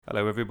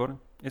Hello, everybody.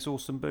 It's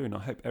Awesome Boone. I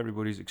hope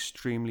everybody's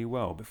extremely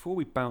well. Before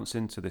we bounce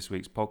into this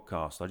week's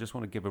podcast, I just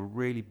want to give a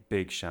really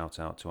big shout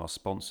out to our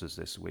sponsors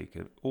this week,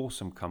 an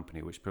awesome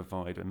company which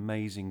provide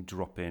amazing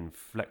drop-in,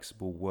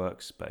 flexible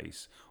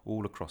workspace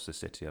all across the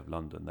city of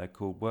London. They're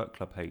called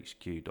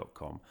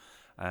workclubhq.com.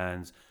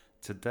 And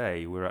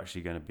today we're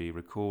actually going to be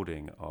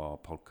recording our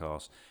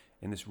podcast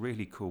in this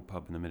really cool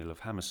pub in the middle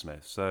of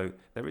Hammersmith. So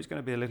there is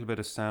going to be a little bit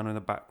of sound in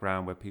the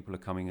background where people are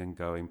coming and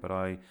going, but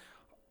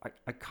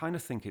I kind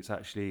of think it's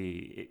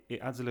actually,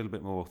 it adds a little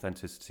bit more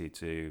authenticity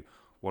to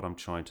what I'm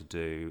trying to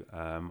do.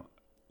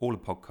 All the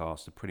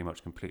podcasts are pretty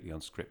much completely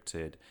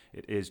unscripted.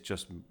 It is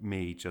just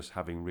me just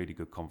having really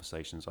good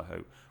conversations, I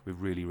hope, with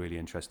really, really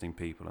interesting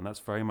people. And that's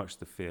very much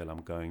the feel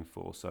I'm going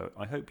for. So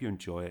I hope you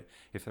enjoy it.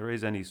 If there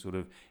is any sort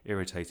of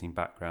irritating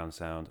background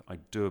sound, I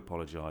do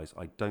apologise.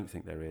 I don't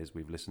think there is.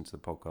 We've listened to the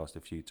podcast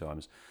a few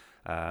times.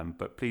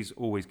 But please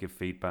always give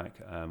feedback.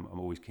 I'm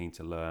always keen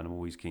to learn. I'm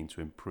always keen to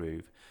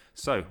improve.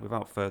 So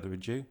without further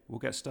ado, we'll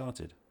get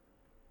started.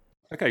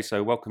 Okay,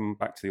 so welcome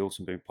back to the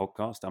Awesome Boom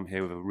podcast. I'm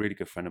here with a really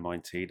good friend of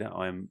mine, Tida.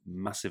 I'm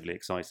massively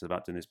excited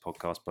about doing this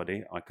podcast,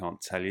 buddy. I can't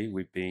tell you.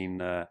 We've been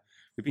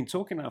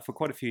talking now for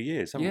quite a few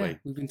years, haven't we?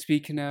 We've been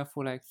speaking now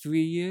for like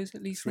 3 years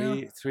at least now.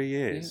 3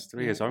 years.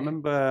 3 years. I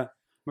remember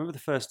the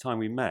first time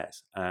we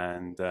met,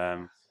 and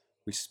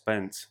we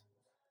spent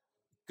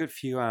a good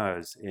few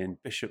hours in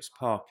Bishop's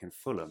Park in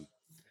Fulham,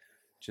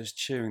 just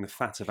chewing the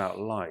fat about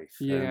life.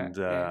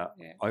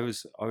 I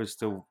was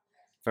still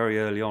very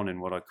early on in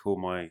what I call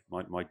my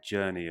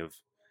journey of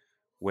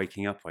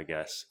waking up, I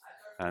guess.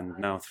 And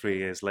now 3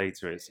 years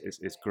later,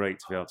 it's great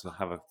to be able to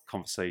have a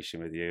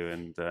conversation with you.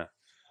 And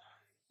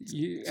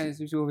as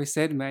you always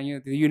said,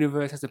 man, the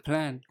universe has a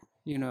plan.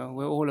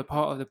 We're all a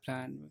part of the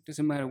plan. It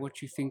doesn't matter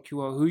what you think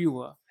you are, who you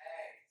are.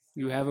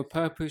 You have a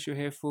purpose. You're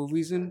here for a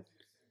reason.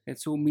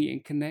 Let's all meet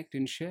and connect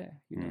and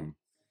share.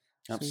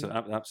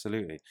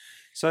 Absolutely.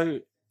 So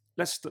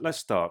let's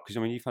start, because I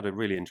mean, you've had a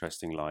really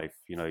interesting life.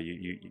 You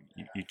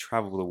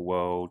travel the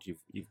world.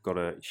 You've got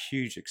a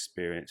huge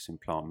experience in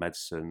plant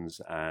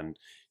medicines and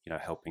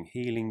helping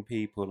healing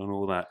people and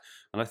all that.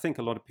 And I think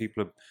a lot of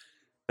people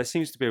there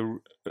seems to be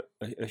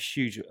a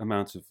huge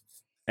amount of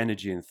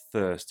energy and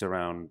thirst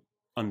around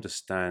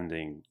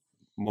understanding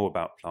more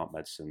about plant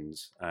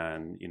medicines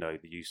and the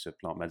use of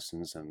plant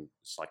medicines and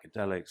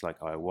psychedelics like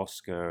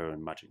ayahuasca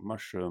and magic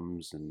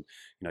mushrooms and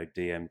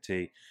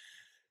DMT.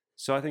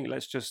 So I think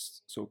let's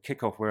just sort of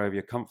kick off wherever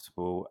you're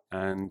comfortable.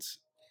 And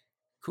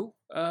cool.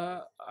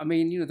 I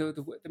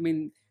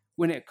mean,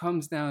 when it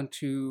comes down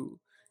to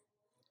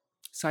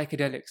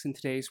psychedelics in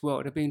today's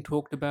world, they're being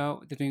talked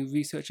about. They're doing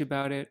research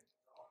about it.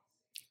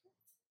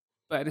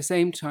 But at the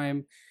same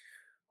time,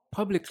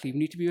 publicly, we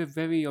need to be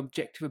very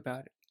objective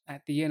about it.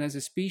 At the end, as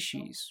a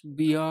species,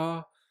 we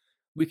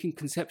can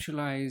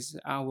conceptualize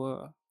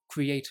our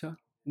creator.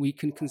 We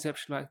can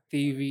conceptualize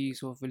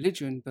theories of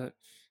religion, but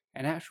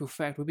in actual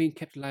fact, we're being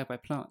kept alive by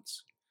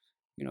plants.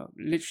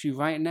 Literally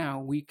right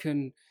now, we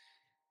can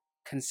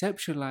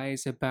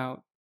conceptualize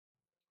about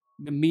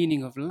the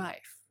meaning of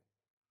life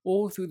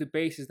all through the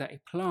basis that a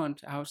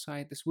plant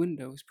outside this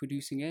window is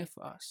producing air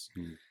for us.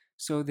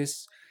 So there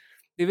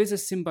is a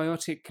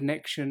symbiotic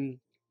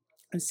connection,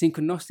 a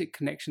synchronistic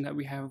connection that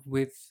we have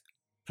with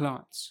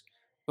plants.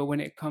 But when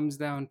it comes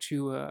down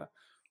to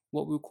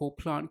what we call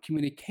plant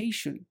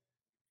communication,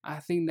 I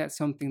think that's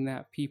something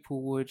that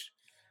people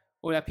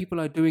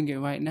are doing it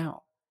right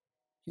now.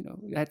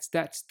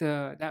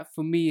 That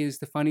for me is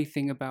the funny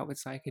thing about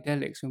with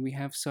psychedelics, when we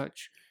have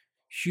such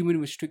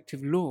human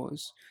restrictive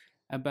laws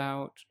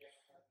about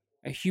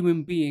a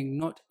human being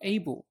not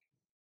able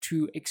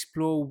to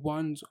explore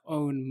one's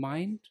own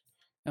mind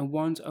and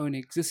one's own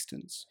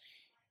existence,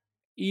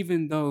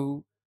 even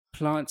though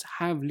plants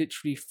have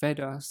literally fed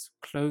us,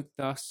 clothed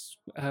us,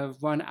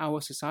 run our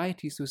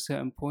societies to a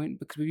certain point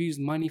because we've used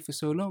money for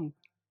so long.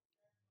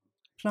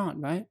 Plant,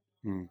 right?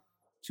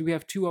 So we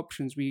have two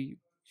options. We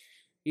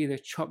either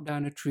chop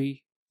down a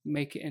tree,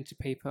 make it into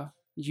paper,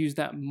 use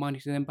that money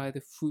to then buy the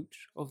fruit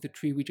of the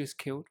tree we just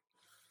killed,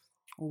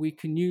 or we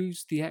can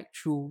use the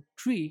actual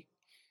tree,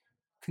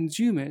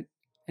 consume it,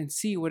 and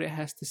see what it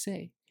has to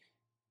say.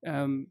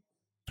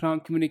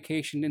 Plant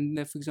communication in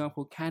the, for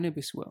example,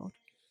 cannabis world,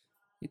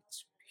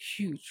 it's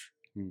huge.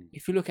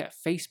 If you look at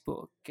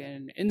Facebook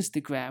and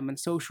Instagram and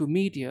social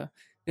media,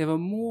 there are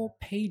more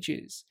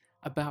pages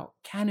about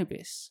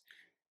cannabis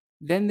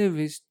than there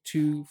is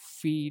to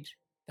feed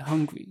the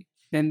hungry,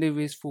 than there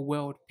is for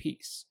world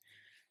peace.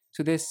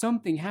 So there's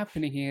something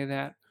happening here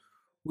that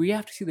we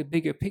have to see the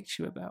bigger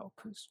picture about,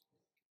 because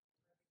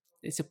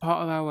it's a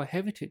part of our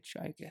heritage,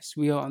 I guess.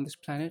 We are on this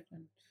planet,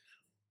 and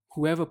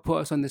whoever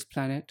put us on this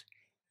planet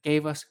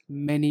gave us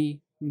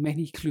many,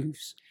 many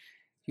clues,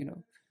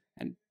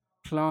 and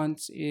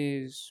plants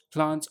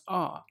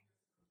are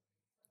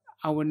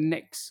our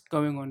next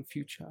going on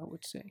future, I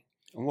would say.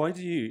 Why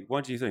do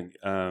you think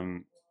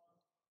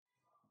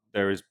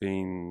there has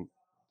been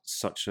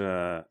such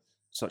a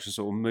sort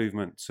of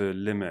movement to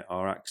limit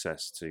our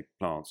access to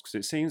plants? Because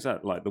it seems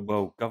that like the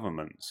world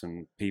governments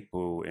and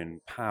people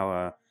in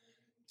power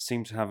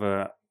seem to have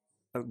a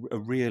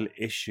real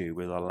issue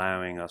with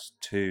allowing us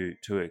to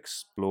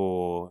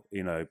explore,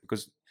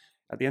 because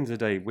at the end of the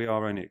day, we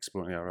are only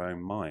exploring our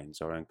own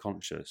minds, our own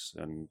conscious,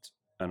 and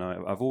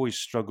I've always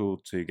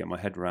struggled to get my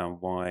head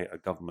around why a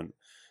government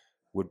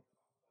would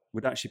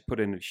would actually put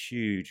in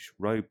huge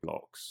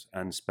roadblocks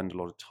and spend a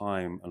lot of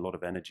time, a lot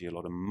of energy, a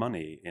lot of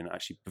money in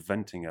actually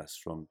preventing us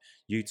from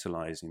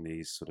utilizing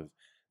these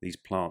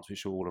plants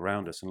which are all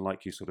around us. And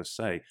like you sort of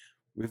say,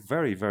 with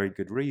very, very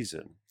good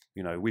reason.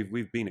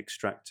 We've been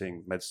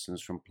extracting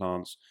medicines from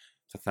plants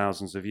for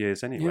thousands of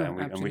years anyway, Yeah,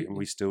 and absolutely.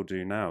 we still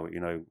do now.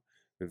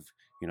 With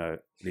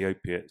the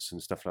opiates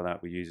and stuff like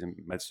that, we use in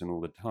medicine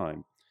all the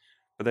time.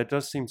 But there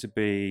does seem to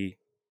be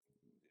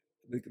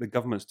the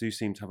governments do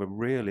seem to have a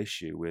real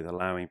issue with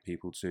allowing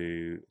people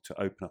to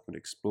open up and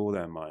explore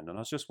their mind. And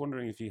I was just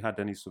wondering if you had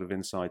any sort of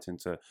insight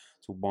into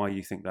why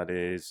you think that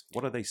is.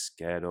 What are they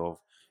scared of?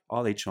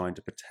 Are they trying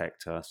to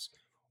protect us?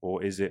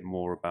 Or is it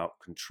more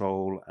about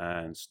control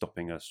and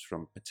stopping us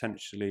from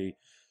potentially,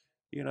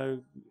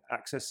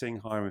 accessing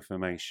higher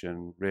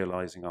information,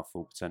 realizing our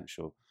full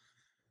potential?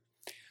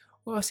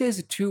 Well, I'll say it's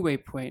a two-way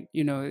point.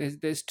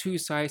 There's two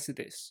sides to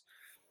this.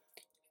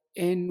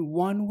 In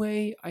one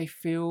way, I'm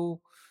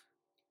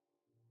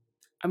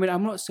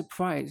not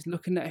surprised.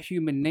 Looking at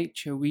human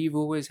nature, we've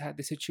always had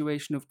the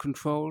situation of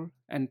control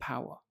and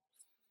power.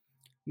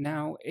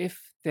 Now,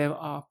 if there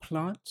are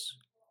plants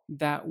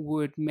that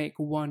would make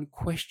one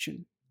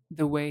question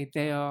the way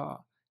they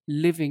are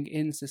living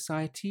in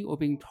society or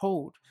being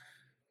told,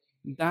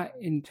 that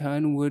in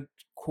turn would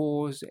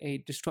cause a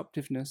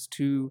disruptiveness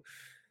to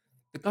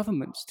the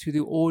governments, to the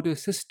order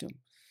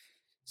system.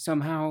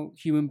 Somehow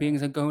human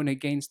beings are going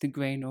against the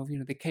grain of,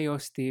 the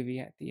chaos theory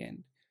at the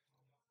end.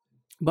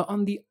 But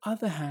on the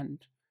other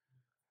hand,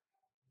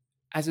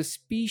 as a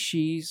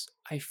species,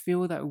 I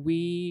feel that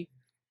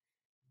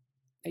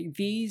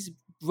these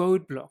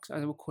roadblocks,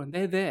 as I would call them,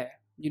 they're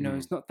there.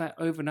 It's not that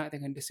overnight they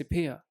can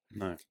disappear.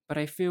 No. But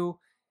I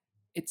feel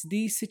it's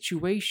these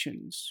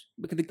situations,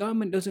 because the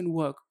government doesn't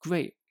work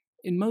great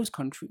in most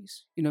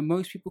countries.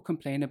 Most people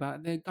complain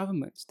about their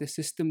governments, the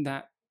system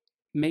that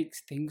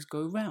makes things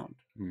go round.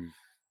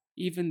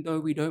 Even though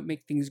we don't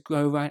make things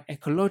go round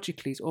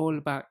ecologically, it's all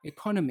about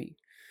economy.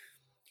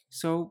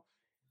 So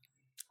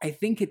I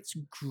think it's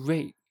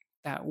great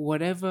that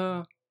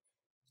whatever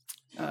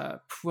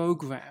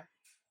program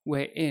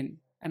we're in,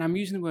 and I'm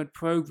using the word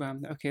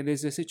program, okay,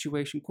 there's a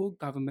situation called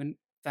government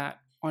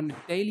that on a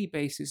daily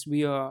basis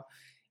we are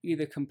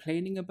either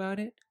complaining about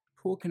it,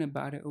 talking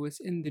about it, or it's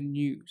in the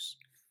news.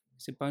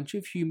 It's a bunch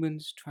of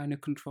humans trying to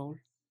control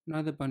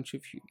another bunch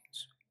of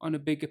humans on a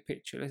bigger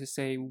picture. Let's just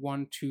say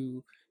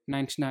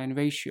 1:99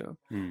 ratio.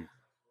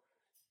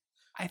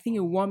 I think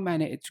in one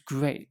manner it's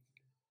great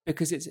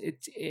because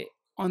it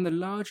on the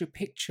larger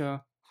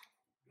picture.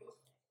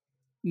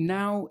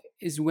 Now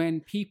is when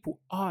people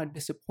are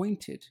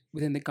disappointed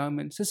within the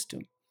government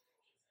system.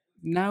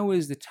 Now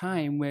is the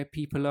time where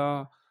people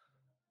are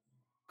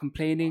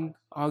complaining,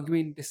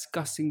 arguing,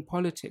 discussing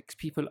politics.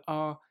 People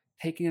are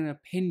taking an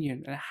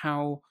opinion on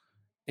how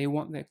they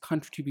want their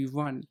country to be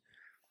run.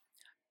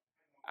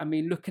 I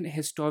mean, looking at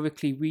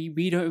historically,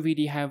 we don't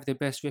really have the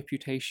best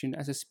reputation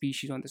as a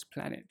species on this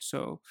planet.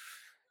 So,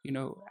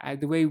 the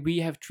way we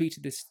have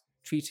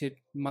treated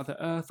Mother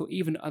Earth or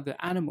even other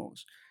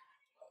animals,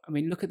 I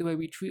mean, look at the way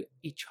we treat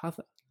each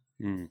other.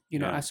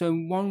 So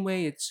in one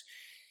way,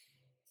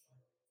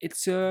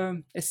 it's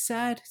a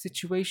sad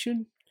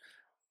situation,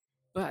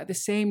 but at the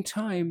same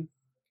time,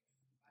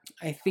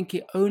 I think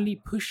it only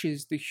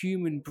pushes the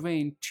human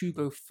brain to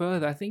go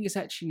further. I think it's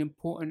actually an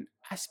important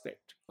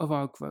aspect of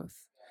our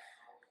growth.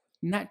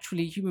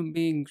 Naturally, human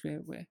beings,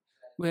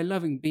 we're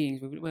loving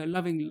beings. We're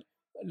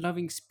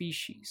loving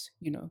species,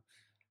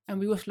 and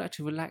we also like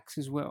to relax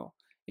as well.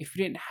 If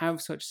we didn't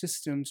have such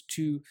systems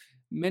to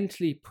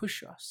mentally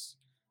push us,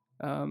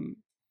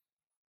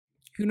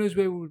 who knows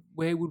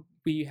where would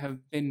we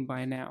have been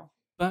by now?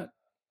 But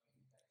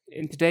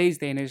in today's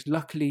day and age,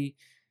 luckily,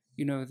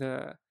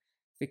 the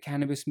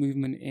cannabis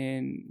movement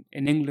in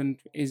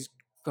England is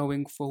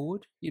going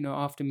forward.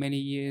 After many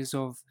years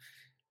of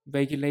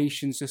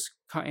regulations just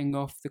cutting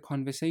off the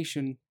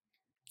conversation,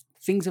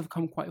 things have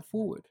come quite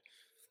forward.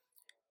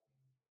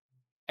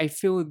 I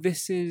feel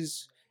this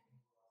is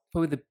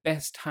probably the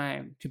best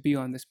time to be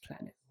on this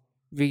planet,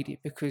 really,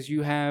 because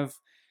you have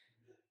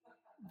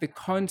the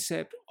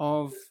concept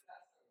of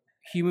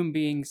human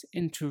beings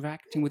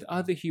interacting with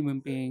other human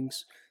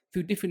beings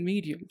through different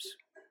mediums,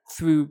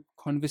 through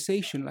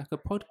conversation like a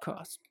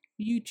podcast,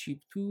 YouTube,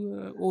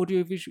 through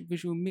audio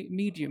visual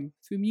medium,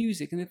 through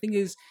music. And the thing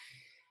is,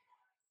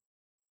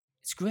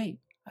 it's great.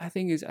 I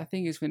think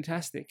it's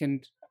fantastic.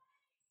 And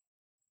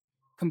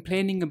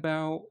complaining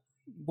about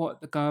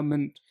what the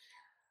government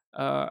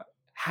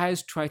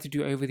has tried to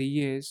do over the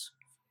years,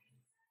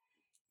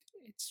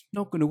 it's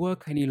not going to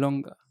work any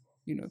longer.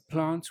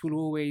 Plants will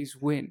always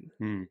win.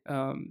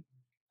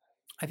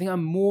 I think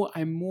I'm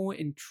more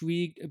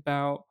intrigued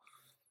about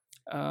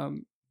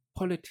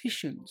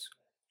politicians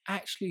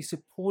actually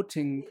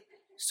supporting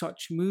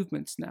such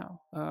movements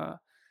now.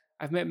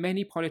 I've met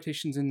many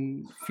politicians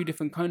in a few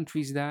different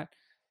countries that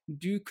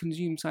do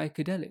consume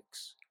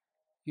psychedelics,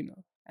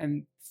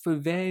 and for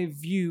their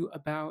view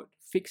about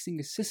fixing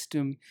a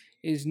system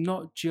is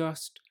not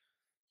just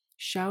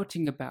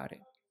shouting about it.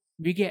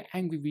 We get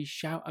angry, we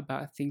shout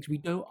about things. We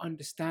don't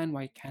understand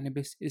why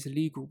cannabis is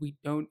illegal. We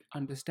don't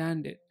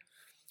understand it.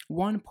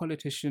 One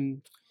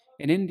politician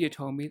in India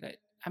told me that,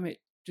 Amit,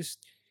 just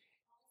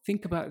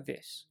think about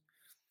this.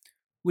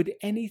 With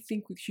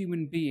anything with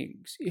human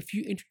beings, if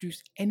you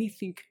introduce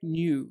anything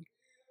new,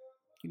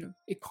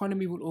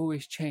 economy will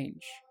always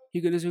change.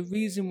 There's a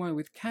reason why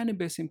with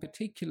cannabis in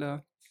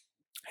particular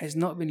has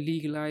not been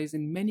legalized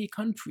in many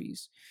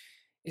countries,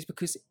 is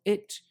because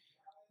it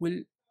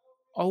will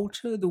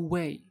alter the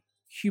way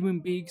human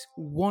beings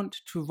want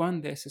to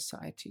run their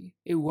society.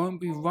 It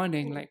won't be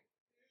running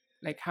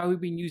like how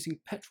we've been using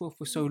petrol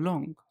for so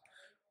long,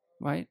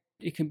 right?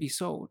 It can be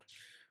sold.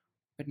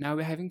 But now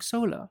we're having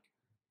solar,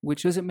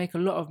 which doesn't make a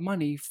lot of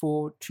money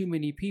for too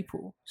many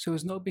people. So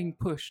it's not being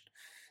pushed.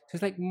 So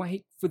it's like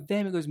for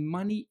them, it goes,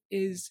 money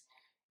is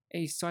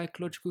a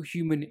psychological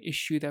human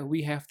issue that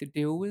we have to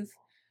deal with.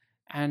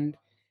 And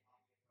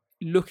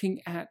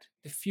looking at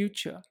the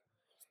future,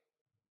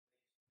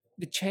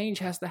 the change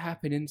has to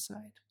happen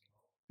inside.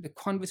 The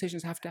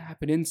conversations have to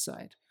happen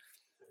inside.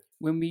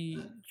 When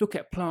we look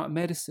at plant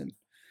medicine,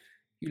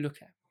 you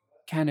look at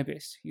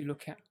cannabis, you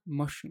look at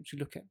mushrooms, you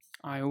look at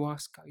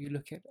ayahuasca, you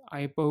look at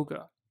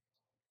iboga,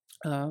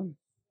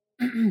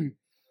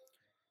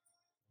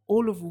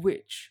 all of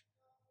which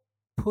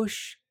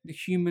push the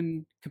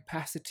human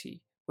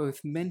capacity,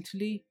 both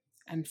mentally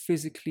and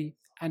physically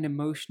and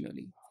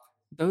emotionally.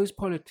 Those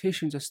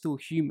politicians are still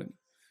human,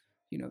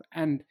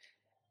 and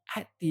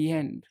at the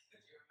end,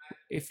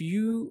 if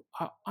you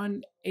are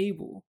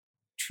unable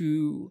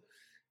to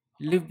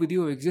live with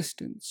your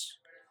existence,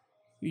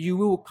 you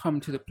will come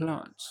to the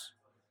plants.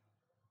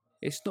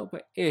 It's not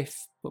but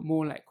if, but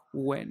more like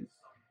when.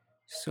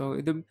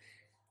 So the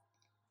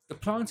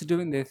plants are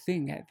doing their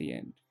thing at the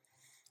end.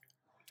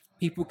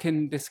 People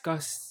can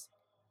discuss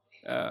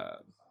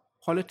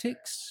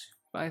politics,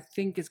 but I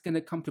think it's going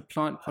to come to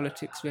plant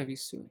politics very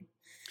soon.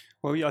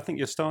 Well, yeah, I think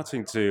you're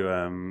starting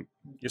to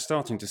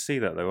see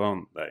that, though,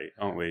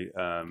 aren't we?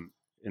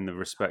 In the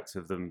respect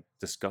of them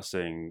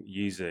discussing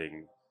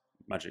using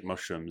magic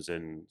mushrooms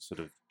in sort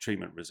of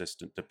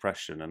treatment-resistant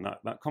depression, and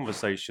that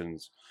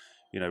conversations,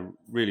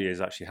 really is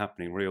actually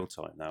happening real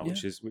time now, Yeah.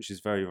 which is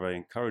very, very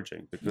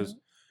encouraging because,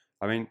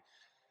 I mean,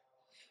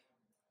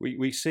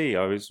 we see.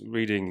 I was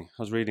reading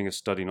a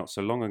study not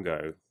so long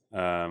ago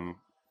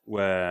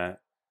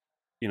where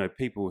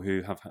people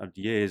who have had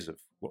years of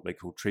what they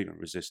call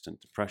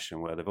treatment-resistant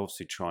depression, where they've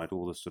obviously tried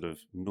all the sort of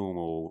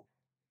normal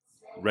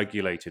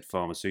regulated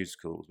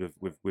pharmaceuticals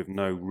with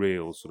no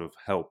real sort of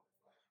help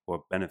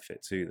or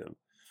benefit to them,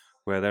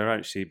 where they're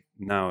actually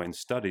now in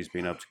studies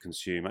being able to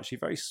consume actually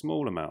very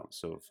small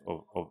amounts of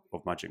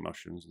magic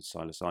mushrooms and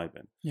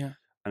psilocybin. Yeah.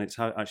 And it's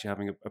actually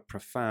having a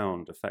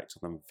profound effect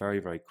on them very,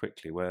 very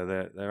quickly, where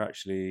they're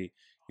actually,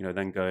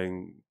 then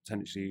going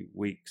potentially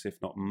weeks,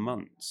 if not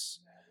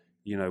months,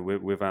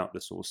 without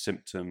the sort of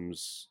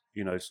symptoms,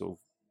 sort of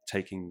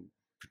taking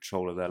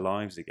control of their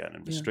lives again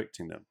and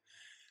restricting them.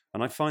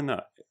 And I find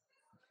that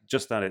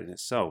just that in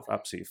itself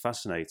absolutely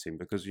fascinating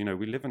because,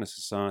 we live in a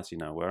society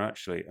now where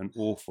actually an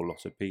awful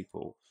lot of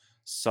people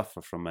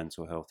suffer from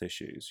mental health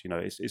issues.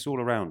 It's all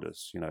around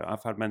us.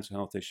 I've had mental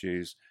health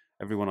issues.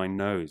 Everyone I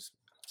know is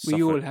suffered.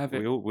 We all have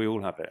it. We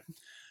all have it.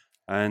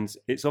 And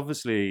it's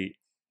obviously,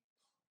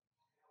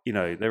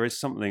 there is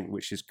something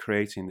which is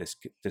creating this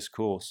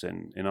discourse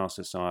in our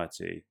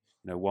society.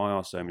 Why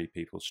are so many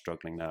people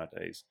struggling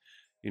nowadays?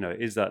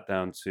 Is that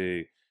down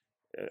to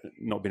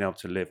not being able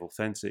to live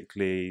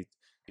authentically,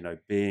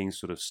 being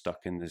sort of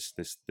stuck in this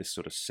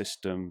sort of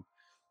system,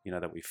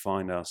 that we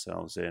find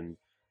ourselves in,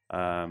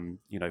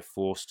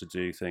 forced to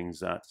do things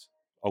that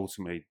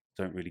ultimately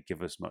don't really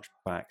give us much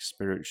back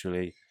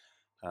spiritually,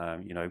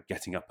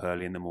 getting up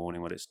early in the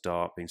morning when it's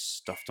dark, being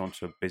stuffed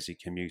onto a busy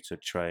commuter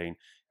train,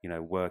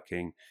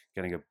 working,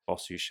 getting a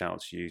boss who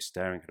shouts at you,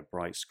 staring at a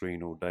bright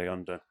screen all day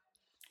under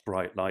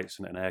bright lights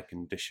and an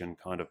air-conditioned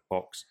kind of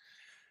box.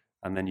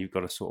 And then you've got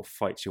to sort of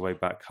fight your way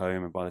back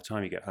home. And by the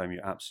time you get home,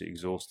 you're absolutely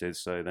exhausted.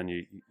 So then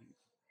you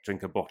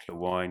drink a bottle of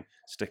wine,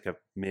 stick a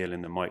meal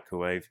in the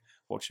microwave,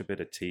 watch a bit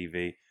of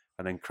TV,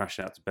 and then crash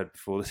out to bed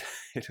before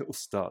it all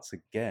starts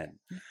again.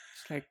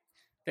 It's like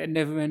that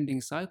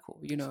never-ending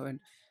cycle,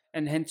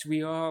 and hence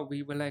we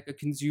were like a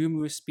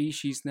consumerist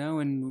species now,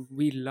 and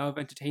we love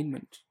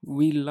entertainment.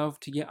 We love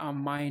to get our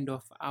mind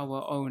off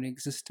our own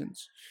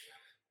existence.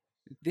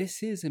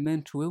 This is a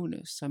mental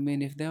illness. I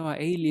mean, if there are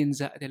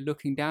aliens out there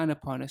looking down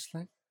upon us,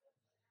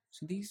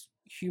 so these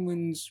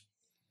humans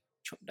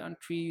chop down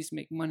trees,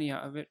 make money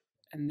out of it,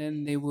 and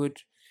then they would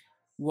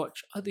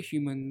watch other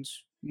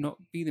humans not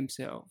be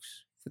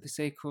themselves for the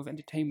sake of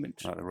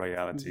entertainment. Like the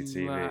reality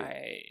TV.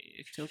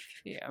 Right.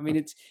 Okay. I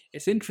mean,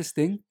 it's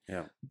interesting.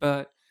 Yeah.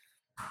 But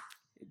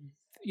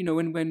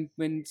when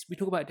we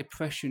talk about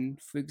depression,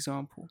 for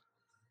example,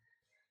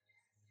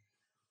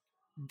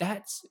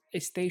 that's a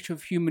state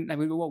of human. I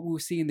mean, what we'll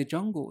see in the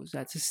jungles.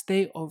 That's a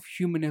state of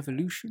human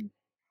evolution.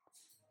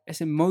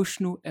 It's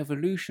emotional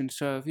evolution.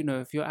 So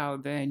if you're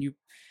out there and you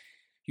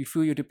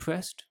feel you're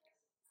depressed,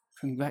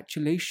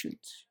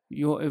 congratulations,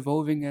 you're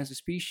evolving as a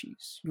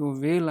species. You're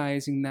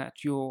realizing that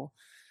you're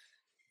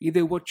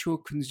either what you're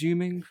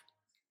consuming,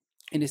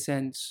 in a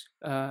sense,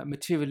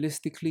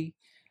 materialistically,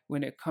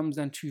 when it comes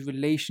down to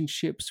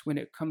relationships, when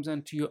it comes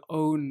down to your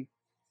own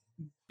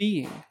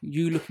being,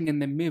 you looking in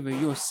the mirror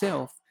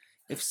yourself,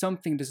 if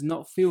something does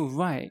not feel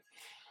right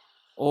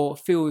or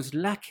feels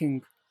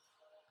lacking,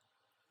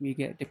 we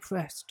get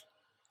depressed.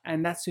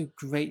 And that's a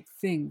great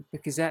thing,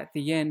 because at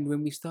the end,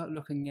 when we start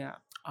looking at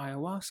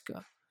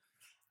ayahuasca,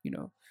 you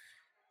know,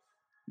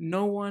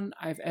 no one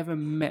I've ever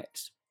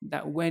met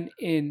that went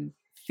in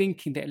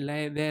thinking that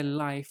their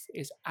life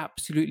is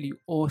absolutely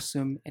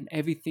awesome and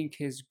everything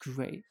is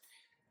great.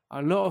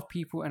 A lot of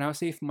people, and I'll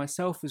say for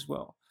myself as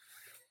well,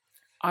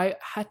 I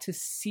had to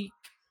seek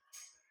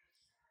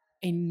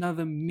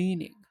another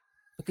meaning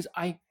because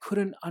I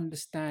couldn't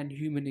understand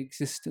human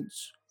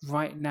existence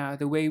right now,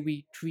 the way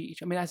we treat each.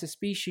 I mean, as a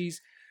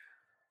species,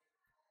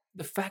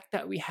 the fact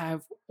that we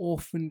have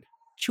orphaned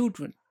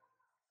children,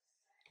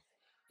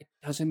 it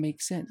doesn't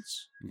make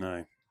sense.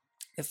 No.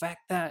 The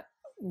fact that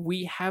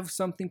we have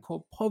something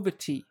called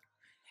poverty,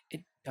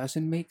 it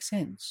doesn't make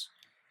sense.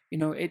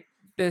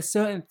 There's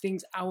certain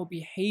things, our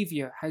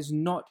behavior has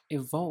not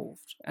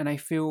evolved. And I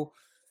feel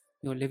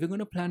you're living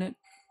on a planet,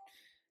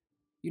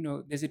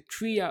 there's a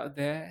tree out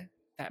there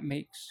that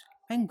makes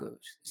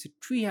mangoes. There's a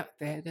tree out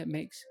there that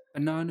makes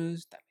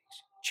bananas, that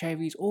makes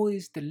cherries, all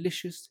these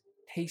delicious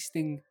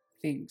tasting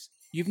things.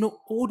 You've not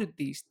ordered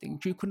these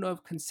things. You could not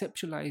have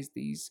conceptualized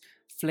these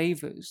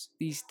flavors,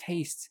 these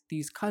tastes,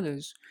 these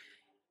colors,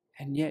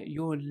 and yet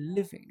you're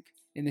living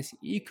in this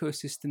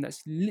ecosystem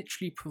that's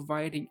literally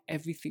providing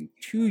everything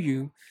to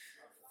you.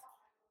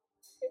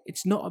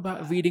 It's not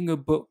about reading a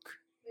book.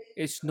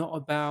 It's not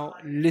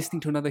about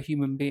listening to another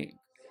human being.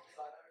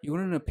 You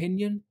want an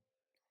opinion?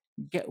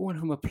 Get one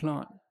from a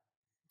plant.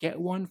 Get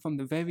one from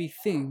the very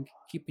thing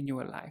keeping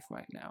you alive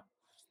right now.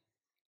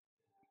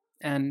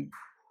 And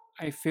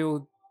I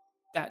feel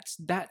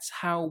that's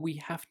how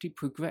we have to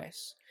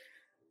progress.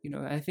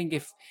 I think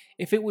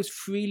if it was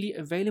freely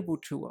available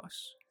to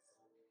us,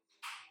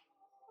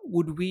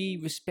 would we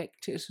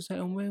respect it a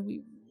certain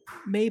way?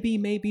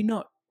 Maybe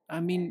not. I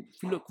mean,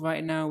 if you look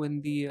right now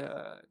in the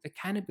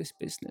cannabis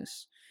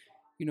business,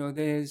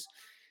 there's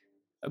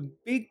a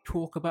big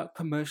talk about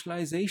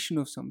commercialization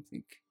of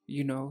something.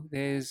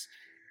 These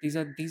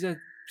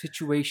are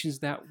situations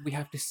that we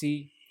have to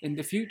see in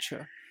the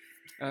future.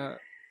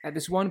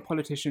 This one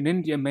politician in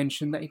India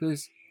mentioned that he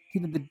goes,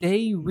 the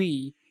day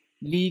we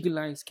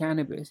legalize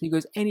cannabis, he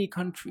goes, any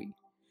country,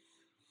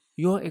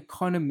 your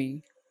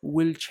economy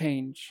will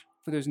change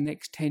for those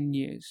next 10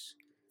 years.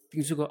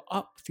 Things will go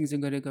up, things are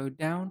going to go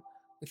down,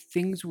 but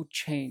things will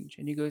change.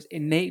 And he goes,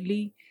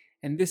 innately,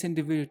 and this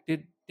individual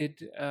did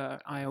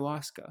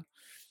ayahuasca.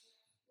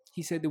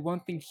 He said the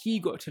one thing he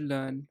got to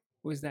learn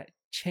was that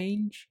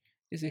change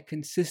is a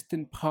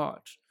consistent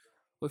part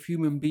of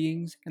human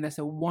beings, and that's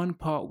the one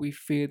part we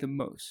fear the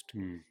most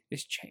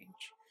is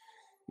change.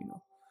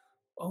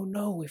 Oh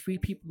no, if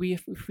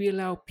we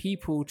allow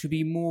people to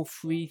be more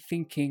free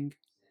thinking,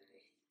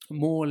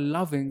 more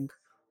loving,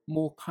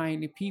 more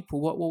kind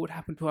people, what would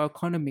happen to our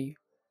economy?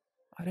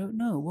 I don't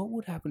know. What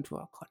would happen to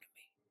our economy?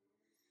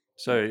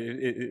 So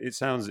it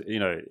sounds,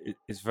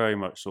 it's very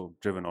much sort of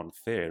driven on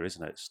fear,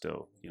 isn't it?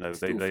 Still,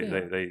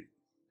 they're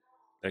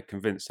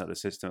convinced that the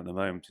system at the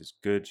moment is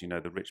good.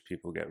 The rich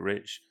people get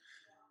rich.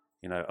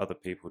 Other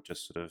people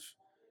just sort of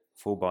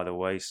fall by the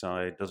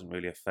wayside. Doesn't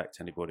really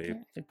affect anybody.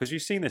 Because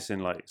you've seen this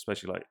in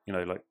especially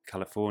like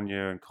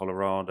California and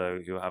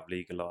Colorado, who have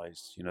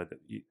legalized.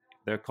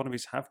 Their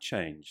economies have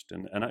changed,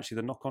 and actually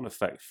the knock-on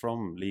effect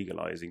from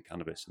legalizing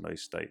cannabis in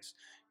those states,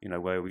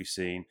 where we've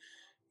seen,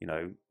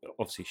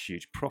 obviously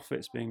huge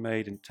profits being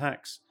made in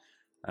tax,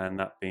 and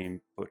that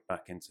being put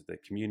back into the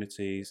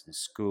communities and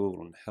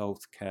school and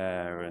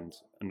healthcare and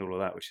all of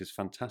that, which is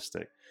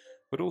fantastic.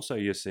 But also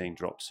you're seeing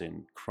drops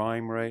in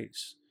crime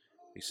rates,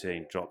 you're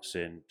seeing drops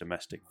in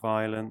domestic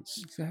violence,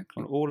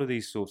 exactly, and all of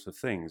these sorts of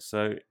things.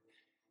 So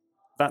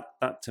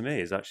that to me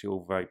is actually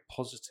all very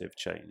positive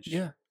change.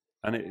 Yeah.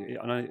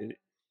 And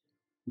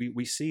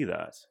we see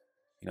that,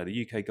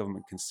 the UK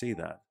government can see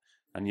that,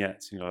 and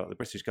yet the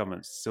British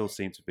government still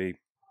seem to be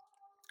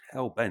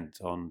hell bent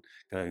on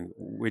going,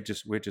 we're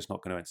just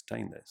not going to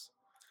entertain this.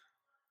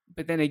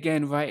 But then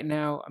again, right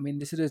now, I mean,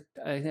 this is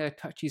a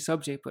touchy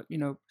subject, but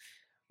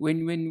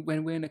when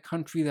we're in a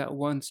country that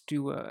wants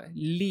to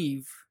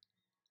leave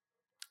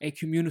a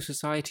communal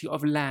society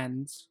of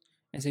lands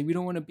and say we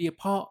don't want to be a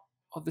part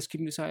of this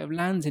communal society of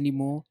lands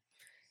anymore,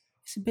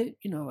 it's a bit,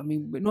 I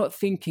mean, we're not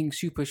thinking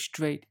super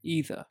straight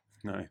either.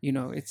 No.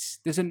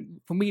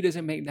 For me, it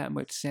doesn't make that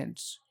much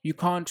sense. You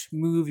can't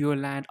move your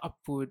land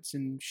upwards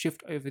and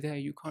shift over there.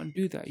 You can't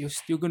do that.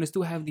 You're going to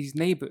still have these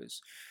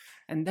neighbors.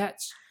 And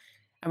that's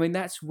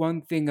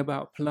one thing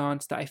about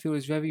plants that I feel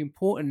is very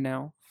important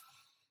now.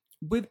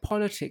 with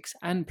politics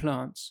and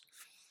plants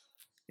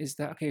is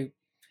that okay,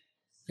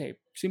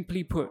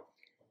 simply put,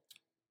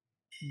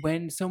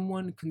 when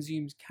someone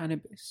consumes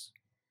cannabis,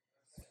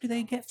 what do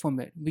they get from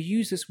it? We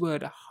use this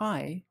word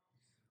high,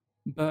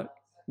 but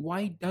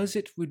why does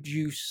it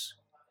reduce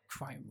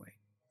crime rate?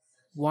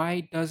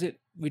 Why does it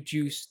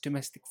reduce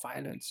domestic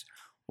violence?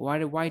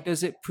 Why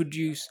does it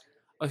produce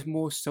a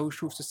more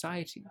social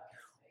society?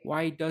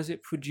 Why does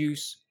it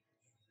produce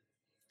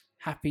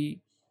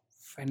happy,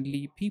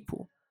 friendly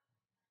people?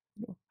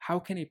 How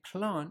can a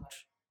plant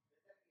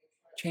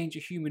change a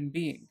human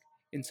being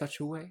in such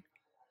a way?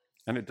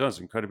 And it does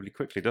incredibly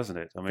quickly, doesn't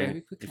it? I mean,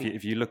 Very quickly.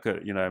 if you look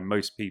at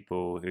most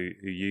people who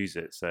use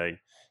it, say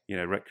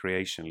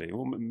recreationally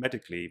or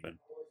medically even,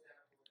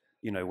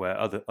 where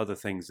other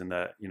things in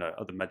their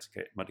other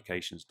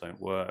medications don't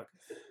work.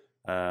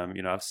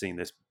 I've seen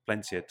this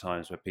plenty of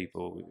times where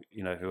people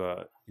who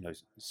are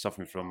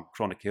suffering from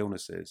chronic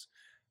illnesses,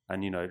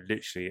 and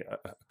literally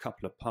a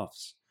couple of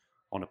puffs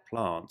on a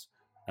plant,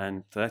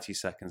 and 30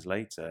 seconds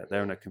later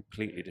they're in a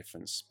completely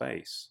different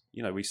space.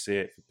 We see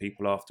it for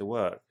people after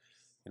work.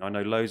 I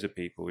know loads of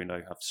people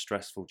have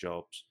stressful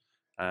jobs,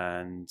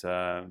 and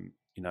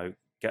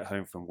get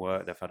home from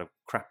work, they've had a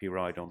crappy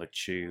ride on the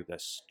tube, they're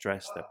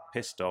stressed, they're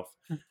pissed off,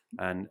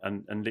 and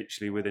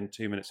literally within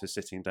 2 minutes of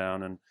sitting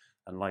down and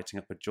lighting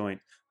up a joint,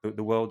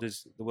 the world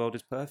is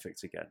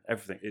perfect again.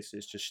 Everything it's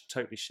just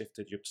totally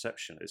shifted your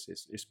perception.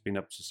 It's been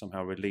able to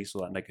somehow release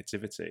all that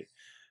negativity,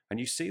 and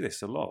you see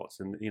this a lot.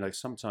 And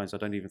sometimes I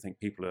don't even think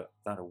people are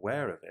that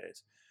aware of it,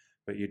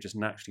 but you're just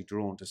naturally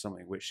drawn to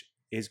something which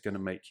is going to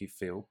make you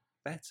feel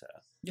better.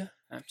 Yeah,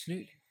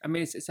 absolutely. I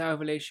mean, it's our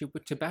relationship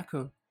with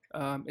tobacco.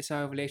 It's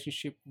our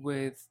relationship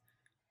with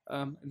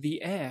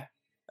the air.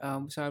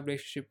 It's our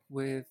relationship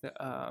with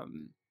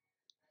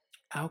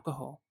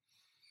alcohol.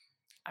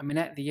 I mean,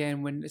 at the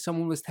end, when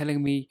someone was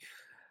telling me,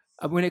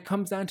 when it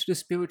comes down to the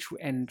spiritual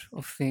end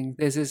of things,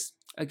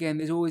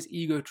 there's always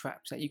ego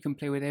traps that you can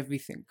play with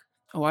everything.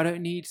 Oh, I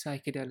don't need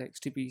psychedelics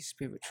to be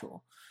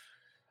spiritual.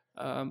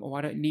 Or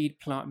I don't need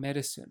plant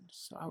medicine.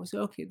 So I was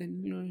like, okay,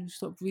 then,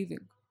 stop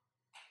breathing.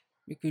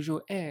 Because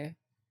your air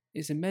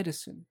is a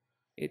medicine.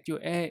 Your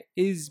air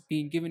is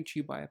being given to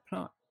you by a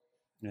plant.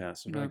 Yeah,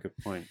 that's a very good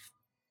point.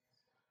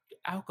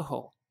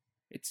 Alcohol,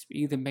 it's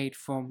either made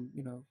from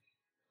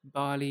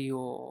barley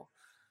or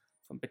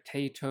from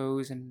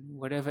potatoes and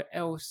whatever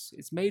else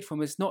it's made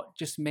from. It's not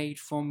just made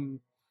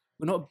from.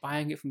 We're not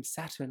buying it from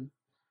Saturn.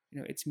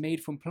 It's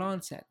made from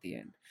plants at the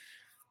end.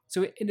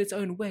 So in its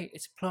own way,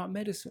 it's plant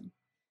medicine.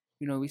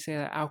 We say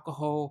that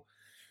alcohol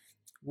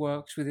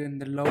works within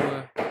the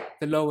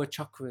lower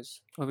chakras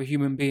of a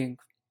human being.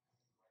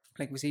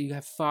 Like we say, you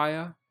have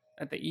fire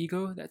at the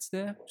ego that's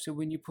there. So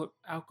when you put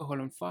alcohol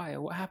on fire,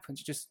 what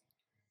happens? It just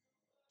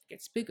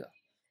gets bigger.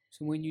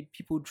 So when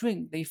people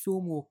drink, they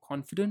feel more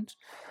confident,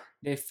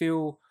 they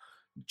feel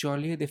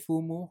jollier, they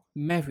feel more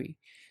merry.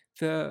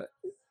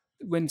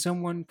 When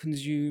someone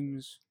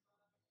consumes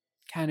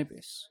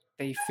cannabis,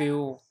 they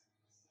feel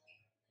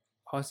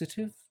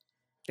positive,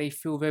 they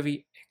feel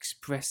very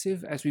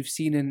expressive, as we've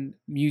seen in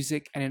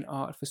music and in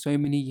art for so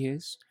many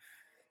years.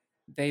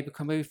 They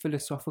become very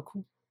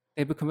philosophical,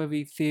 they become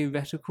very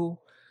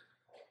theoretical.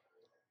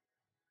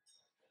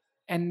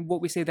 And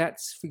what we say,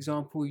 that's, for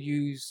example,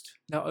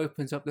 that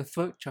opens up the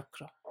throat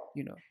chakra,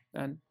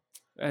 and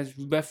as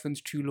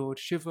reference to Lord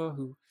Shiva,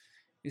 who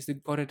is the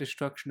god of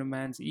destruction of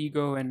man's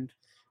ego, and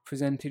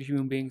presented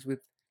human beings with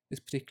this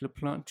particular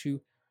plant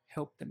to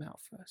help them out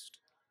first.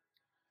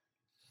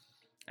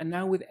 And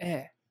now with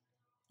air,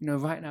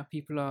 right now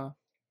people are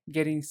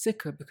getting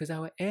sicker because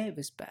our air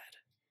is bad.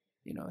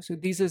 So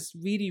these are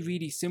really,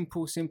 really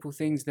simple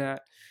things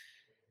that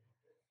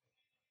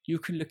you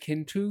can look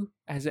into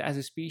as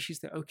a species,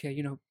 that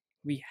okay,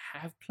 we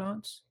have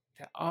plants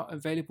that are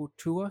available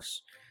to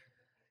us.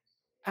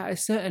 At a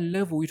certain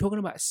level, you're talking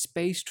about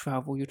space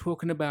travel, you're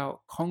talking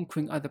about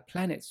conquering other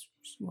planets.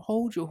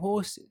 Hold your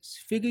horses,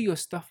 figure your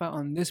stuff out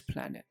on this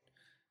planet.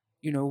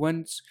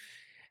 Once,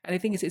 and I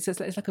think it's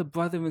like a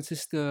brother and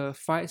sister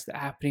fights that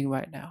are happening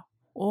right now.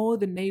 All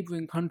the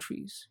neighboring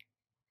countries,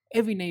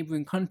 every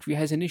neighboring country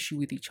has an issue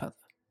with each other.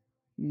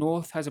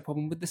 North has a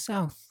problem with the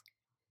South.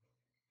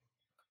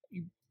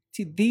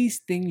 See, these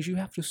things you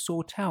have to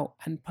sort out.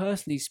 And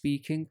personally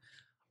speaking,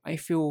 I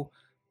feel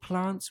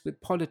plants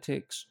with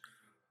politics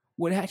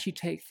would actually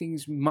take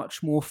things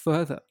much more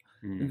further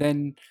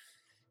than,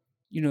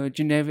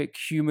 generic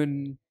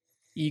human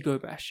ego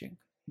bashing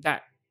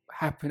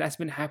that's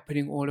been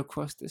happening all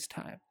across this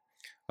time.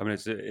 I mean,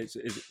 it's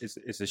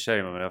a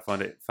shame. I mean, I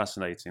find it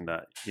fascinating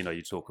that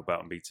you talk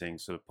about meeting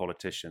sort of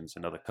politicians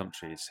in other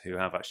countries who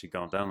have actually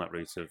gone down that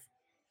route of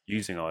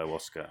using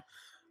ayahuasca.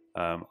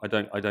 I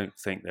don't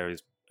think there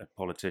is a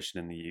politician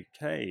in the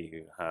UK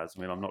who has.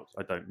 I mean,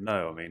 I don't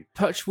know. I mean,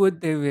 touch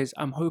wood, there is.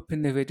 I'm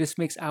hoping there is. It just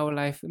makes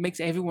it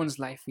makes everyone's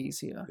life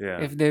easier. Yeah.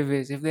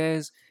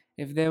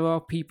 If there are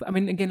people. I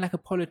mean, again, like a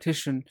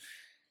politician.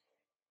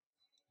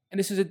 And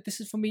this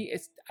is for me.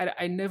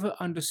 I never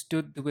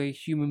understood the way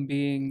human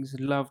beings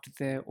loved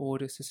their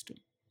order system.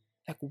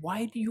 Like,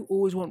 why do you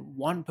always want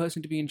one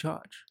person to be in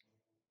charge?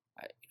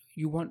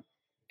 You want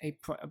a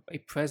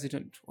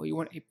president, or you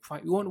want you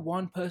want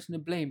one person to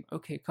blame.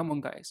 Okay, come on,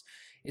 guys.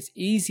 It's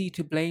easy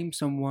to blame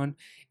someone.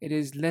 It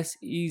is less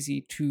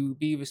easy to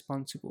be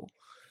responsible.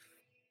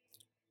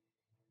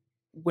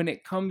 When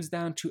it comes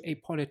down to a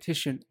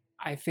politician,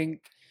 I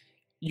think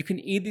you can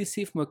either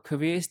see from a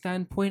career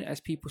standpoint, as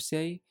people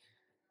say,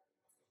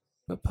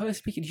 but personally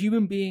speaking,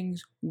 human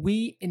beings,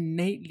 we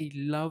innately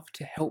love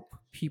to help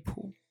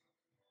people.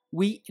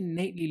 We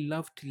innately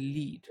love to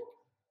lead.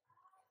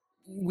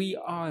 We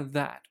are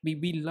that.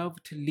 We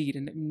love to lead.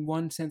 And in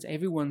one sense,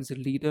 everyone's a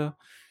leader,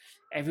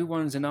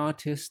 everyone's an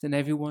artist, and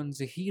everyone's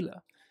a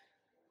healer.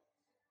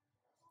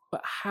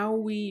 But how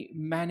we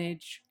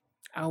manage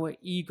our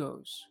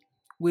egos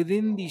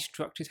within these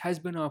structures has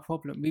been our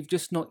problem. We've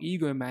just not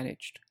ego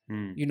managed.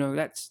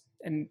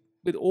 And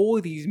with all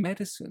these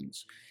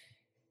medicines,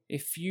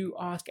 if you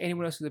ask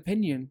anyone else's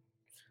opinion,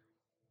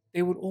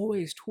 they would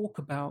always talk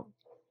about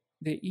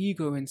the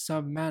ego in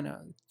some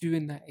manner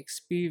during that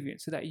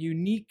experience. So that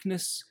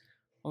uniqueness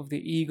of the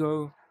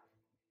ego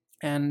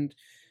and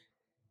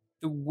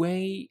the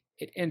way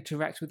it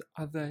interacts with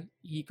other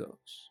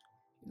egos.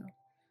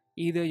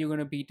 Either you're going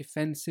to be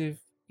defensive,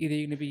 either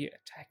you're going to be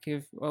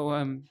attackive,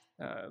 or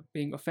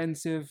being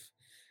offensive.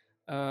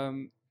 But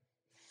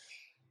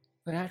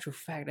in actual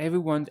fact,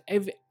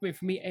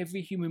 for me,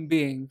 every human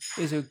being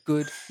is a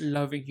good,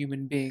 loving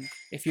human being.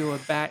 If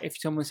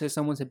someone says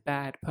someone's a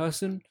bad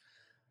person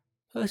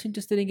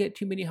just didn't get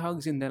too many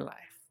hugs in their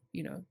life.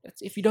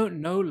 If you don't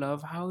know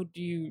love, how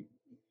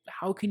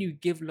can you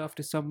give love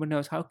to someone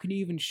else? How can you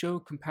even show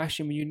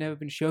compassion when you've never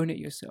been shown it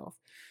yourself?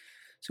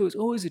 So it's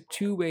always a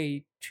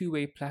two-way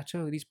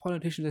plateau. These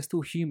politicians are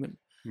still human.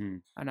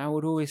 And I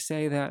would always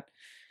say that,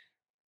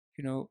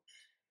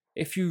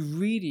 if you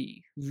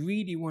really,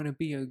 really want to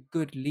be a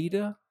good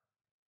leader,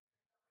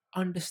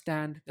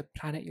 understand the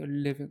planet you're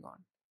living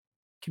on.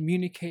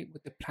 Communicate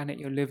with the planet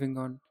you're living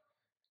on.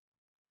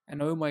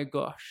 And oh my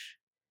gosh,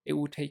 it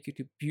will take you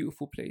to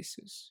beautiful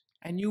places.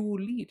 And you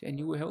will lead and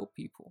you will help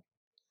people.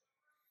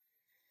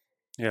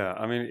 Yeah,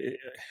 I mean,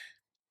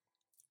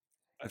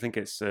 I think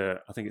it's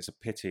a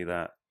pity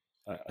that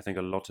I think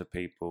a lot of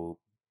people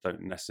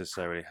don't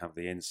necessarily have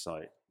the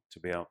insight to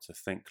be able to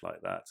think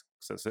like that.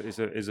 So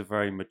it's a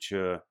very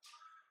mature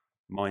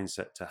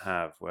mindset to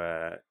have.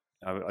 Where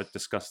I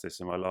discussed this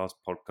in my last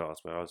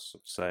podcast, where I was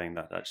sort of saying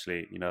that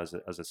actually,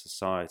 as a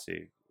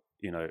society,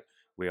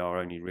 we are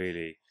only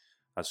really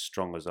as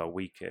strong as our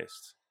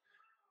weakest,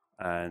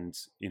 and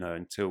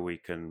until we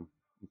can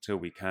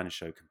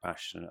show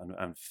compassion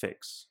and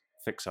fix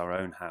our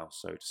own house,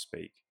 so to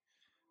speak,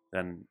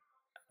 then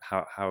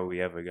how are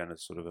we ever going to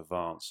sort of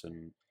advance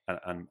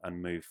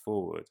and move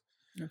forward?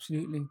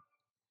 Absolutely.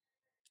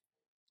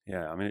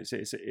 Yeah, I mean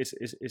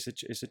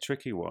it's a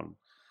tricky one.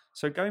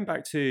 So going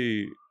back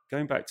to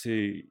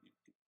the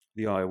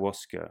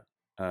ayahuasca,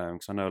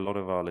 because I know a lot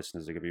of our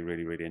listeners are going to be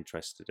really, really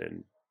interested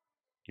in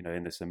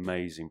in this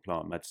amazing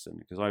plant medicine.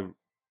 Because I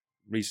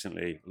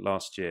recently,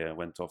 last year,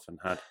 went off and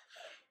had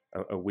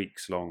a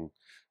week's long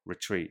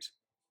retreat,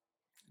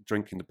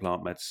 drinking the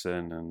plant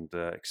medicine and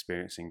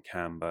experiencing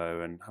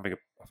Kambo and having a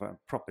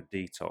proper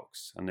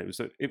detox. And it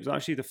was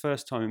actually the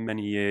first time in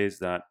many years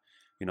that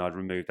I'd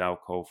removed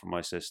alcohol from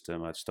my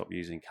system. I'd stopped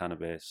using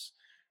cannabis.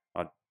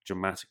 I'd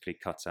dramatically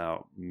cut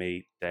out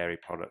meat, dairy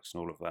products,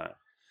 and all of that.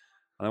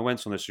 And I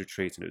went on this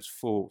retreat, and it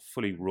was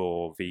fully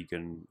raw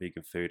vegan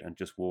food and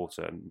just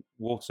water. And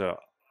water,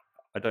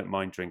 I don't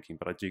mind drinking,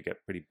 but I do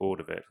get pretty bored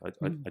of it. I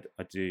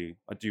do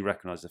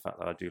recognize the fact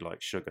that I do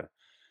like sugar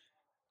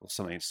or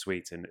something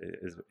sweet in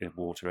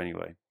water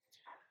anyway.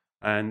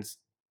 And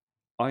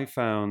I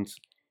found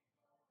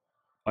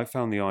the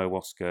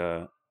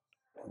ayahuasca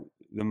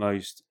the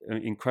most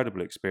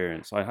incredible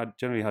experience. I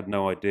generally had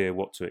no idea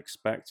what to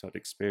expect. I'd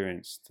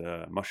experienced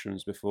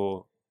mushrooms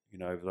before,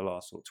 over the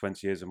last sort of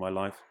 20 years of my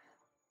life.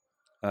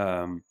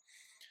 And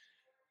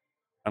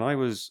I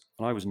was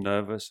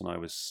nervous and I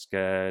was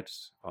scared.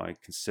 I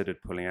considered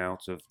pulling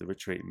out of the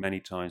retreat many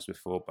times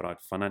before, but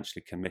I'd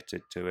financially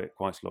committed to it,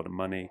 quite a lot of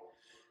money.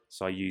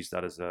 So I used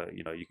that as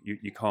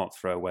you can't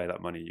throw away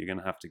that money. You're going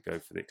to have to go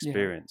for the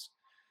experience.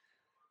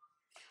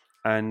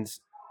 Yeah. And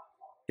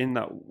in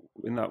that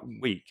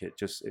week, it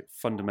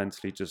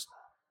fundamentally just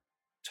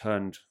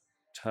turned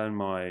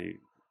my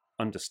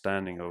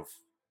understanding of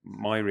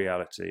my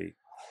reality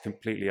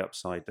completely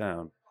upside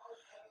down.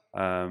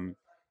 And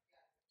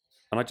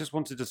I just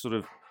wanted to sort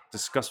of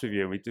discuss with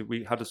you.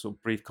 We had a sort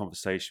of brief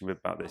conversation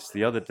about this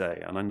the other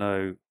day, and I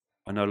know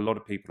a lot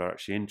of people are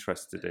actually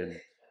interested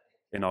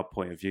in our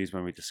point of views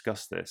when we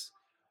discuss this.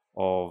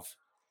 Of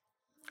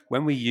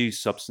when we use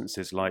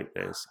substances like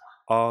this,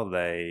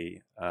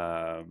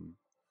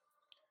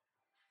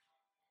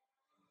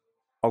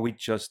 are we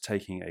just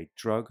taking a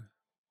drug,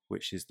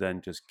 which is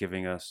then just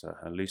giving us a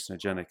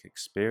hallucinogenic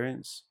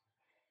experience,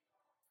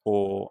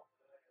 or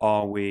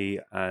are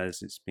we,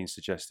 as it's been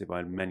suggested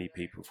by many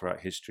people throughout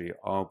history,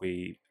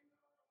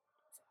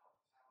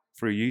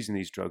 through using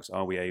these drugs,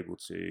 are we able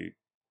to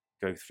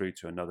go through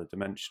to another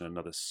dimension,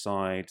 another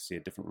side, see a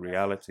different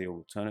reality,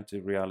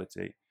 alternative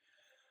reality.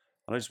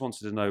 And I just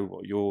wanted to know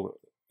what your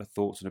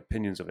thoughts and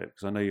opinions of it,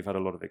 because I know you've had a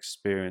lot of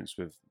experience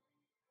with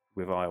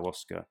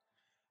ayahuasca,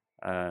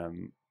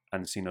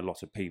 and seen a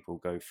lot of people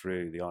go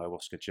through the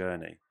ayahuasca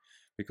journey.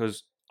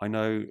 Because I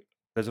know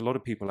there's a lot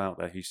of people out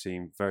there who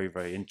seem very,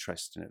 very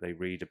interested in it. They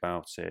read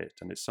about it,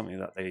 and it's something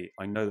that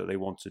I know that they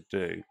want to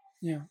do.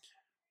 Yeah.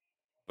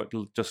 But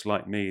just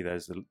like me,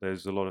 there's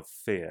a lot of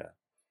fear.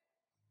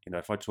 You know,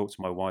 if I talk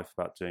to my wife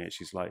about doing it,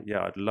 she's like,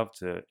 "Yeah, I'd love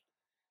to.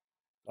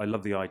 I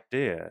love the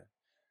idea,"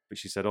 but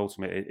she said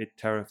ultimately it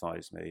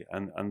terrifies me,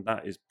 and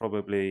that is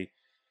probably,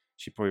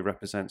 she probably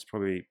represents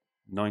probably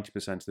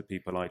 90% of the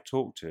people I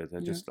talk to.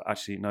 They're just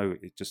actually, no,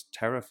 it just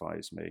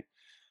terrifies me.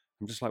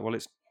 I'm just like, well,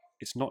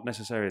 it's not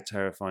necessarily a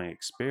terrifying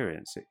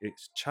experience.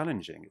 It's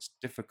challenging, it's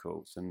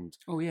difficult, and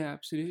Oh yeah,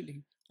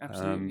 absolutely.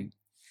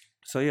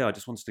 so yeah, I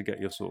just wanted to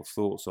get your sort of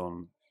thoughts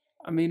on.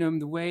 I mean,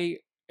 the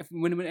way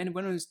when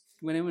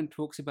anyone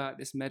talks about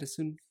this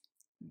medicine,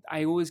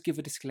 I always give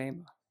a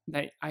disclaimer.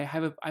 Like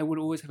I would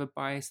always have a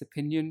biased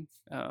opinion.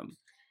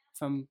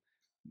 From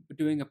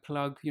doing a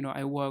plug,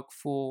 I work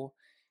for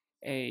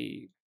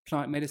a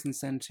plant medicine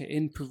center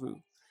in Peru.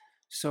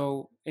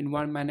 So in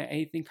one manner,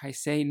 anything I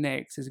say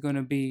next is going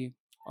to be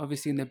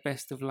obviously in the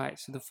best of light.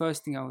 So the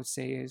first thing I would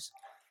say is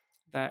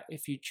that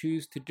if you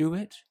choose to do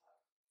it,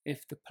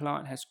 if the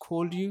plant has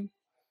called you,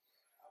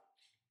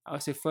 I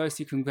would say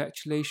firstly,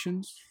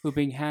 congratulations for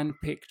being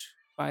handpicked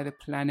by the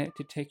planet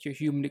to take your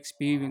human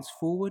experience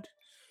forward.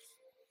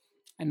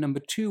 And number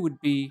two would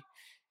be,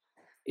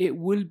 it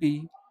will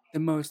be the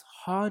most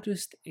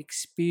hardest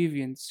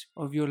experience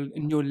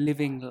in your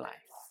living life.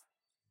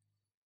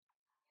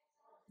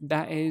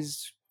 That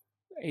is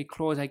a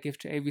clause I give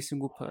to every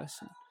single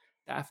person.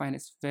 That I find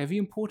it's very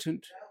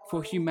important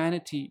for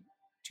humanity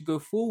to go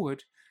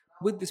forward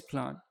with this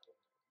plant.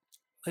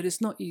 But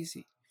it's not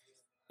easy.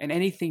 And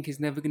anything is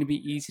never going to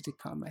be easy to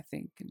come, I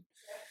think.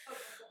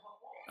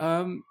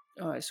 And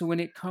so when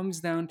it comes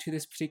down to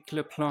this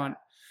particular plant,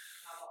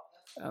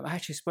 I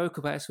actually spoke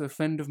about it to a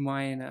friend of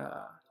mine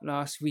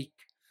last week.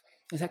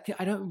 It's like,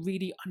 I don't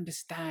really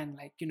understand,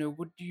 like,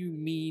 what do you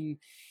mean?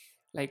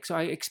 Like, so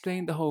I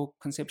explained the whole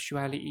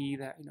conceptuality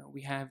that,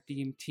 we have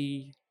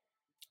DMT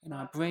in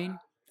our brain,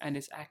 and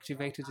it's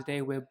activated the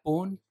day we're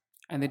born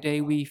and the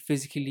day we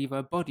physically leave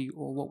our body,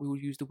 or what we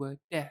would use the word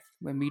death,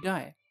 when we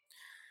die.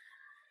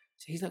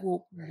 So he's like,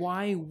 well,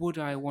 why would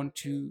I want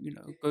to,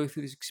 go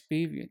through this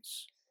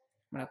experience?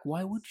 I'm like,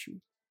 why would you?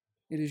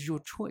 It is your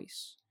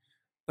choice.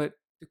 But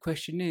the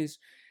question is,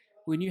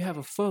 when you have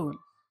a phone,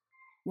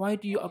 why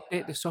do you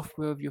update the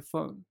software of your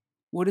phone?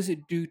 What does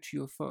it do to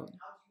your phone?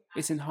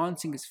 It's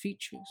enhancing its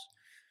features.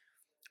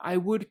 I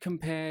would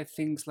compare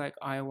things like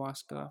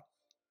ayahuasca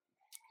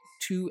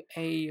to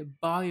a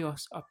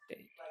BIOS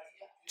update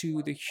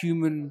to the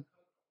human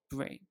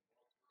brain.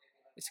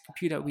 It's a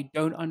computer that we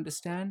don't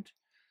understand.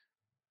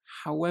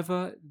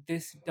 However,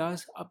 this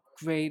does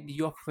upgrade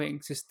the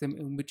operating system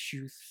in which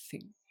you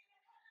think.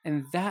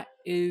 And that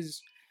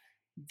is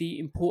the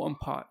important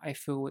part, I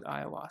feel, with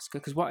ayahuasca.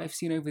 Because what I've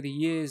seen over the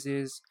years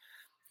is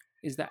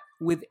that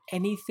with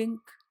anything,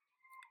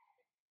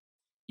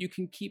 you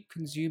can keep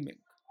consuming,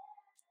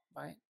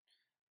 right?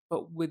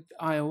 But with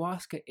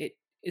ayahuasca,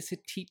 it's a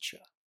teacher.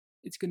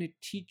 It's going to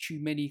teach you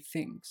many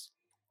things,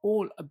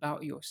 all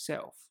about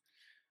yourself.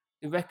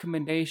 The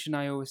recommendation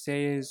I always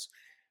say is,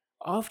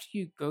 after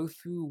you go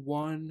through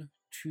 1,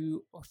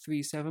 2, or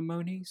 3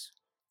 ceremonies,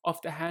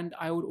 off the hand,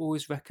 I would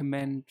always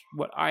recommend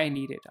what I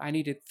needed. I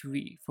needed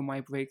 3 for my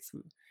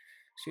breakthrough.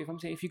 So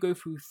if you go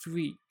through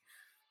 3,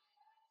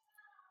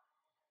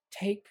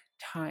 take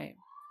time.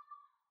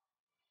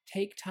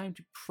 Take time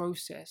to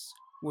process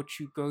what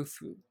you go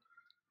through.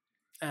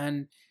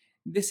 And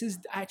this is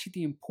actually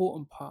the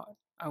important part,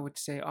 I would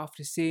say,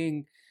 after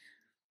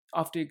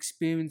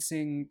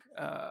experiencing,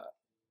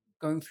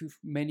 going through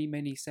many,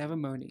 many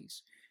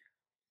ceremonies.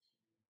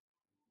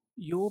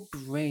 Your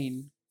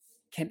brain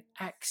can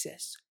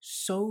access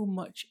so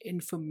much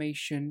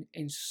information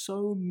in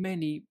so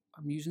many,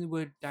 I'm using the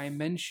word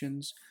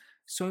dimensions,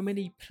 so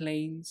many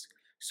planes,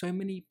 so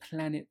many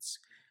planets.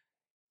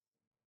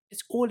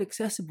 It's all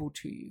accessible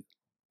to you.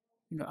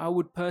 I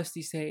would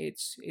personally say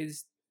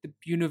is the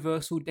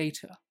universal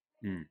data.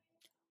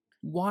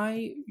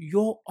 Why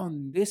you're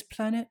on this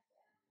planet,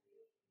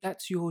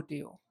 that's your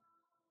deal.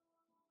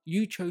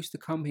 You chose to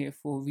come here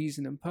for a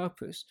reason and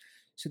purpose.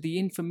 So the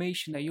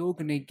information that you're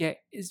going to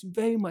get is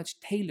very much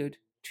tailored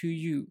to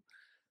you.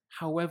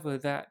 However,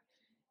 that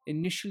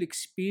initial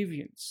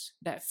experience,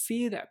 that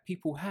fear that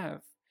people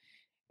have,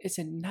 it's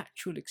a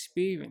natural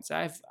experience.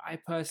 I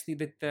personally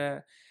did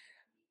the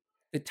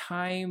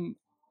time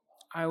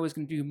I was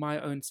going to do my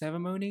own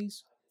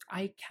ceremonies,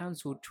 I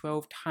cancelled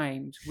 12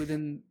 times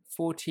within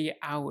 48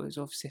 hours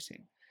of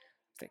sitting.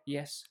 It's like,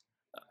 yes,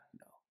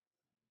 no,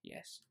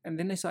 yes. And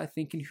then I started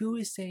thinking, who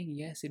is saying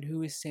yes and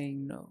who is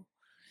saying no?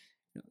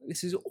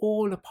 This is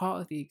all a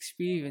part of the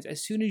experience.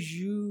 As soon as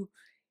you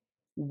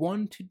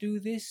want to do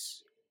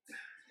this,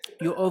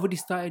 you already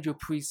started your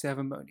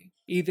pre-ceremony.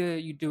 Either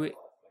you do it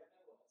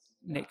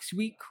next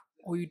week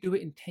or you do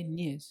it in 10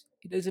 years.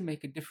 It doesn't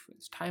make a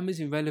difference. Time is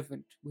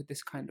irrelevant with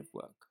this kind of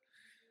work.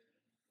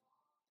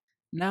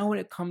 Now, when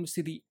it comes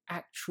to the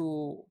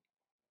actual,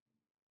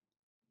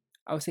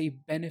 I would say,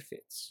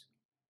 benefits,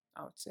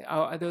 I would say,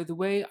 although the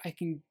way I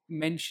can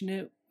mention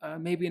it,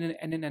 maybe in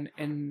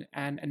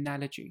an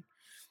analogy.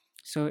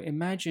 So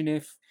imagine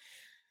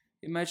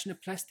a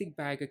plastic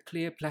bag, a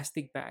clear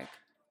plastic bag,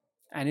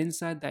 and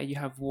inside that you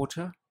have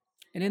water,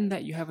 and in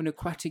that you have an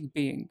aquatic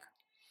being.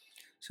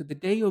 So the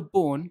day you're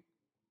born,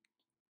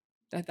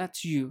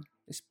 that's you.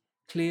 This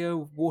clear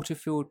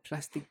water-filled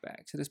plastic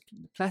bag. So the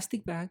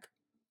plastic bag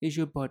is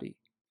your body.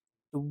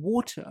 The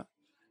water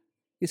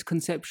is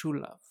conceptual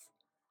love.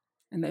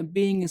 And that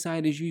being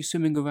inside is you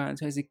swimming around.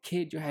 So as a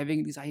kid, you're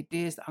having these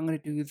ideas that I'm going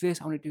to do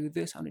this, I'm going to do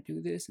this, I'm going to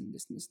do this, and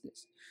this, and this,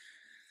 this.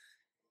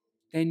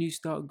 Then you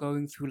start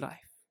going through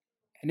life.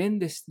 And in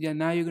this,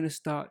 now you're going to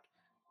start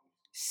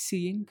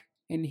seeing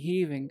and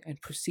hearing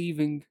and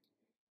perceiving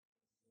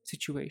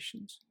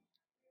situations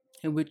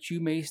in which you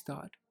may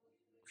start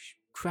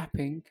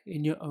crapping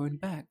in your own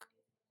bag.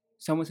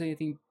 Someone says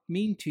anything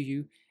mean to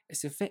you,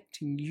 it's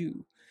affecting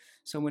you.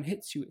 Someone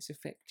hits you, it's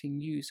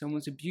affecting you.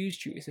 Someone's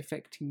abused you, it's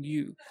affecting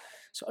you.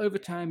 So over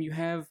time, you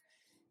have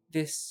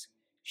this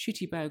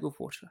shitty bag of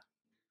water.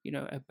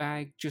 A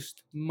bag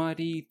just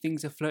muddy,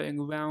 things are floating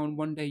around.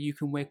 One day you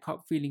can wake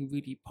up feeling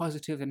really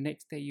positive, the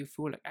next day you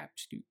feel like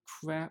absolute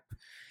crap.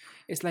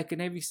 It's like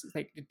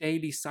the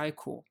daily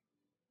cycle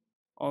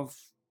of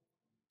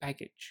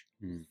baggage.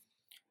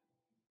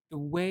 The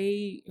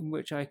way in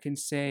which I can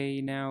say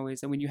now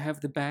is that when you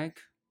have the bag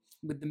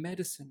with the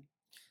medicine,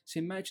 so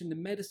imagine the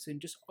medicine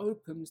just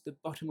opens the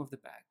bottom of the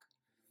bag.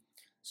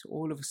 So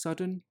all of a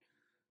sudden,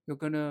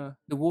 the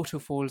water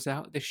falls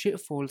out, the shit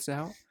falls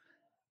out.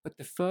 But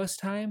the first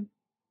time,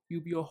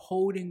 you're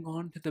holding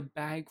on to the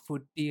bag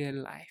for dear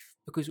life,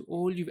 because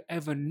all you've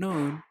ever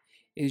known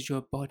is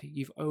your body.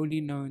 You've only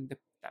known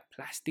that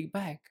plastic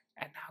bag,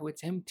 and now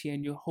it's empty,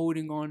 and you're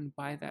holding on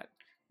by that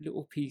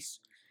little piece.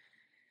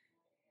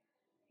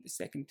 The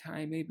second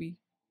time, maybe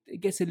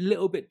it gets a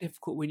little bit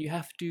difficult when you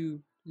have to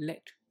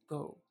let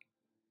go.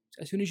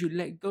 So as soon as you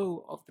let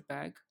go of the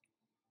bag,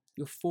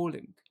 you're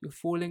falling. You're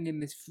falling in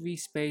this free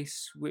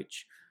space,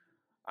 which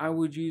I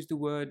would use the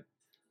word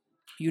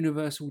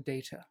universal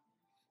data.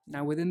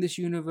 Now, within this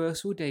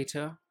universal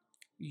data,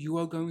 you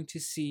are going to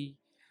see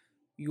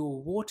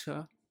your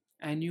water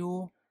and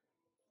your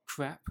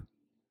crap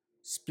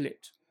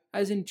split,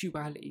 as in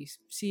dualities.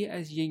 See it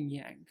as yin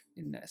yang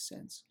in that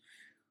sense.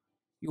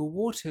 Your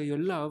water, your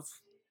love,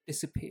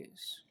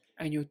 disappears,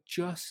 and you're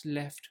just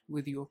left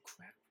with your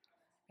crap.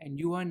 And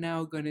you are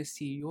now going to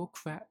see your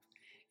crap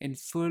in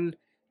full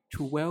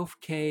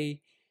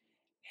 12K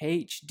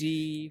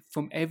HD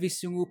from every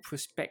single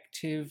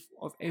perspective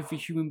of every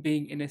human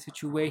being in a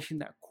situation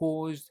that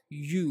caused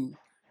you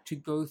to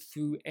go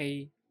through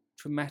a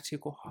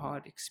traumatic or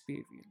hard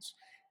experience.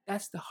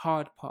 That's the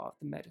hard part of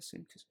the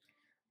medicine, because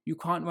you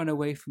can't run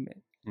away from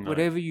it. No.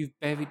 Whatever you've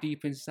buried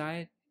deep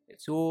inside,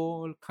 it's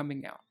all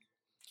coming out.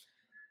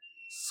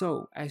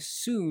 So as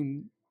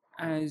soon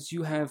as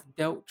you have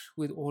dealt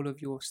with all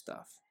of your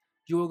stuff,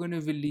 you're going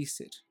to release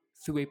it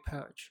through a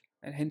purge,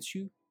 and hence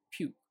you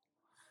puke.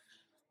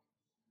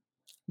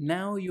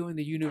 Now you're in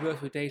the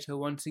universal data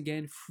once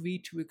again, free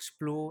to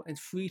explore and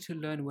free to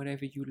learn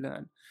whatever you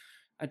learn.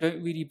 I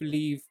don't really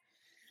believe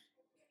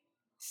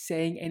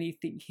saying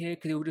anything here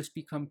because it will just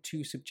become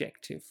too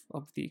subjective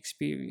of the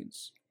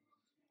experience.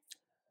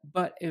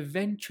 But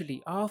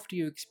eventually, after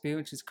your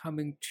experience is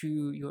coming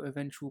to your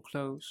eventual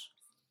close,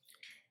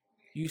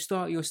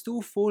 you're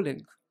still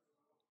falling,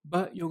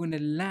 but you're going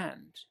to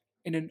land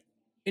in an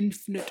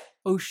infinite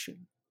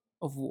ocean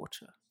of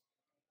water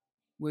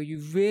where you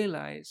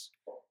realize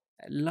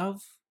that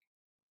love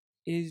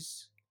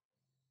is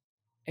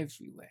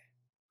everywhere,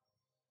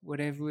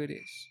 whatever it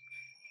is.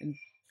 And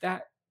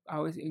that, I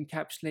would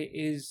encapsulate,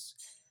 is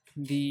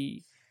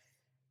the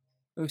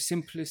most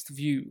simplest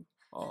view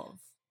of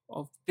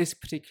this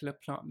particular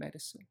plant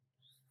medicine.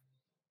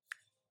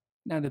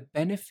 Now, the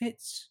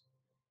benefits,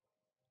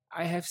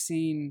 I have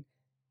seen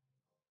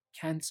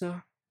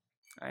cancer,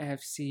 I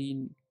have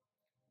seen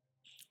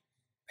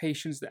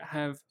patients that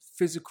have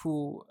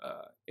physical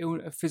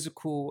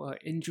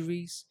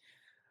injuries,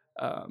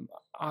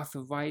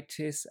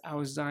 arthritis,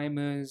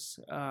 Alzheimer's.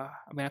 I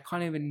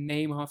can't even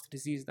name half the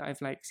diseases that I've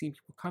seen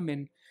people come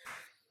in,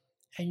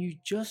 and you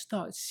just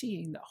start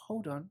seeing that,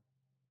 hold on,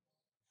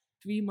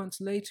 3 months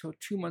later or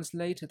 2 months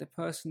later, the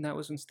person that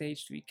was on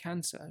stage 3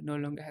 cancer no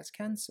longer has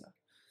cancer.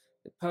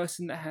 The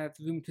person that had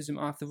rheumatism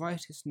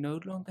arthritis no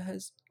longer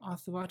has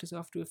arthritis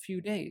after a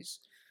few days.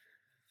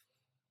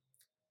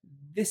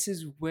 This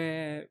is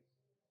where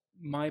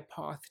my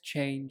path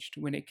changed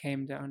when it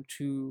came down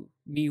to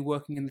me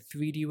working in the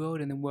 3D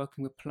world and then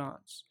working with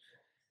plants.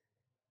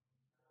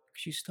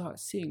 Because you start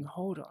seeing,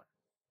 hold on,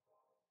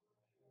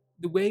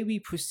 the way we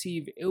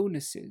perceive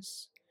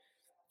illnesses,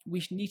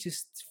 we need to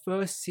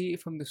first see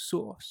it from the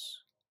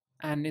source.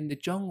 And in the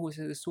jungle,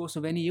 the source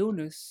of any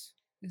illness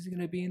is going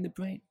to be in the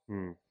brain.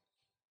 Mm.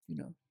 You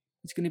know,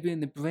 it's going to be in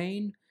the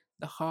brain,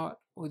 the heart,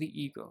 or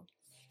the ego,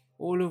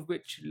 all of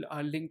which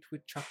are linked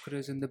with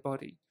chakras in the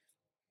body.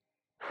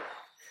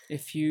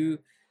 If you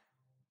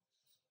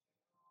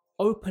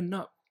open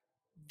up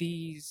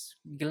these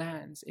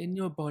glands in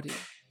your body,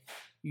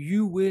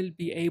 you will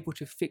be able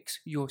to fix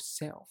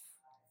yourself.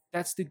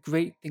 That's the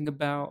great thing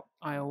about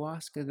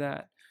ayahuasca,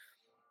 that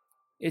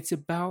it's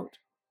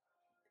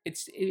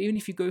even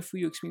if you go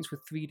through your experience for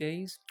 3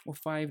 days or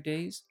 5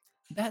 days,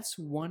 that's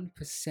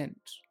 1%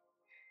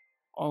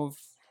 of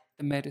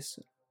the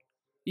medicine.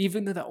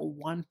 Even though that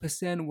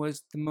 1%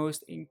 was the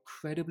most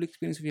incredible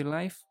experience of your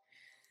life,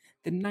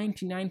 the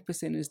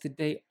 99% is the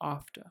day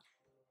after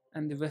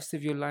and the rest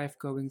of your life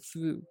going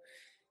through.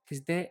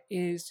 Because there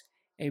is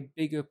a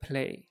bigger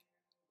play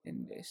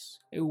in this,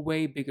 a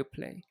way bigger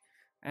play.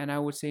 And I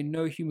would say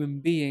no human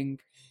being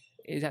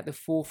is at the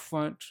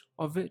forefront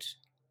of it.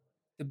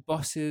 The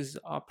bosses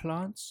are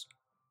plants.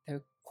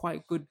 They're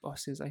quite good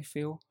bosses, I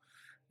feel.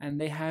 And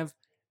they have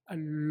a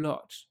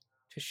lot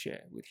to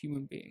share with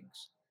human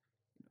beings.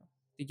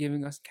 They're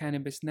giving us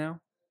cannabis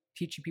now,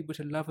 teaching people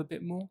to love a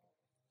bit more.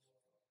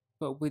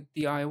 But with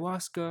the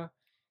ayahuasca,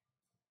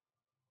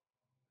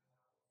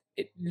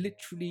 it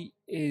literally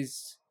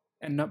is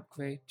an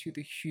upgrade to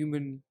the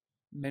human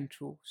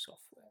mental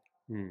software.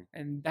 Mm.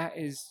 And that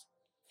is,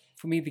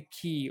 for me, the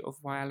key of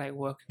why I like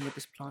working with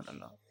this plant a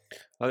lot.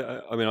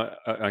 I mean,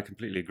 I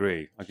completely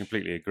agree. I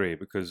completely agree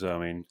because, I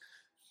mean,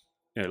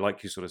 you know,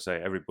 like you sort of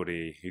say,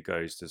 everybody who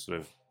goes to sort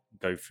of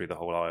go through the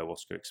whole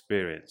ayahuasca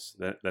experience,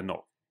 they're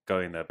not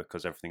going there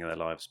because everything in their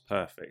life is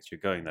perfect. You're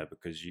going there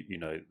because you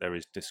know there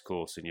is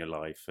discourse in your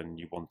life, and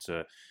you want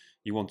to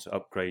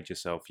upgrade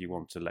yourself. You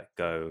want to let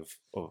go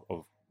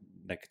of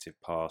negative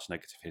past,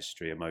 negative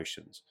history,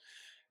 emotions.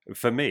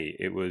 For me,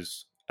 it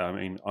was. I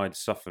mean, I'd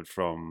suffered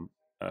from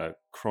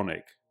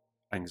chronic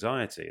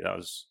anxiety.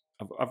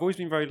 I've always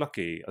been very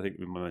lucky, I think,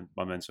 with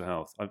my mental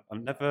health. I've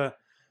never.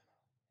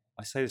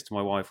 I say this to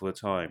my wife all the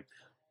time.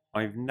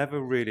 I've never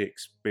really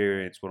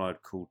experienced what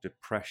I'd call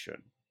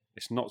depression.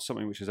 It's not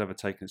something which has ever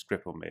taken its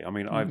grip on me. I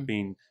mean, I've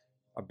been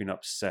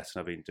upset and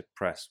I've been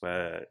depressed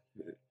where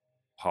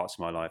parts of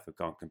my life have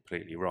gone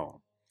completely wrong,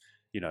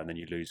 you know, and then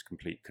you lose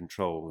complete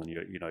control and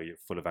you're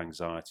full of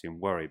anxiety and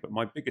worry. But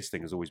my biggest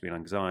thing has always been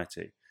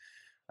anxiety,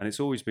 and it's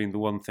always been the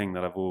one thing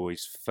that I've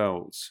always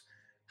felt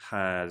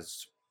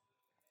has,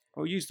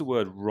 I'll use the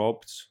word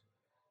robbed,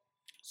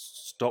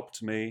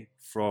 stopped me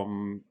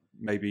from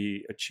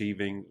maybe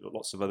achieving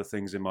lots of other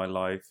things in my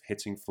life,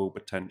 hitting full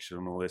potential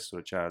and all this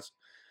sort of jazz.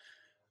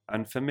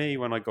 And for me,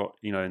 when I got,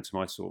 you know, into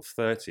my sort of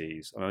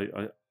 30s,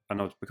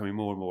 and I was becoming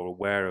more and more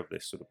aware of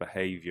this sort of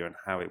behavior and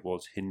how it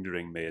was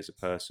hindering me as a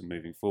person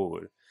moving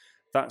forward,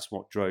 that's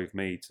what drove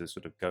me to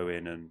sort of go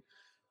in and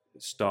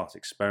start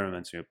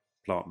experimenting with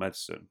plant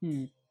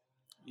medicine.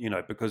 You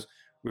know, because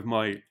with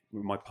my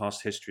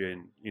past history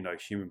in, you know,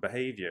 human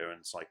behavior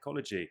and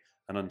psychology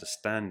and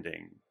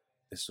understanding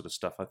this sort of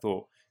stuff, I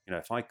thought, you know,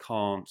 if I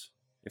can't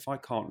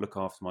look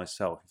after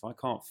myself, if I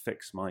can't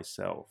fix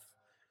myself,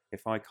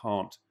 if I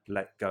can't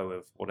let go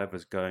of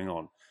whatever's going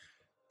on,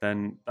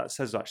 then that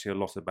says actually a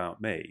lot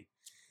about me.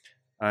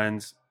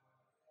 And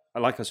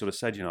like I sort of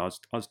said, you know,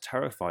 I was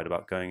terrified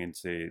about going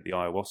into the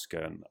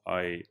ayahuasca, and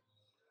I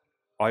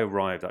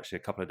arrived actually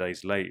a couple of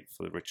days late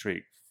for the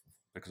retreat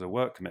because of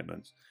work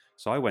commitments.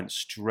 So I went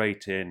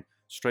straight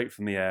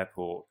from the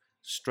airport,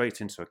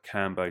 straight into a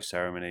Kambo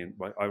ceremony.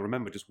 I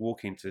remember just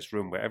walking into this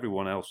room where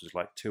everyone else was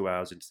like 2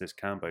 hours into this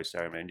Kambo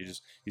ceremony,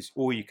 and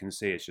all you can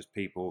see is just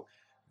people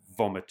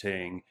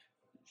vomiting,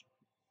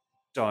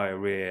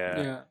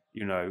 diarrhea,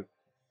 you know,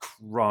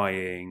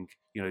 crying,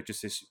 you know,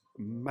 just this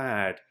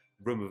mad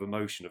room of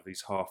emotion of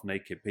these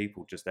half-naked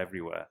people just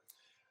everywhere.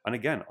 And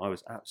again, I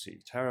was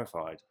absolutely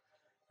terrified,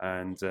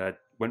 and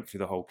went through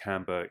the whole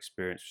Kambo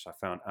experience, which I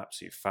found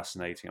absolutely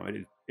fascinating. I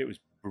mean, it was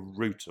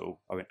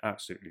brutal. I mean,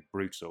 absolutely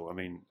brutal. I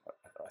mean,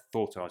 I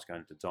thought I was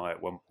going to die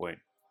at one point,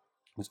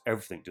 because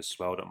everything just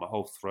swelled up. My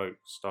whole throat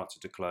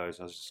started to close.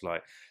 I was just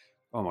like,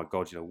 oh my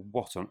God, you know,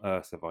 what on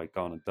earth have I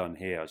gone and done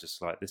here? I was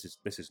just like, this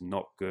is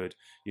not good.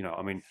 You know,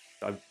 I mean,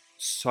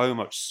 so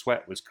much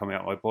sweat was coming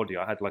out of my body.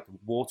 I had like a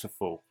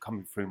waterfall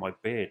coming through my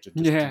beard, just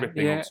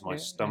dripping onto my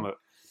stomach,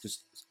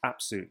 just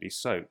absolutely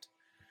soaked.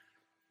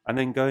 And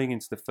then going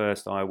into the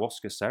first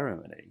ayahuasca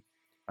ceremony,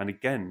 and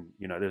again,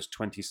 you know, there's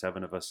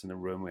 27 of us in the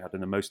room. We had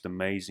the most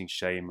amazing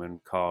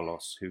shaman,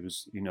 Carlos, who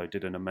was, you know,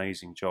 did an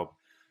amazing job.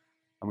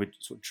 And we're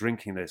sort of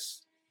drinking the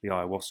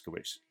ayahuasca,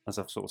 which, as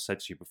I've sort of said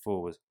to you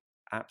before, was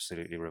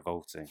absolutely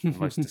revolting, the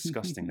most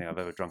disgusting thing I've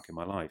ever drunk in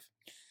my life.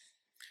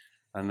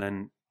 And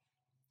then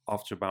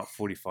after about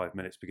 45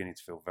 minutes, beginning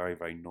to feel very,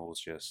 very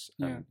nauseous,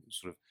 and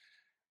sort of,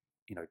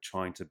 you know,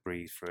 trying to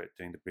breathe through it,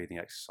 doing the breathing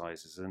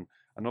exercises, and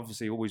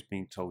obviously always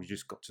being told you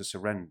just got to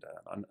surrender.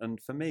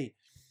 And for me,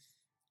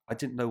 I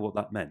didn't know what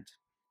that meant.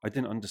 I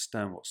didn't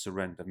understand what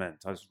surrender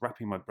meant. I was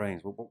wrapping my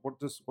brains. Well, what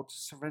does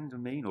surrender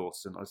mean,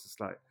 Orson? I was just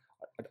like,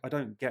 I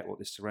don't get what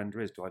this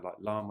surrender is. Do I like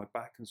lie on my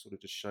back and sort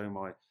of just show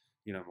my,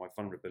 you know, my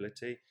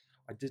vulnerability?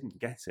 I didn't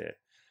get it.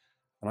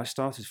 And I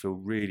started to feel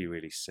really,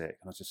 really sick.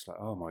 And I was just like,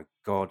 oh my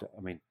God.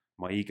 I mean,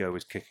 my ego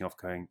was kicking off,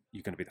 going,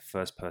 you're going to be the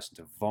first person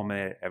to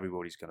vomit.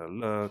 Everybody's going to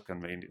look. I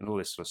mean, and all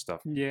this sort of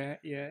stuff. Yeah.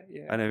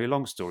 And anyway,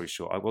 long story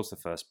short, I was the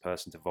first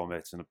person to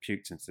vomit, and I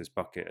puked into this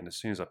bucket. And as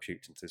soon as I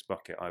puked into this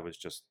bucket, I was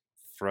just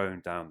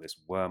thrown down this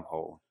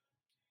wormhole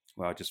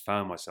where I just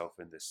found myself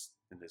in this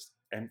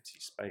empty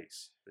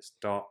space, this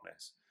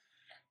darkness.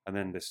 And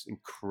then this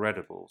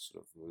incredible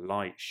sort of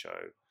light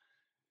show,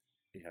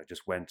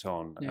 just went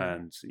on. Yeah.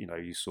 And,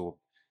 you saw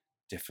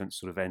different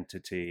sort of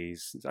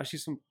entities. There's actually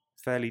some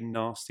fairly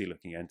nasty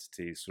looking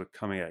entities sort of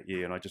coming at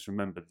you. And I just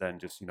remembered then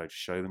just, to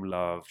show them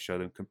love, show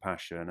them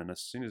compassion. And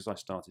as soon as I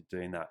started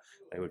doing that,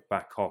 they would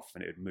back off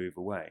and it would move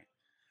away.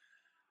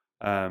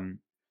 I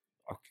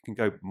can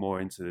go more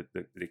into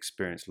the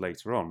experience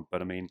later on.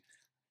 But I mean,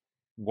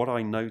 what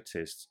I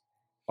noticed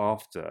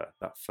after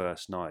that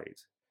first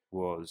night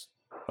was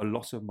a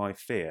lot of my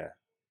fear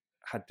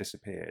had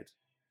disappeared.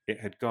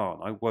 It had gone.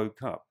 I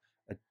woke up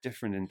a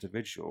different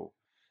individual.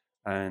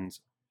 And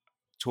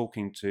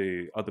talking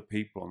to other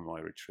people on my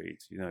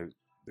retreat,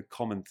 the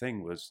common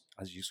thing was,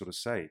 as you sort of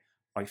say,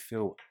 I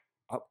feel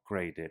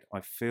upgraded. I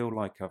feel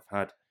like I've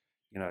had,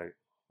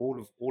 all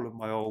of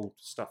my old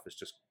stuff is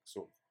just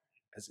sort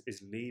of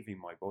is leaving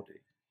my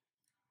body.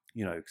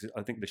 Because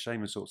I think the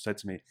shaman sort of said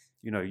to me,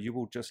 you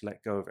will just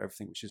let go of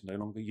everything which is no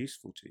longer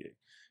useful to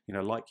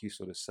you. Like you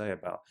sort of say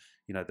about,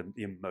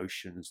 the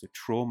emotions, the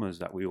traumas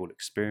that we all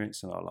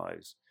experience in our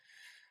lives.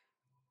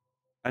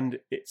 And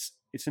it's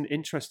an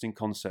interesting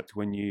concept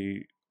when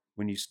you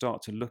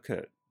start to look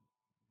at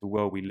the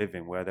world we live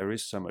in, where there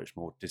is so much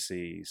more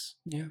disease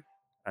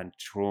and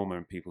trauma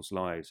in people's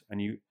lives.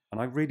 And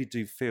I really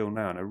do feel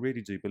now, and I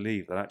really do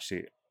believe that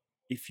actually,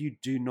 if you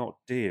do not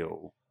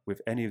deal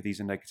with any of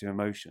these negative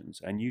emotions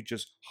and you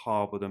just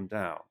harbor them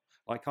down,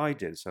 like I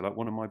did. So like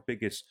one of my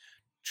biggest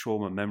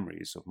trauma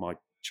memories of my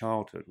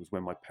childhood was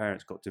when my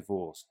parents got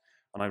divorced.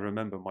 And I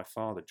remember my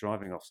father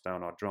driving us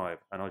down our drive,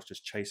 and I was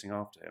just chasing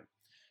after him,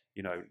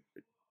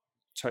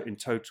 in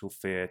total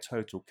fear,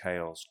 total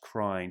chaos,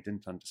 crying,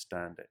 didn't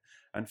understand it.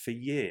 And for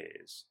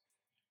years,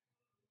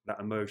 that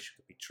emotion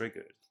could be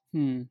triggered.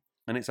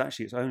 And it's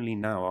only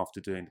now, after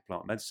doing the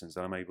plant medicines,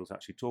 that I'm able to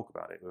actually talk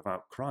about it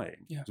without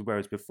crying. Yeah.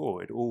 Whereas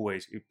before,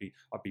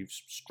 I'd be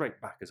straight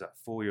back as that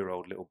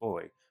 4-year-old little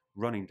boy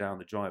running down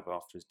the drive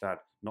after his dad,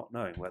 not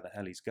knowing where the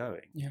hell he's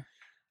going. Yeah.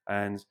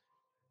 And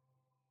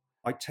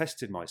I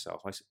tested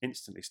myself. I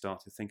instantly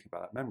started thinking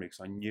about that memory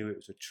because I knew it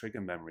was a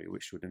trigger memory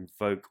which would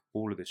invoke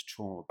all of this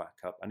trauma back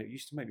up. And it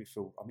used to make me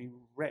feel,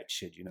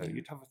 wretched.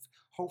 You'd have a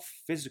whole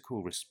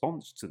physical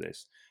response to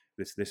this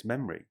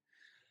memory.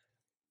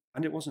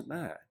 And it wasn't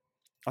there.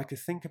 I could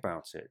think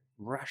about it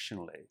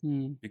rationally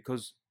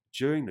because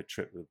during the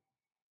trip with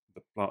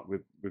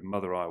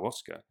Mother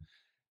Ayahuasca,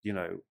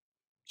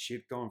 she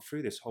had gone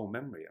through this whole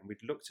memory, and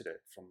we'd looked at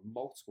it from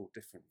multiple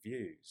different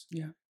views.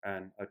 Yeah.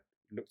 And I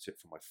looked at it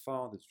from my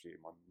father's view,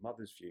 my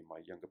mother's view, my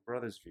younger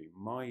brother's view,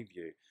 my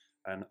view,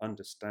 and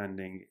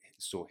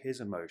saw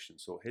his emotion,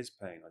 saw his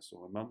pain. I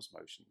saw my mum's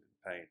emotion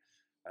and pain,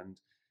 and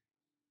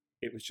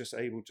it was just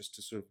able just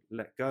to sort of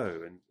let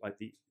go. And like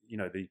the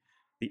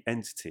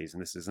entities,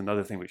 and this is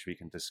another thing which we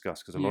can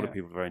discuss because a lot of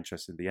people are very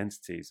interested in the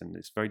entities, and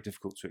it's very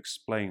difficult to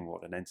explain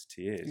what an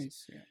entity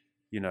is.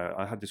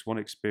 I had this one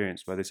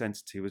experience where this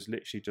entity was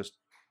literally just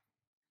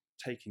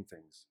taking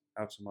things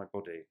out of my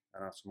body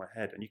and out of my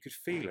head, and you could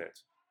feel it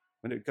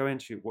when it would go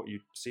into what you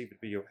perceive to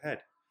be your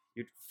head.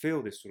 You'd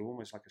feel this sort of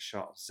almost like a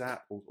sharp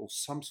zap or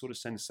some sort of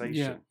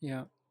sensation.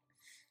 Yeah.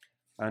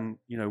 And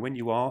when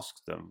you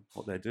ask them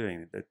what they're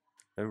doing,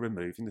 they're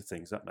removing the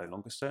things that no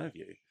longer serve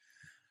you.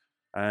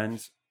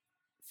 And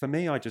for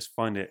me, I just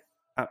find it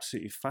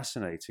absolutely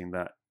fascinating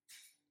that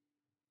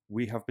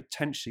we have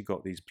potentially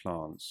got these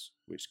plants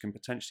which can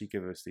potentially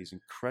give us these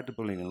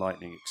incredibly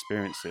enlightening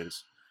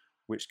experiences,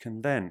 which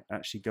can then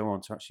actually go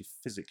on to actually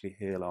physically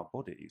heal our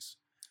bodies.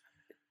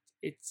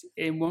 It's,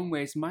 in one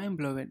way, it's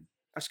mind-blowing.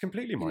 That's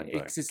completely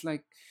mind-blowing. It's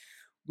like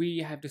we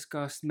have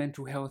discussed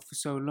mental health for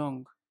so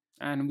long,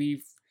 and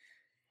we've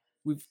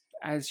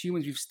as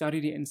humans, we've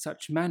studied it in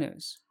such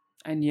manners,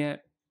 and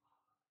yet,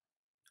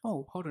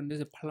 oh, hold on,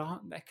 there's a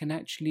plant that can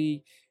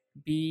actually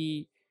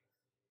be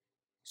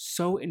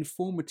so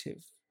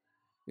informative,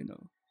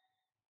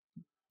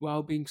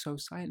 while being so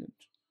silent.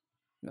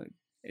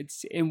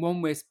 It's, in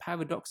one way, it's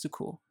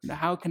paradoxical.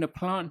 How can a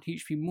plant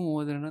teach me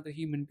more than another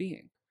human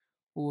being,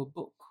 or a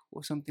book,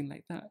 or something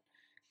like that?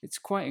 It's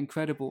quite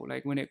incredible,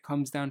 like when it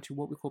comes down to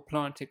what we call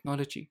plant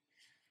technology.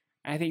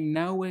 I think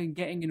now we're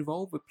getting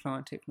involved with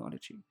plant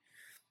technology.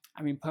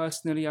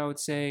 Personally, I would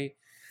say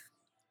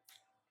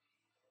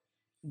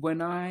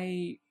when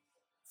I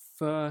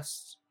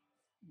first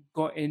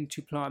got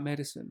into plant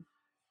medicine,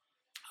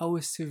 I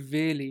was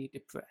severely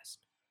depressed.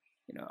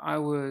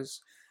 I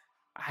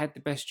had the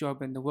best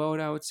job in the world,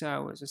 I would say. I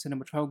was a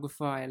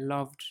cinematographer. I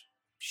loved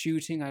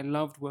shooting. I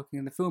loved working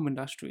in the film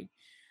industry.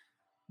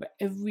 But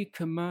every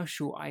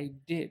commercial I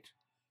did,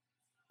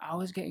 I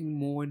was getting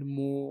more and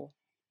more,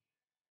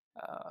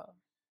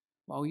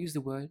 I'll use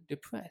the word,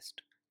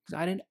 depressed.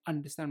 because I didn't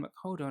understand. I'm like,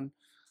 hold on,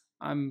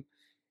 I'm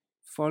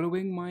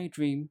following my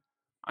dream,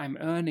 I'm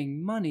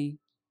earning money,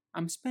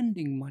 I'm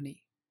spending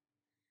money.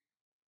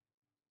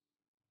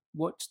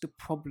 What's the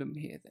problem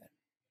here then?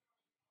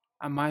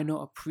 Am I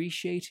not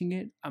appreciating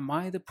it? Am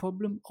I the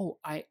problem? Oh,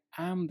 I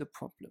am the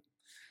problem.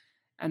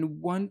 And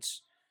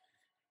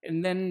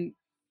then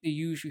the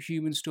usual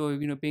human story,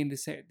 being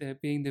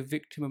the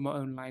victim of my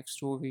own life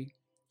story,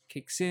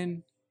 kicks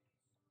in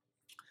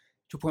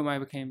to a point where I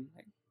became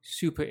like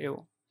super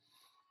ill.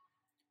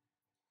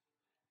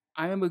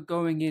 I remember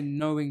going in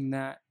knowing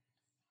that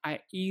I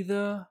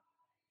either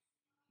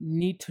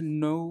need to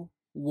know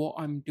what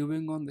I'm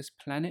doing on this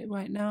planet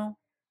right now,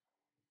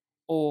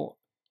 or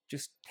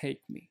just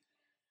take me.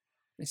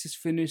 Let's just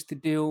finish the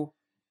deal.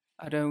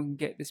 I don't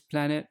get this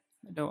planet.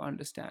 I don't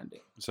understand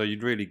it. So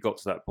you'd really got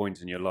to that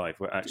point in your life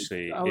where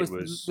actually I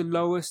was the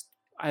lowest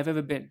I've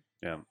ever been.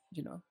 Yeah.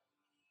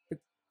 But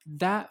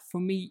that for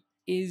me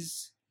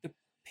is the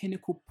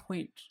pinnacle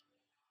point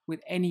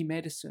with any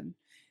medicine,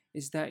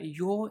 is that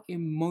your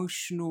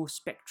emotional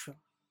spectrum,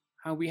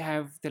 how we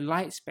have the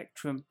light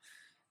spectrum,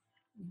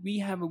 we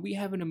have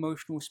an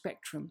emotional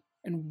spectrum,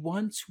 and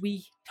once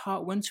we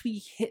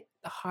hit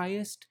the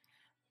highest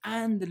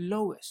and the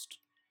lowest,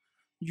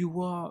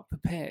 you are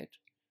prepared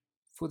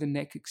for the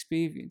next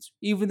experience,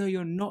 even though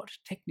you're not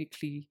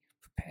technically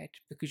prepared,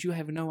 because you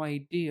have no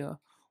idea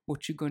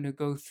what you're going to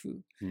go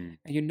through. And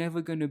you're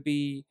never going to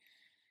be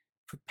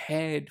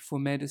prepared for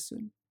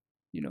medicine.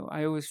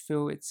 I always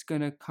feel it's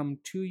going to come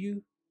to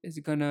you, it's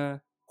going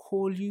to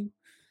call you.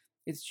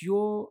 It's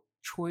your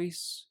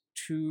choice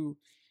to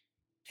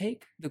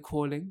take the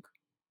calling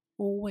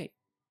or wait.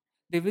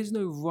 There is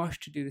no rush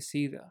to do this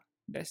either.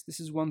 This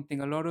is one thing.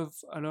 A lot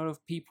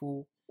of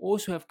people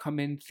also have come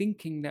in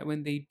thinking that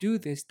when they do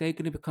this, they're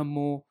going to become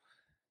more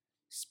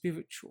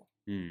spiritual.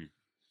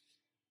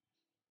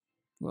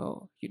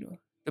 Well,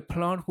 the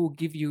plant will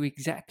give you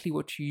exactly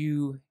what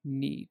you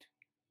need.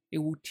 It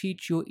will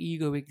teach your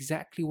ego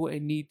exactly what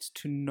it needs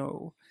to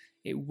know.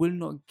 It will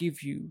not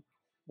give you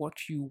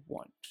what you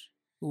want.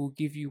 It will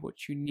give you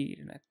what you need.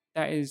 And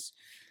that is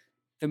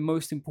the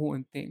most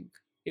important thing.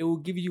 It will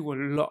give you a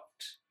lot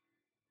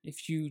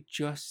if you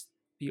just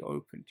be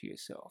open to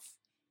yourself.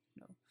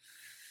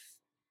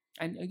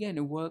 And again,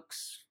 it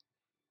works.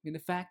 The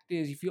fact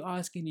is, if you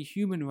ask any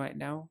human right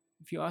now,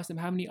 if you ask them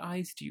how many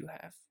eyes do you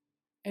have,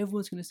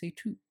 everyone's going to say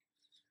 2.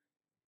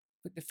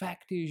 But the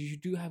fact is, you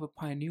do have a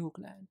pineal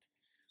gland,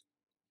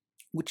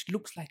 which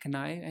looks like an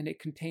eye, and it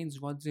contains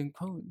rods and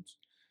cones.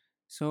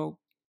 So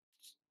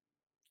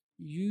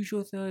use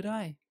your third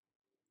eye.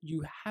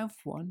 You have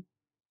one,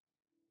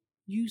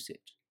 use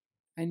it.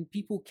 And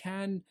people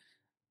can,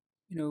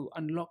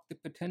 unlock the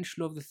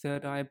potential of the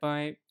third eye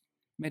by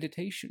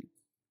meditation,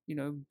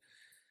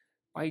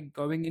 by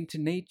going into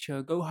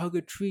nature. Go hug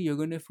a tree, you're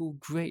going to feel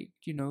great.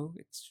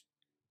 It's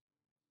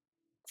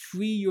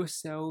free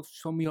yourself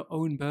from your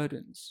own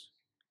burdens.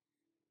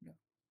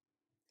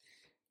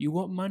 You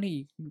want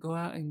money, go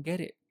out and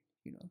get it.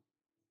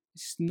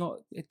 It's not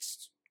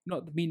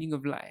the meaning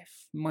of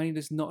life. Money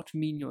does not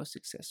mean you're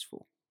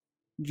successful.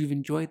 You've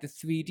enjoyed the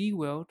 3D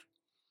world.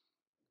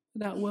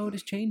 That world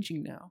is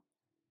changing now.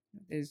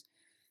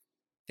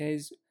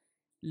 There's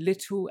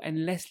little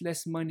and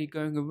less money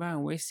going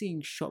around. We're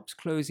seeing shops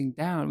closing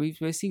down.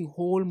 We're seeing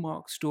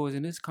Hallmark stores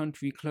in this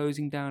country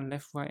closing down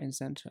left, right, and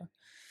center.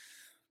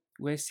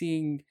 We're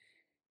seeing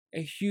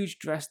a huge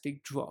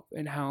drastic drop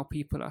in how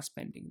people are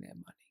spending their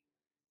money.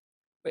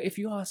 But if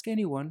you ask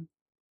anyone,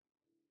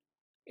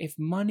 if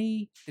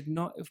money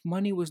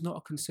was not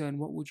a concern,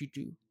 what would you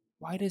do?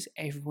 Why does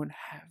everyone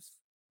have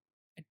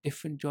a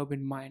different job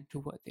in mind to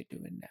what they're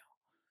doing now?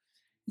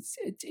 It's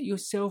you're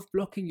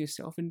self-blocking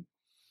yourself. And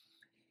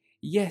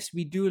yes,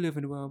 we do live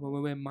in a world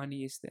where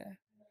money is there.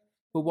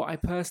 But what I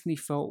personally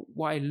felt,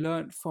 what I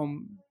learned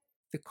from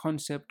the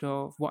concept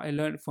of what I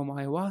learned from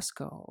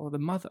ayahuasca or the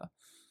mother,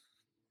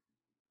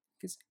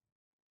 because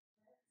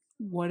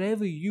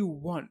whatever you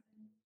want,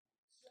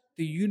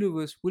 the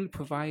universe will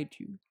provide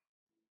you.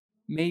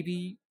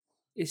 Maybe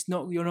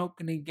you're not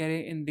going to get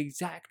it in the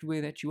exact way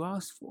that you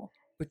asked for,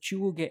 but you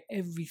will get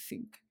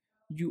everything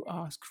you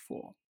ask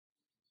for.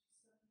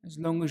 As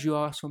long as you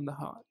ask from the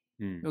heart,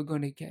 you're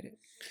going to get it.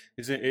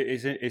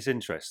 It's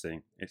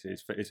interesting. It's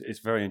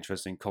a very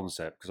interesting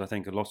concept, because I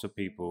think a lot of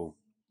people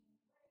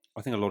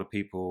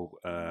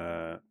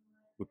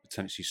would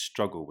potentially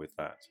struggle with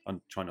that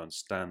and trying to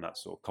understand that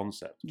sort of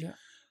concept. Yeah.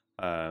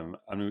 And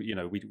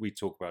we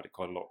talk about it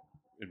quite a lot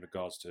in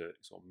regards to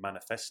sort of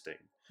manifesting.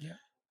 Yeah.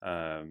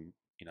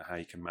 How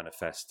you can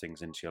manifest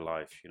things into your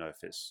life,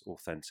 if it's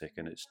authentic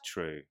and it's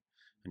true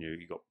and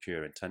you've got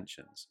pure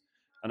intentions.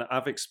 And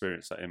I've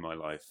experienced that in my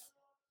life,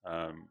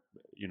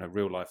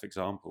 real life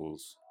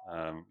examples,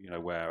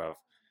 where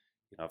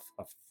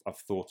I've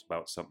thought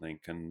about something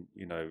and,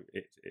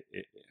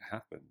 it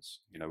happens,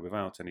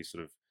 without any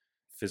sort of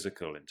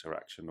physical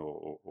interaction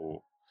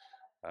or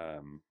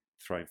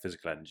throwing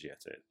physical energy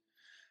at it.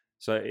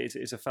 So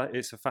it's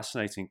a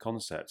fascinating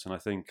concept. And I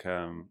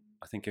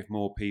think if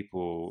more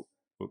people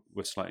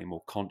were slightly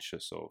more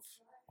conscious of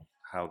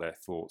how their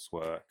thoughts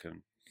work.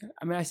 And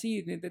I mean, I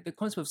see the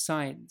concept of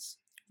signs,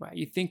 right?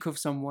 You think of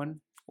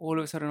someone, all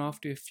of a sudden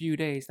after a few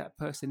days, that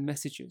person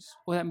messages,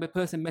 or that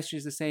person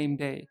messages the same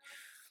day.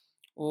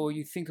 Or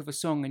you think of a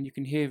song and you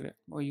can hear it,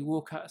 or you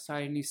walk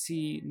outside and you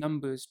see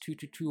numbers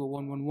 222 or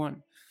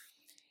 111.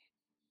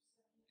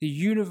 The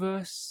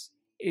universe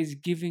is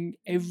giving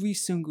every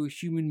single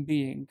human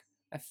being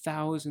a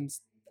thousand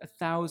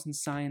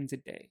signs a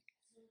day.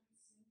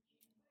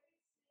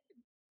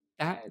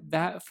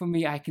 That for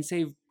me, I can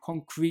say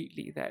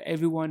concretely that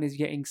everyone is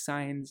getting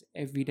signs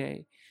every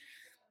day.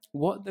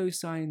 What those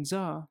signs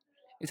are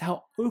is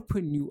how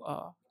open you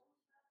are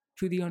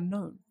to the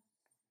unknown.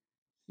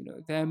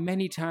 There are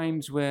many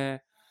times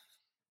where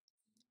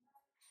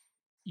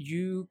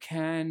you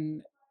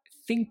can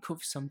think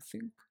of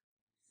something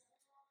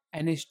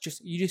and it's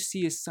just, you just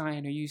see a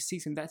sign or you see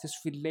something that's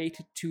just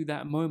related to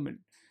that moment.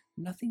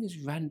 Nothing is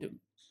random.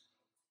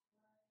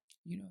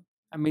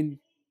 I mean,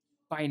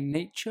 by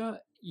nature,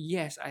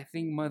 yes, I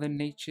think Mother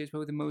Nature is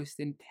probably the most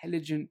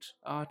intelligent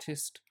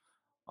artist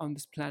on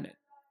this planet.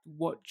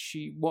 What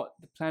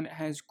the planet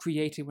has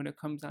created when it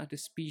comes down to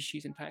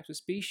species and types of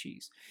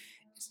species,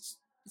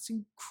 it's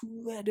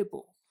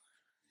incredible.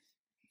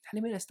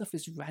 Telling me that stuff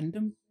is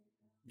random,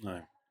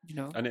 no,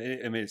 and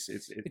I mean,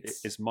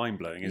 it's mind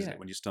blowing, isn't it?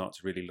 When you start to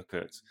really look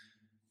at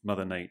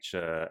Mother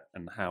Nature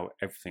and how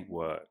everything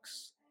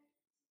works.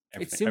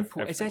 It's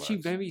simple. It's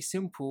actually very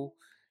simple,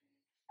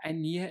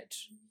 and yet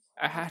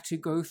I had to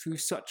go through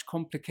such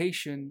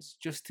complications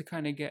just to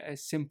kind of get a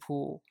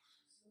simple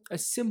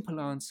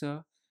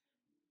answer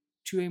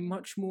to a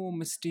much more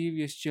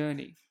mysterious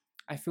journey.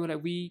 I feel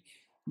like we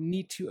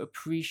need to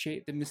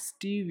appreciate the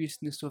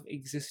mysteriousness of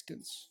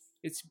existence.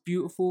 It's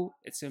beautiful,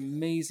 it's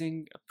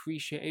amazing,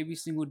 appreciate every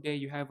single day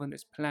you have on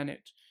this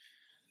planet.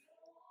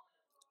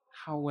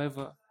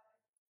 However,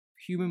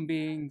 human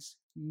beings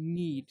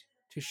need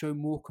to show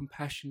more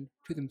compassion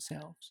to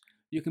themselves.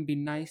 You can be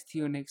nice to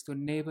your next door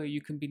neighbor,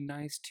 you can be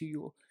nice to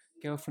your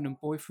girlfriend and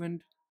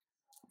boyfriend,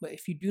 but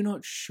if you do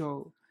not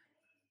show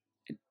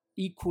an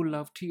equal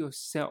love to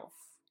yourself,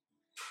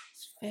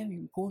 it's very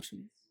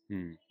important.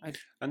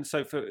 And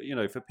so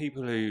for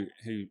people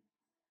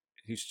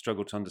who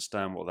struggle to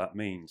understand what that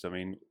means, I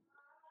mean,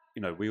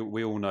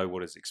 we all know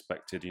what is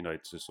expected,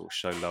 to sort of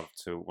show love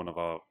to one of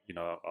our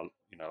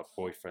our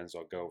boyfriends,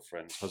 our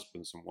girlfriends,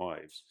 husbands and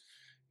wives,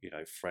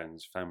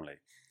 friends, family.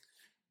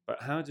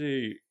 But how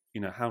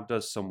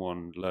does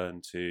someone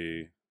learn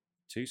to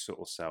sort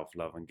of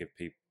self-love and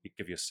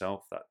give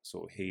yourself that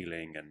sort of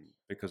healing? And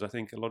because I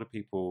think a lot of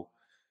people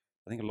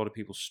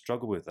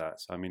struggle with that.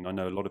 I mean, I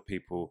know a lot of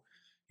people,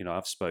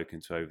 I've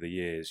spoken to over the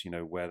years,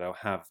 where they'll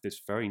have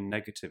this very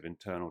negative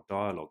internal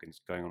dialogue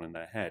going on in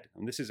their head.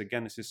 And this is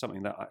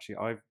something that actually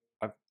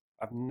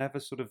I've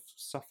never sort of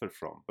suffered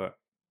from. But,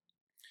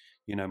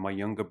 my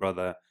younger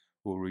brother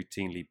will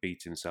routinely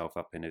beat himself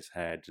up in his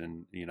head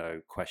and,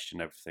 question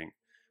everything.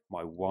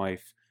 My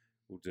wife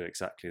will do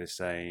exactly the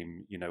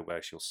same,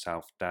 where she'll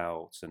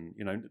self-doubt and,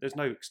 there's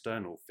no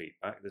external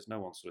feedback. There's no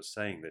one sort of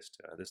saying this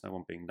to her. There's no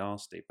one being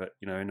nasty, but,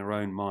 in her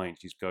own mind,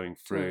 she's going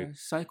through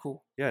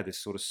cycle. Yeah, this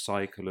sort of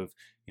cycle of,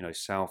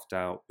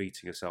 self-doubt,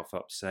 beating herself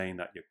up, saying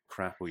that you're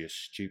crap or you're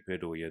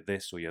stupid or you're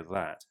this or you're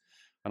that.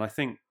 And I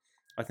think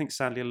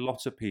sadly a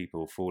lot of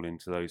people fall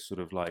into those sort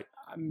of like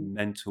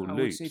mental loops.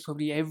 I would say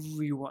probably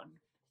everyone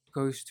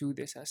goes through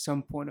this at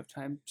some point of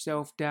time.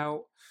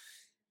 Self-doubt,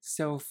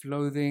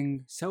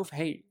 self-loathing,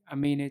 self-hate. I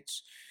mean,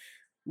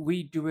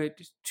 we do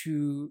it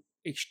to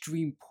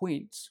extreme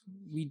points.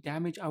 We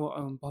damage our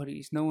own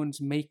bodies. No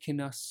one's making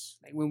us,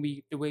 like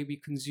the way we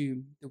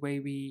consume, the way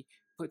we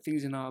put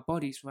things in our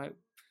bodies, right?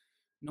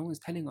 No one's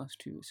telling us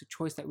to. It's a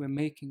choice that we're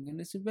making,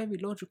 and it's a very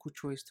logical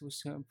choice to a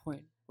certain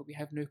point, but we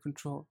have no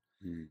control.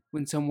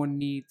 When someone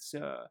needs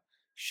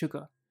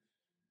sugar,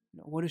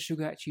 what does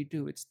sugar actually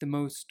do? It's the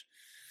most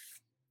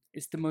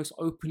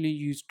openly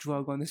used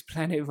drug on this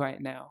planet right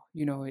now.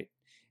 It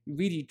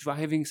really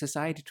driving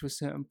society to a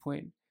certain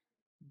point.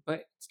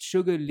 But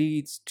sugar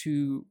leads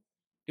to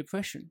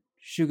depression.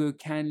 Sugar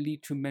can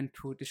lead to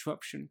mental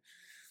disruption.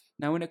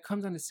 Now, when it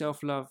comes down to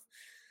self-love,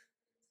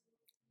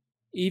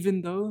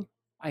 even though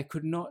I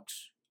could not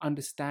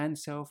understand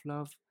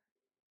self-love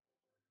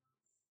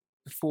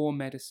before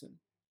medicine,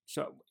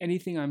 so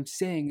anything I'm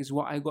saying is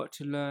what I got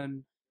to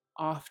learn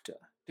after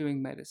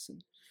doing medicine.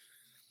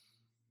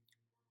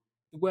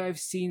 The way I've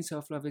seen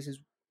self-love is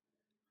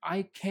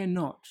I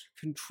cannot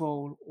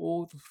control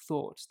all the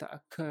thoughts that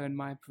occur in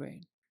my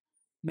brain.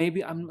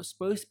 Maybe I'm not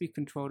supposed to be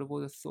controlled of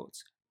all the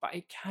thoughts, but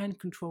I can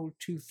control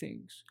two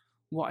things: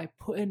 what I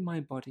put in my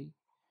body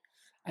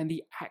and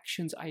the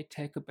actions I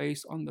take are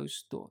based on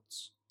those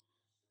thoughts.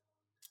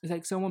 It's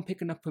like someone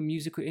picking up a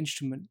musical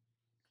instrument.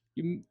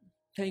 You're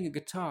playing a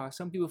guitar.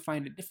 Some people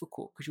find it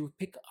difficult because you will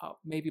pick it up,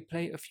 maybe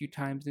play it a few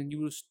times, then you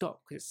will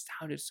stop because it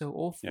sounded so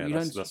awful.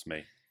 Yeah, that's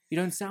me. You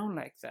don't sound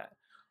like that.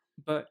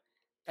 But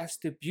that's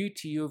the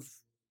beauty of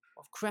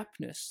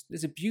crapness.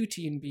 There's a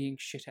beauty in being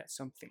shit at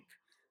something,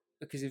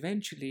 because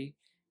eventually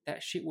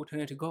that shit will turn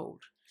into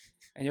gold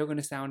and you're going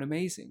to sound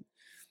amazing.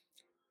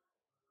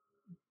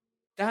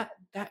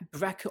 that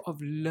bracket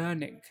of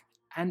learning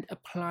and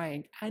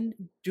applying and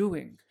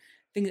doing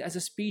things. As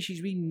a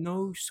species, we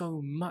know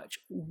so much.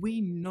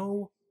 We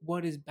know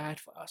what is bad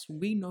for us,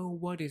 we know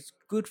what is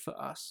good for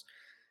us,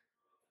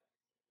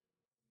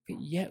 but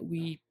yet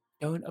we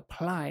don't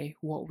apply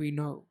what we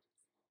know.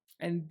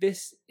 And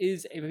this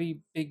is a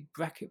very big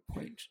bracket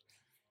point.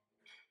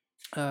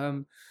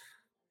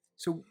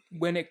 So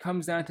when it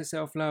comes down to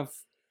self-love,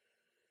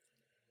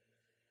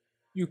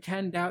 you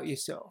can doubt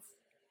yourself,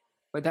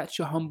 but that's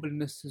your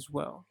humbleness as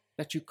well,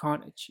 that you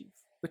can't achieve.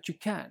 But you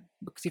can,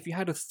 because if you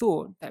had a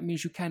thought, that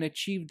means you can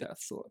achieve that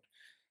thought.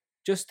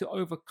 Just to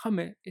overcome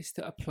it is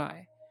to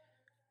apply.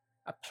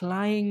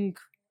 Applying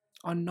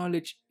our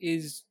knowledge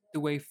is the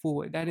way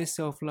forward. That is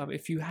self-love.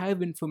 If you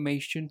have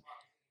information,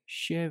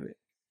 share it.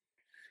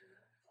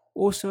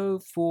 Also,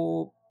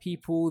 for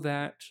people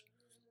that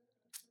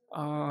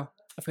are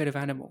afraid of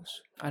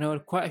animals, I know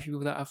quite a few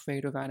people that are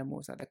afraid of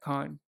animals, that they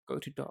can't go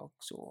to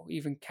dogs or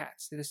even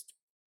cats.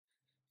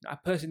 I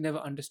personally never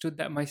understood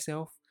that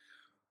myself.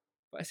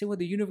 But I say, well,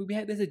 the universe,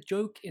 there's a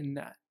joke in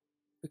that,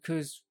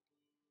 because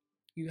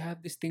you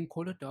have this thing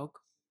called a dog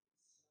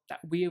that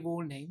we have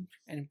all named,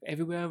 and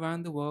everywhere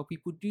around the world,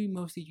 people do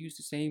mostly use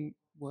the same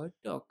word,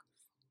 dog.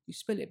 You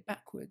spell it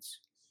backwards,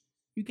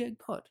 you get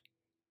God.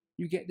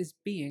 You get this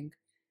being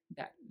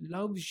that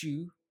loves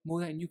you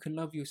more than you can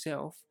love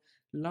yourself,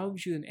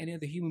 loves you than any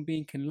other human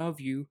being can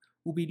love you,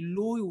 will be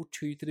loyal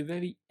to you to the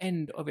very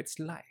end of its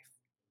life.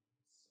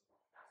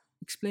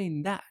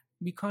 Explain that.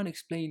 We can't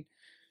explain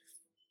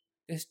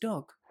this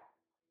dog,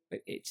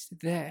 but it's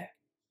there.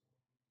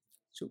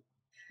 So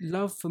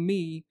love for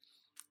me,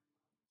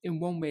 in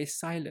one way, is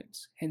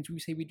silence. Hence we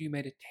say we do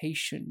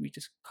meditation, we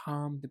just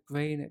calm the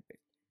brain a bit.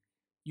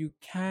 You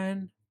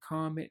can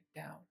calm it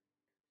down.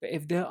 But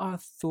if there are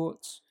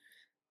thoughts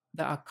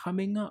that are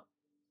coming up,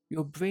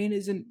 your brain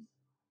isn't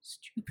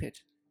stupid.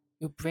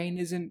 Your brain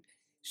isn't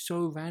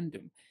so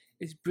random.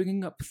 It's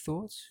bringing up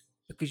thoughts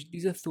because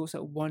these are thoughts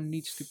that one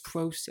needs to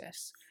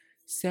process.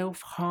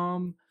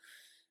 Self-harm,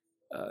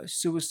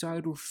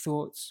 suicidal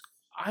thoughts.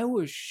 I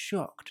was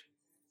shocked.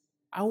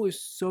 I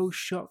was so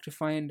shocked to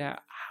find out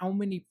how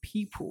many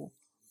people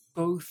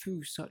go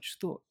through such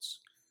thoughts.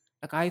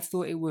 Like, I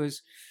thought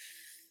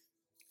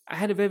I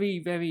had a very,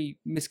 very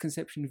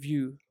misconception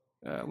view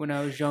when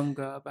I was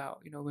younger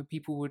about, when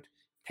people would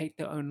take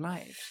their own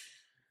lives.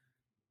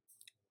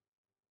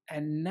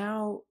 And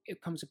now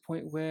it comes a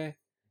point where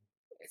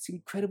it's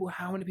incredible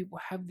how many people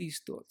have these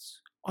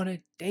thoughts on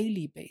a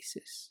daily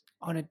basis.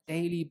 On a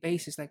daily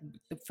basis, like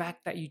the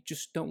fact that you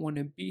just don't want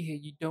to be here,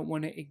 you don't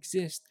want to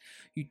exist,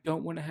 you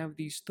don't want to have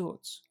these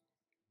thoughts.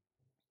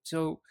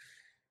 So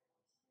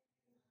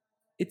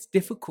it's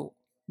difficult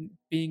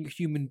being a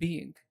human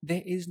being.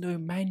 There is no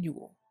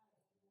manual,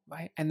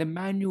 right? And the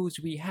manuals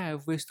we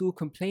have, we're still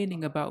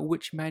complaining about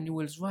which manual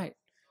is right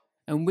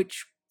and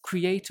which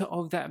creator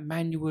of that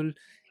manual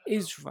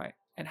is right,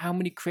 and how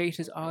many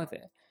creators are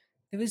there.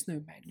 There is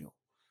no manual.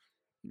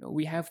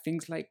 We have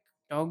things like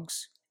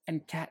dogs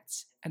and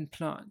cats and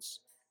plants,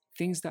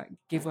 things that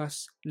give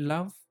us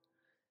love,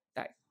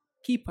 that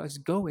keep us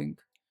going,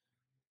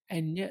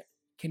 and yet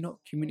cannot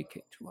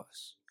communicate to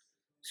us.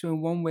 So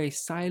in one way,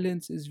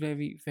 silence is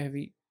very,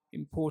 very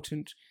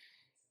important.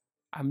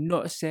 I'm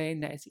not saying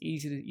that it's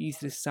easy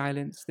to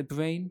silence the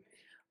brain,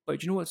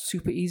 but you know what's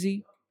super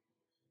easy?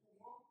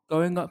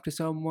 Going up to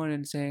someone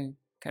and saying,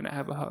 "Can I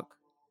have a hug?"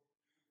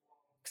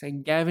 Because I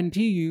can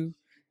guarantee you,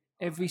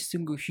 every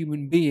single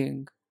human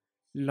being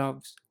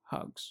loves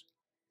hugs.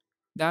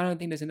 I don't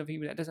think there's enough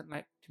people that doesn't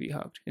like to be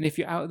hugged. And if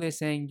you're out there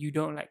saying you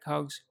don't like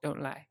hugs,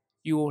 don't lie.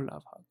 You all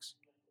love hugs.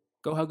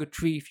 Go hug a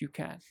tree if you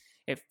can.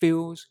 It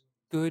feels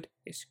good.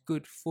 It's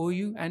good for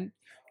you, and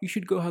you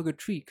should go hug a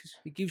tree because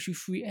it gives you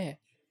free air.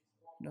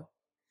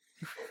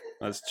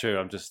 That's true.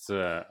 I'm just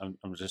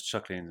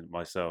chuckling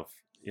myself.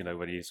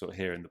 When you sort of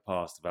hear in the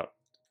past about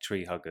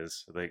tree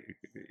huggers,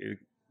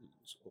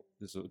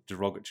 it's a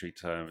derogatory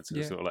term. It's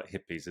sort of like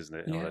hippies, isn't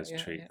it? Yeah,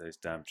 those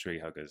damn tree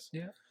huggers.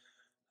 Yeah.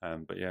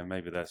 But yeah,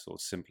 maybe their sort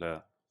of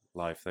simpler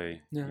life,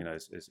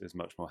 is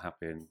much more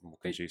happy and more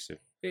conducive.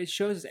 It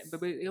shows,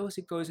 but it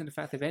also goes into the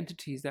fact of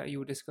entities that you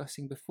were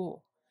discussing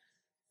before,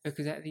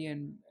 because at the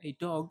end, a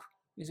dog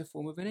is a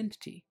form of an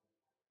entity.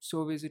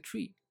 So is a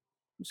tree.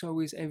 So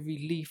is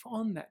every leaf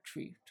on that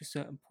tree to a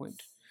certain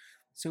point.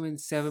 So in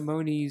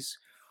ceremonies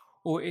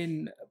or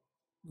in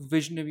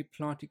visionary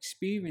plant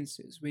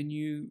experiences, when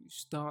you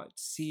start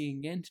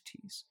seeing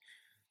entities,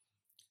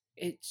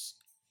 it's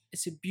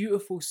a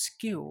beautiful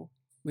skill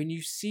when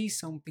you see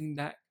something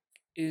that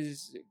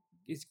is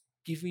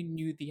giving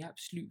you the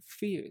absolute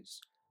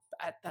fears.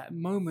 But at that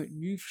moment,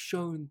 you've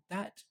shown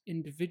that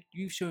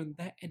you've shown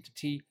that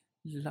entity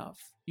love.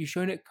 You've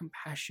shown it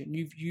compassion.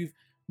 You've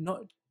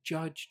not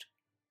judged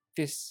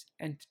this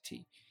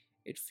entity.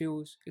 It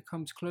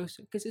comes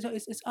closer because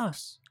it's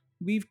us.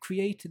 We've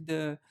created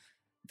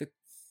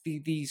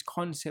these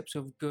concepts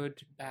of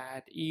good,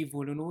 bad,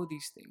 evil, and all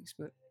these things.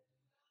 But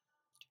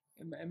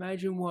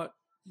imagine what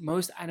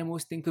most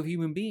animals think of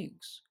human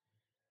beings.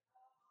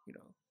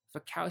 If a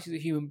cow sees a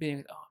human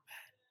being, oh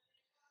man,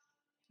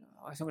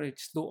 it's not going to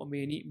slaughter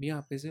me and eat me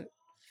up, is it?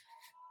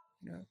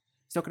 You know,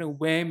 it's not going to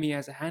wear me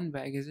as a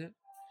handbag, is it?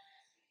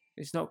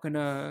 It's not going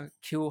to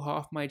kill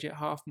half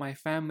my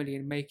family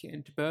and make it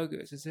into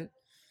burgers, is it?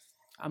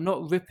 I'm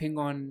not ripping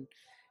on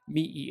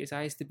meat eaters.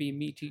 I used to be a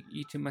meat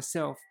eater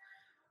myself.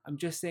 I'm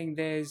just saying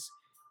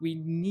we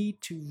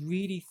need to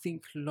really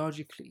think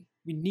logically.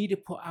 We need to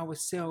put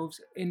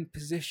ourselves in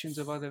positions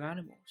of other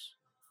animals.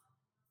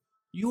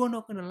 You are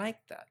not going to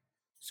like that.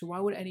 So why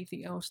would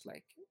anything else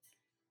like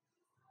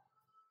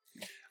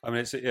it? I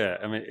mean,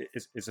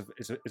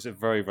 it's a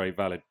very, very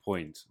valid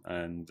point,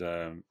 and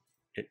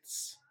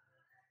it's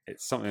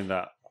something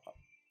that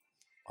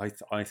I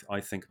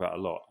think about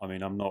a lot. I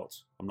mean, I'm not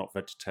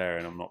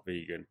vegetarian. I'm not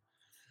vegan.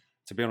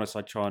 To be honest,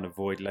 I try and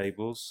avoid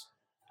labels.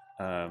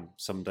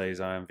 Some days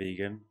I am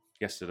vegan.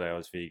 Yesterday I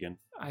was vegan.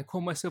 I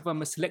call myself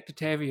I'm a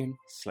selectitarian.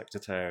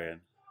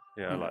 Selectitarian.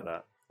 Yeah, I like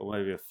that. Or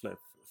maybe a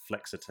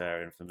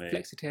flexitarian for me.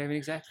 Flexitarian,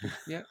 exactly.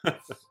 Yeah.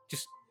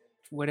 Just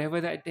whatever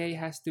that day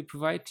has to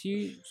provide to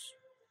you,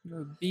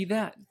 be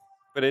that.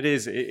 But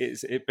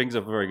it brings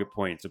up a very good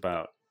point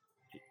about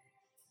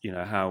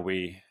how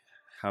we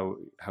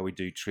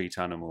do treat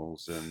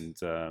animals, and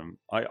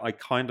I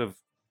kind of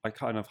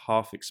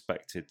half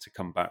expected to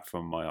come back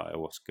from my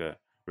ayahuasca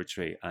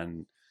retreat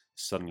and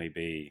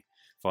suddenly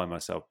find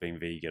myself being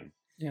vegan.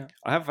 Yeah,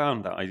 I have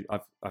found that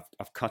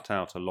I've cut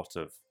out a lot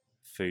of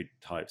food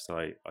types that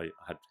I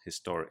had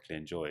historically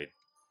enjoyed,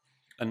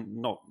 and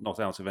not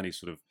out of any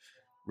sort of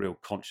real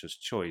conscious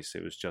choice.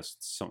 It was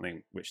just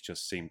something which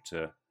just seemed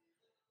to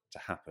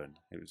happen.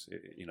 It was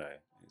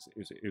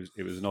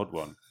an odd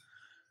one.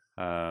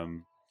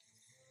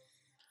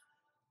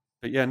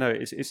 But yeah, no,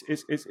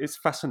 it's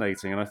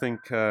fascinating, and I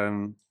think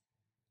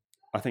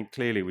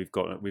clearly we've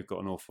got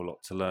an awful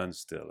lot to learn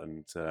still,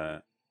 and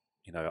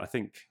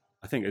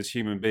I think as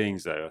human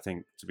beings, though, I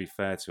think, to be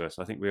fair to us,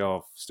 I think we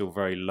are still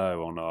very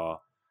low on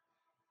our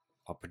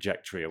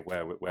trajectory of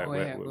where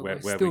we're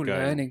still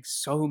learning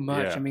so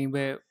much. Yeah. I mean,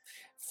 we're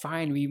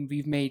fine.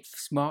 We've made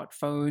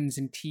smartphones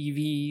and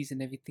TVs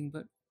and everything,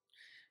 but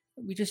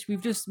we just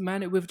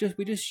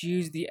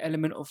used the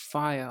element of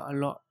fire a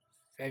lot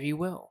very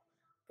well.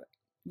 But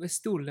we're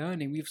still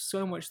learning. We have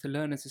so much to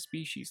learn as a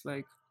species.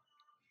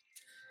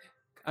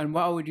 And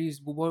what I would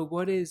use,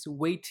 what is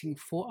waiting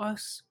for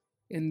us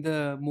in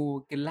the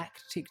more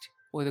galactic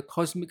or the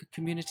cosmic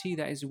community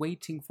that is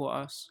waiting for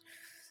us.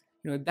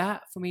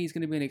 That for me is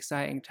going to be an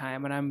exciting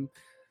time, and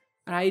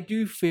I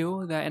do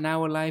feel that in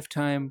our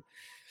lifetime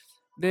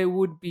there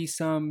would be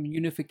some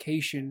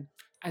unification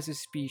as a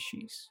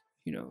species.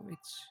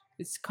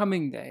 It's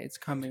coming there. It's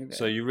coming there.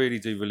 So you really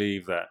do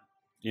believe that,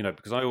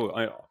 because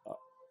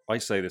I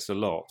say this a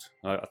lot.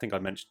 I think I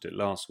mentioned it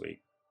last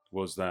week.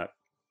 Was that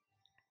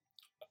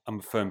I'm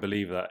a firm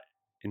believer that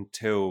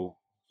until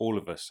all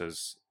of us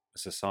as a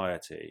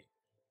society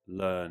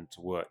learn to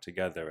work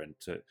together and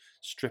to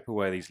strip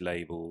away these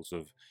labels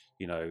of,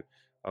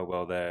 oh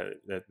well,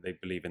 they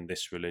believe in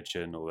this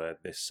religion, or they're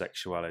this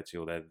sexuality,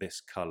 or they're this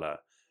color,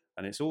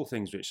 and it's all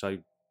things which I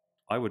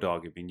would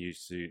argue have been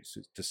used to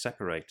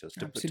separate us,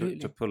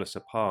 to pull us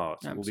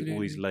apart. All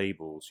these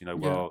labels,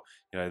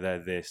 they're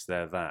this,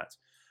 they're that,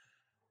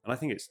 and I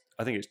think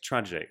it's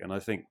tragic, and I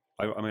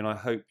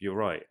hope you're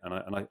right,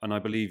 and I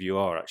believe you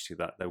are actually,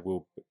 that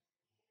there'll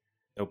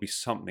be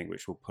something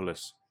which will pull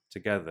us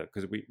together,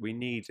 because we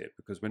need it,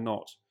 because we're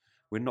not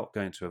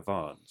going to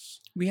advance.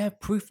 We have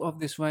proof of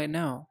this right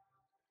now.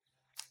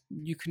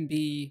 You can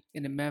be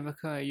in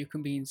America, you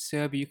can be in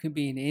Serbia, you can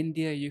be in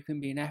India, you can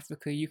be in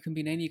Africa, you can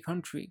be in any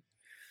country.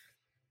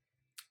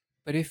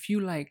 But if you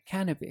like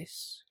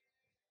cannabis,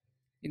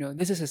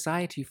 there's a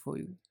society for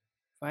you,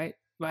 right?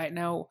 Right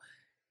now,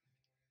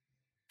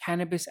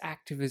 cannabis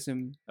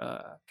activism,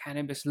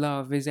 cannabis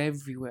love is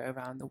everywhere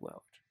around the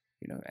world,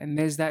 and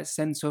there's that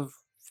sense of,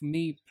 for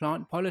me,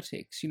 plant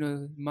politics.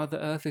 Mother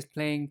Earth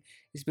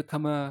is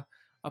become a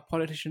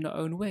politician in her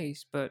own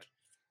ways, but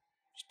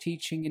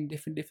teaching in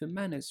different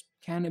manners.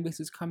 Cannabis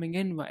is coming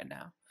in right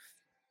now.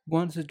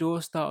 Once the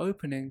doors start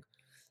opening,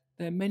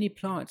 there are many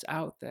plants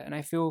out there, and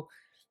I feel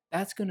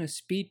that's going to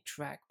speed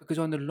track, because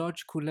on the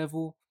logical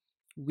level,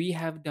 we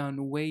have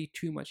done way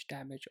too much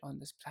damage on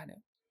this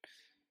planet.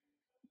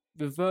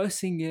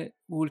 Reversing it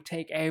will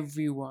take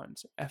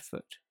everyone's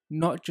effort,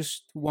 not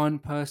just one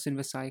person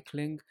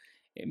recycling.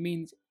 It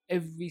means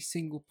every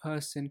single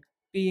person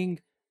being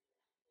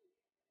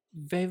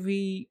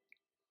very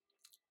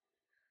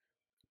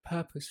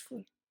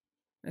purposeful.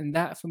 And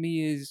that for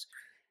me is,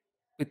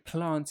 with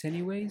plants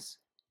anyways,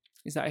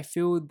 is that I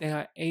feel they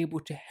are able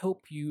to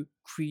help you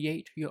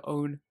create your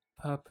own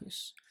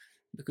purpose.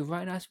 Because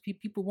right now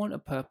people want a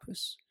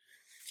purpose.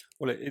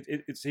 Well,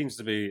 it seems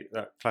to be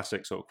that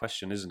classic sort of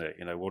question, isn't it?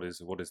 What is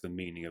the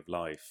meaning of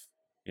life?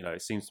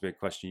 It seems to be a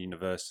question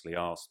universally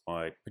asked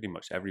by pretty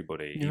much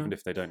everybody, even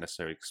if they don't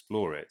necessarily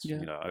explore it.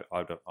 Yeah.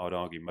 I'd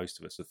argue most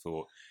of us have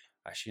thought,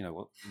 actually,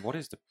 what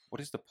is the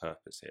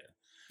purpose here?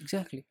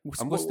 Exactly.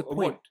 What's the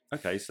point?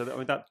 Okay, so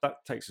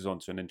that takes us on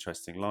to an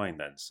interesting line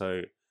then.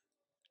 So,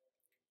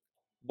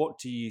 what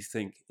do you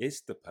think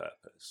is the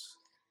purpose?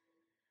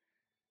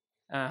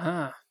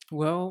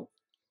 Well,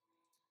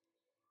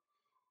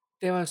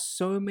 there are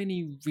so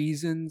many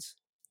reasons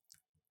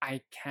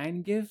I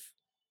can give,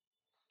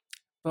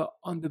 but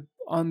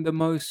on the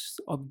most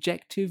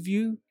objective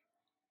view,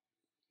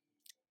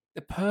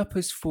 the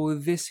purpose for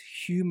this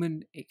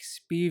human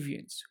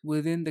experience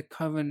within the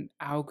current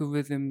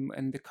algorithm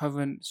and the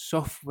current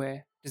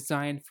software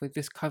designed for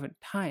this current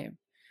time,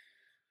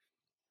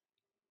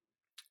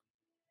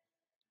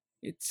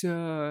 it's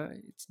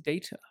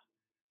data.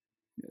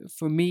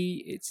 For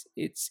me,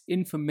 it's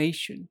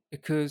information,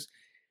 because,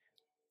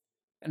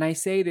 and I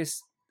say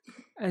this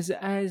as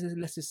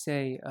let's just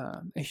say,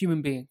 a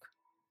human being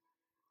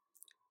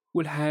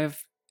will have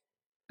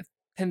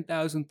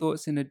 10,000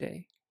 thoughts in a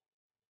day.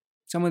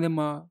 Some of them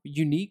are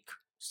unique,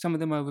 some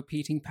of them are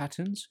repeating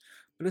patterns,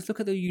 but let's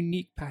look at the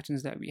unique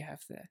patterns that we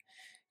have there.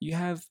 You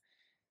have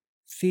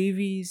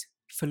theories,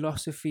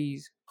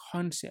 philosophies,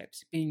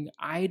 concepts being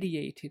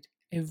ideated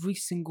every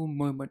single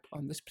moment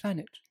on this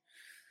planet.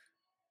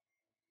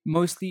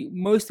 Most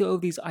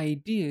of these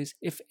ideas,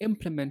 if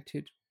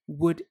implemented,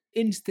 would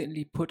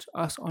instantly put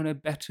us on a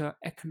better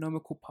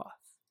economical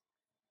path.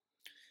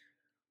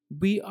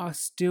 We are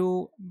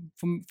still,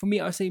 for me,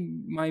 I would say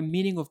my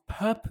meaning of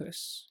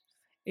purpose,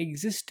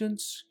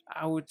 existence,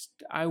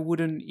 I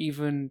wouldn't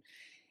even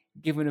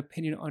give an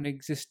opinion on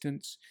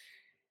existence,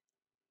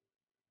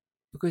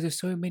 because there's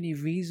so many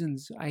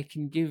reasons I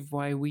can give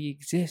why we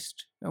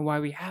exist and why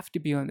we have to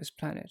be on this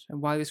planet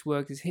and why this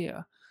work is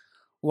here.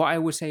 What I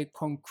would say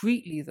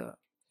concretely, though,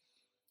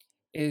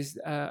 is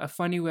a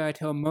funny way I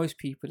tell most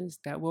people is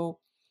that, well,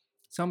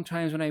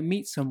 sometimes when I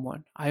meet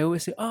someone, I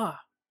always say, I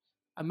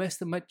must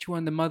have met you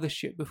on the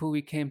mothership before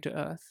we came to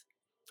Earth.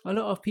 A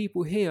lot of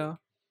people here,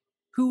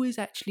 who is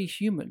actually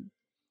human?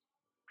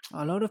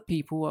 A lot of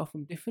people are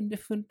from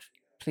different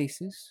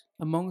places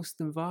amongst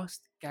the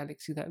vast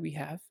galaxy that we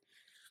have.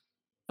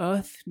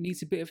 Earth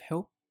needs a bit of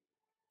help,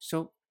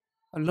 so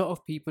a lot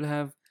of people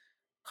have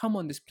come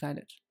on this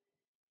planet.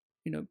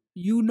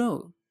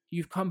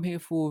 You've come here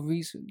for a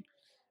reason.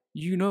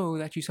 You know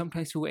that you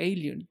sometimes feel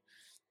alien.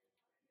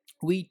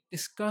 We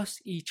discuss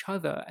each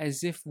other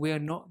as if we're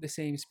not the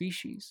same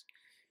species.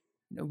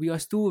 We are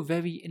still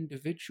very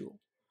individual.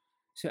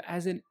 So,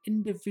 as an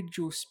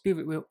individual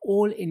spirit, we're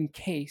all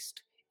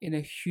encased in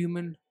a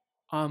human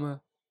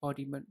armor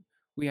embodiment.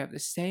 We have the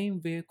same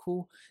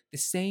vehicle, the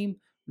same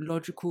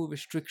logical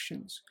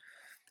restrictions.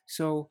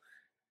 So,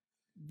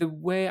 the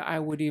way I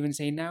would even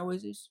say now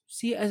is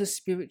see it as a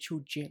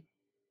spiritual gym.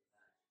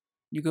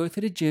 You go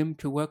to the gym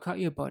to work out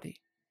your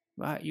body,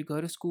 right? You go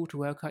to school to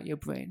work out your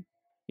brain.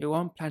 You're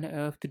on planet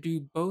Earth to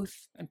do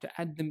both and to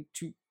add them,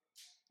 to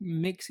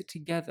mix it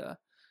together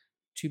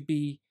to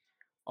be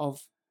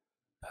of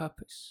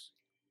purpose.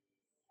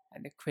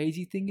 And the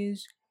crazy thing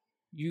is,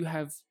 you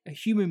have a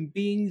human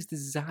being's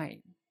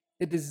design,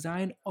 the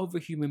design of a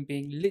human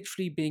being,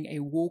 literally being a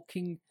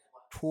walking,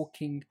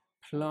 talking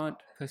plant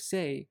per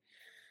se.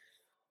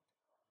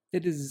 The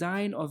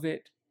design of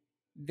it,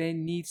 there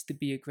needs to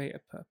be a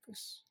greater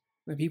purpose.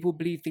 When people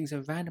believe things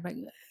are random,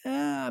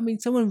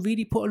 someone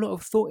really put a lot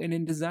of thought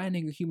in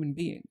designing a human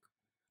being,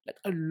 like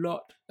a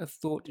lot of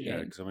thought in. Yeah,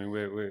 because I mean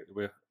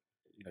we're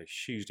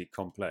hugely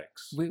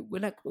complex.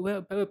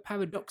 We're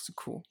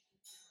paradoxical.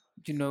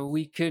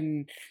 We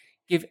can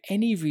give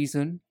any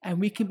reason and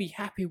we can be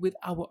happy with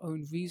our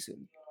own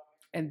reason.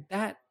 And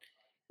that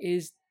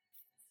is,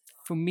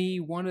 for me,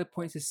 one of the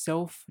points of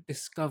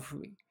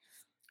self-discovery.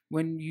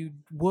 When you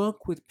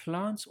work with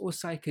plants or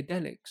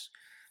psychedelics,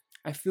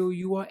 I feel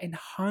you are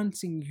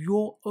enhancing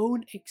your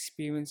own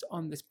experience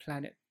on this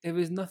planet. There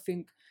is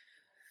nothing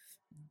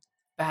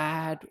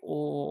bad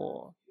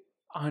or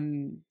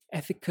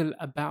unethical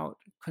about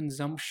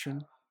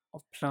consumption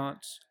of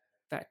plants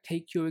that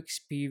take your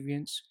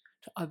experience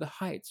to other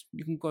heights.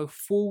 You can go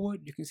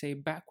forward, you can say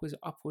backwards,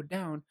 up or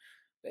down,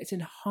 but it's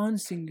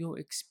enhancing your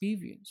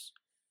experience.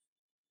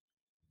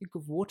 Think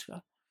of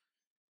water.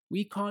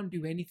 We can't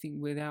do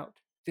anything without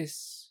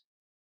this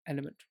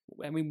element.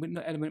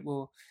 Not element,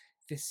 well,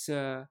 this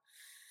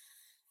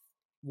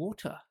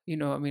water. I don't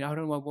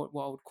know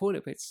what I would call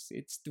it, but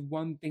it's the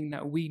one thing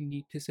that we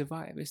need to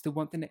survive. It's the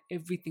one thing that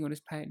everything on this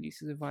planet needs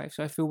to survive.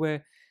 So I feel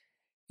we're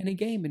in a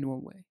game in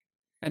one way.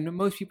 And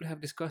most people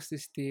have discussed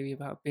this theory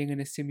about being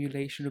in a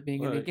simulation or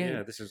being in a game.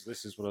 Yeah, this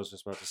is what I was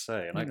just about to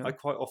say, and I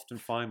quite often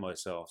find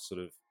myself sort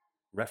of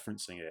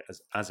referencing it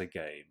as a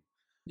game.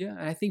 Yeah,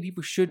 and I think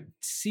people should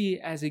see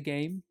it as a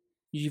game.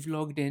 You've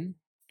logged in.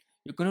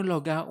 You're going to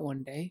log out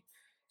one day.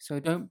 So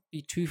don't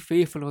be too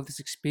fearful of this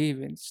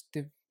experience.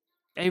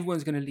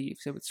 Everyone's going to leave,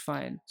 so it's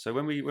fine. So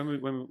when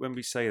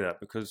we say that,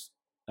 because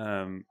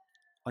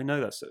I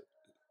know that's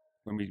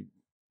when we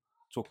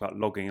talk about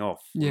logging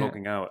off,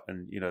 logging out,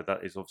 and that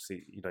is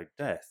obviously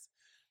death,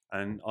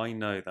 and I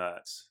know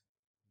that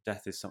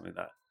death is something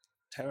that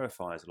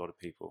terrifies a lot of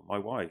people. My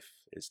wife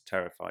is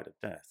terrified of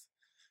death.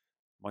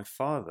 My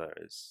father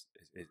is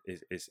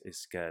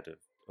scared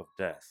of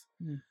death.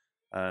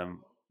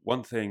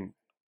 One thing,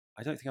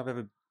 I don't think I've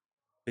ever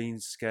been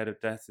scared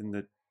of death in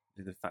the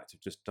the fact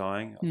of just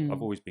dying.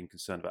 I've always been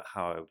concerned about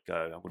how I would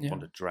go. I wouldn't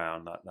want to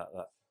drown.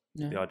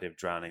 The idea of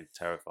drowning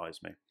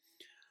terrifies me.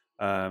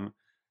 But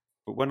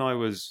when I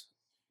was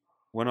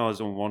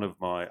on one of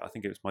my, I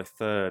think it was my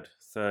third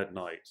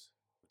night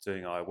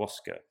doing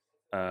ayahuasca,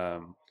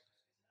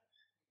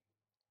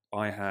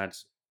 I had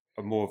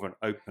a more of an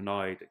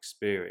open-eyed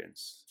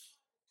experience.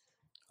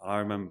 I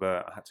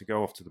remember I had to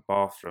go off to the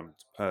bathroom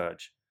to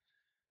purge,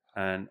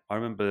 and I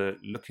remember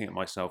looking at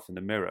myself in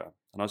the mirror,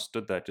 and I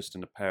stood there just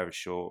in a pair of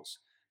shorts,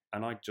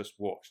 and I just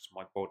watched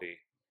my body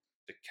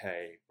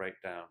decay,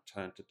 break down,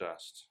 turn to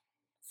dust,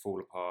 fall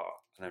apart,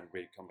 and then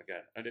become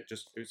again. And it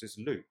was this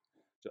loop,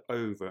 just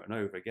over and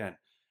over again.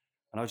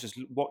 And I was just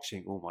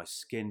watching all my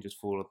skin just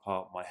fall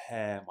apart, my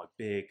hair, my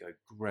beard go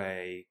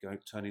grey,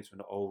 turn into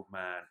an old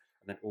man,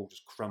 and then all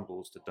just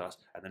crumbles to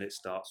dust, and then it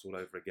starts all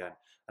over again.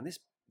 And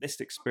this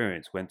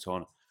experience went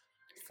on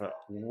for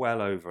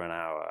well over an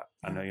hour,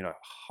 and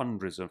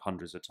hundreds of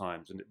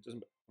times. And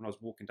when I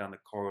was walking down the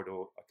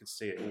corridor, I could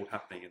see it all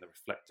happening in the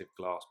reflective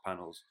glass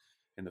panels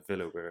in the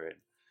villa we were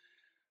in.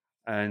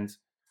 And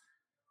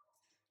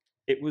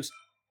it was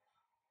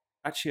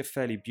actually a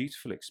fairly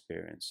beautiful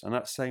experience. And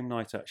that same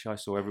night, actually, I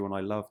saw everyone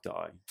I loved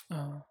die.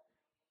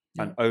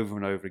 And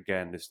over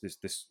again,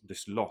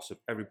 this loss of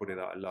everybody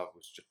that I love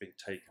was just being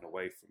taken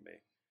away from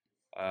me.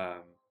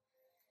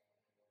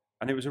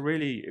 And it was a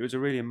really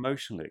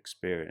emotional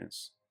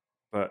experience,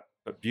 but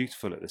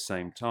beautiful at the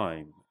same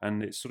time.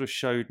 And it sort of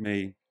showed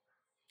me,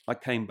 I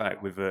came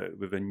back with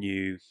a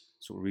new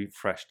sort of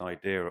refreshed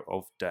idea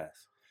of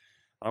death.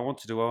 I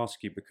wanted to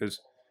ask you,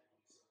 because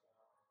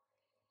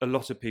a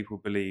lot of people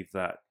believe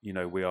that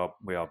we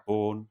are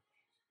born,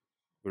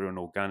 we're an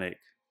organic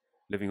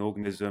living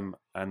organism,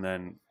 and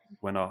then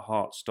when our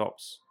heart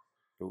stops,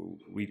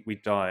 we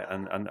die,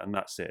 and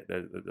that's it.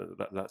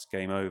 That's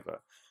game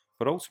over.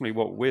 But ultimately,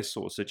 what we're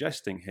sort of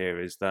suggesting here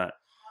is that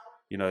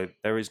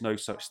there is no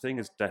such thing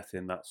as death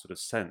in that sort of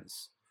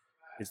sense.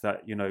 Is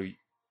that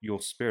your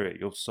spirit,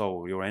 your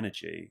soul, your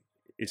energy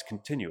is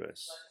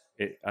continuous,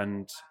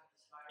 and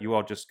you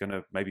are just going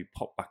to maybe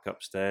pop back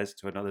upstairs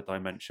to another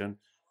dimension,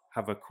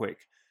 have a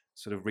quick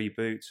sort of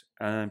reboot,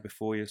 and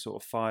before you're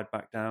sort of fired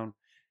back down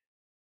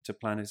to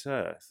planet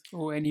Earth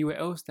or anywhere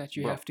else that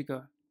you have to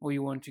go or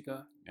you want to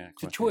go.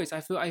 It's a choice.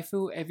 I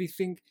feel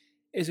everything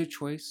is a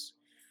choice.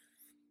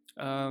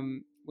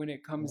 When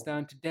it comes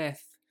down to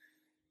death,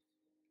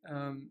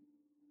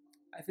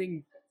 I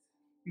think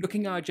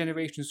looking our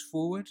generations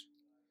forward,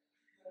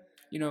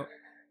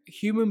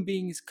 human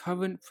beings'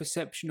 current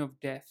perception of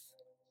death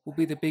will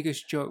be the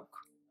biggest joke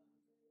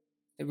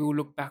that we will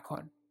look back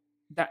on,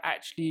 that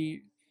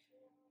actually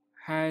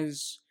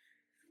has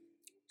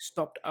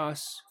stopped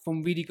us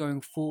from really going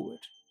forward.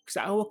 Because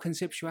our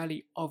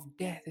conceptuality of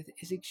death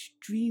is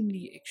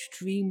extremely,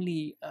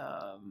 extremely.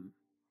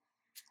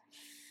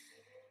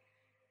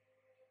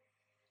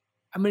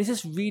 It's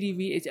just really,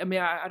 really.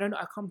 I don't know.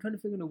 I'm trying to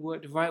figure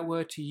out the right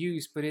word to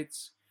use, but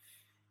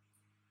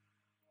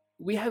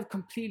we have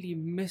completely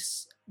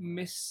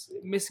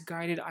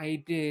misguided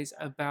ideas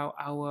about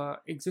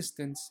our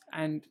existence,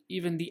 and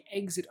even the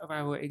exit of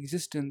our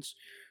existence.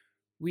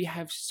 We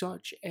have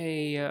such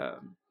a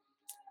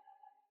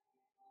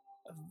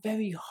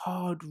very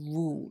hard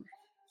rule,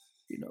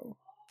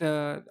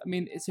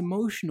 it's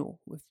emotional.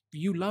 If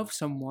you love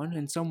someone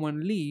and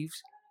someone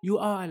leaves, you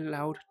are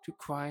allowed to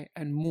cry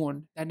and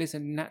mourn. That is a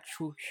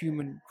natural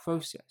human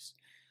process.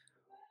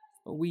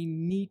 But we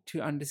need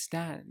to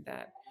understand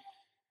that.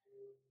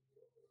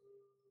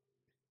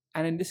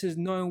 And this is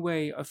no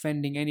way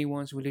offending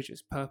anyone's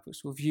religious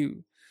purpose or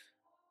view,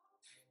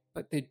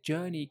 but the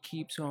journey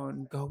keeps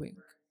on going,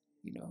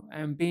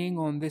 and being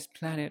on this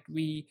planet,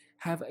 we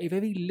have a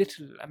very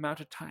little amount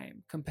of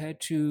time compared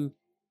to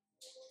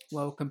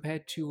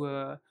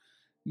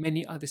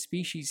many other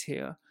species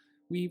here.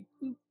 We're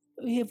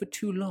here for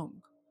too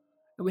long,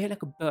 and we had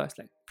like a burst,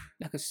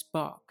 like a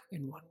spark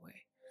in one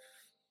way.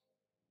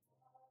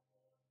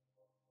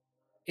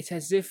 It's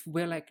as if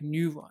we're like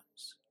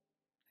neurons.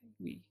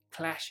 We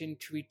clash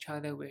into each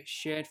other, we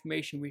share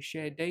information, we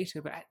share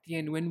data, but at the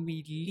end, when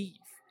we leave,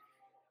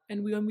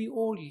 and when we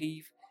all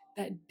leave,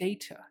 that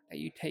data that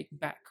you take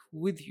back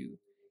with you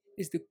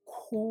is the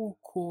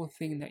core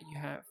thing that you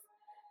have.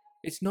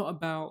 It's not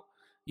about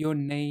your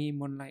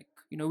name on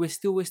we're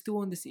still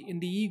on this in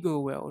the ego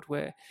world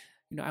where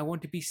I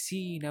want to be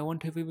seen, I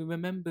want to be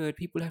remembered,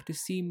 people have to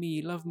see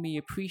me, love me,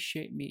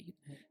 appreciate me.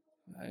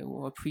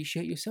 Well,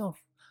 appreciate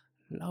yourself,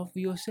 love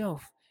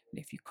yourself, and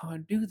if you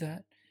can't do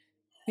that,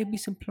 maybe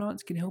some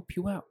plants can help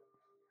you out.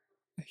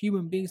 A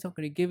human being's not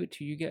going to give it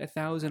to you. You get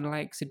 1,000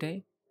 likes a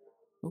day,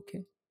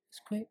 okay,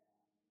 that's great.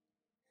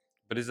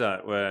 But is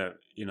that where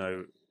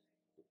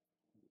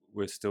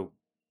we're still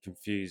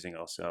confusing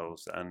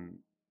ourselves, and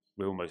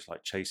we're almost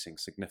like chasing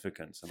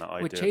significance and that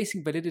idea? We're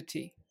chasing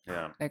validity.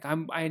 Yeah.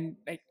 I'm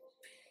like,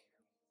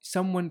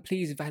 someone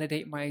please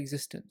validate my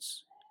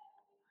existence.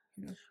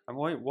 And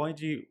why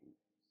do you?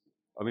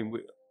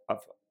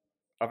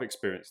 I've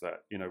experienced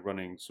that.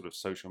 Running sort of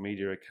social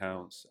media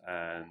accounts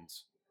and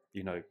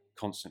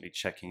constantly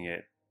checking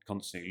it,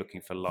 constantly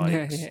looking for Yeah,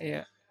 likes.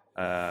 yeah,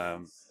 yeah.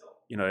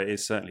 It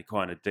is certainly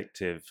quite an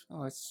addictive.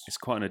 Oh, It's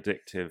quite an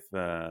addictive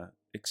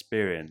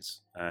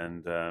experience,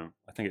 and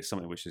I think it's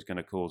something which is going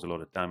to cause a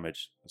lot of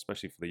damage,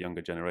 especially for the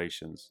younger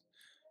generations.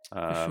 for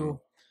Um,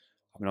 sure.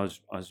 I mean, I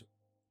was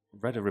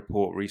read a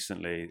report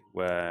recently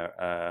where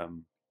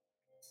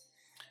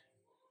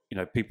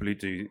people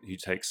who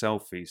take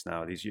selfies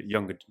now, these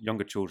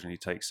younger children who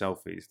take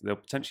selfies, they'll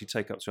potentially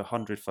take up to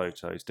 100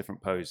 photos,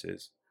 different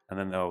poses, and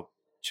then they'll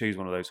choose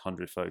one of those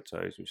 100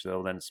 photos, which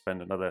they'll then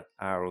spend another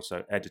hour or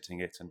so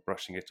editing it and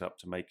brushing it up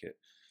to make it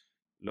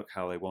look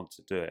how they want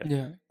to do it.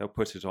 Yeah. They'll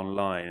put it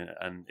online,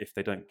 and if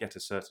they don't get a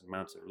certain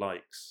amount of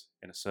likes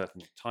in a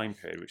certain time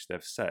period which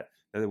they've set,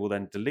 they will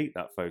then delete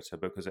that photo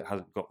because it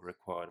hasn't got the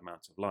required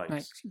amount of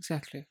likes.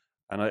 Exactly.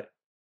 And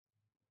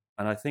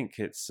I think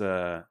it's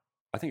a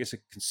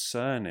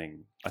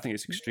concerning. I think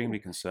it's extremely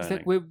It's concerning.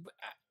 like we're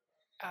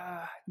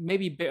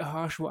maybe a bit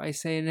harsh what I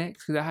say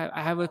next, because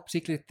I have a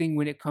particular thing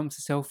when it comes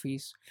to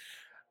selfies.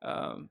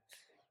 Um,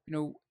 you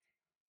know,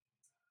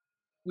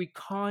 we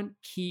can't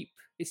keep.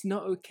 It's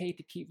not okay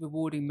to keep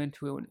rewarding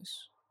mental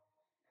illness.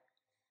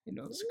 You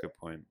know, That's a good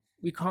point.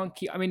 we can't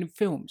keep. I mean, in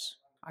films,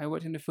 I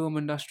worked in the film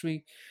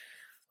industry.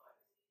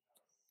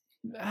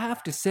 I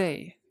have to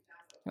say,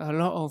 a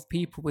lot of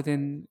people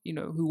within,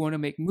 who want to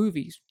make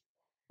movies,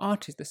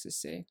 artists, let's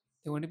just say,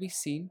 they want to be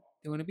seen,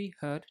 they want to be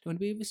heard, they want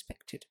to be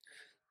respected.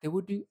 They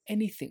will do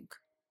anything,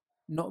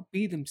 not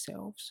be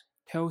themselves,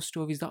 tell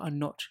stories that are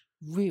not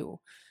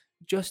real,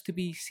 just to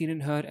be seen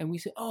and heard. And we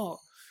say, oh,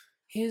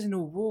 here's an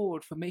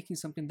award for making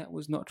something that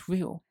was not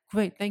real.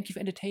 Great, thank you for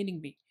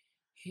entertaining me.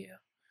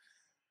 Here.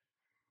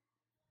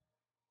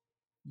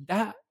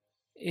 That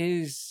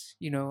is,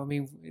 we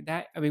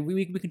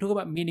can talk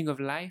about meaning of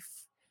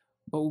life,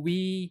 but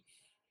we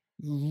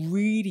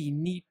really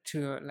need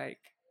to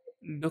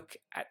look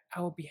at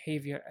our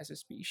behavior as a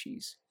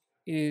species.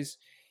 It's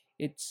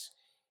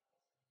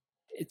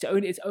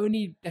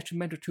only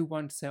detrimental to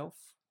oneself,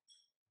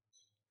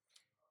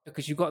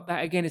 because you got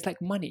that again. It's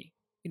like money.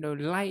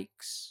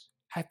 Likes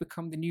have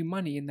become the new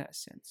money in that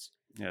sense.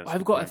 Yeah,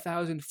 I've got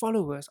 1,000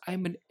 followers.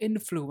 I'm an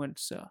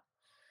influencer.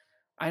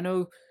 I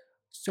know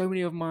so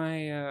many of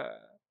my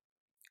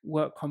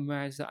work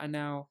comrades that are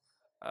now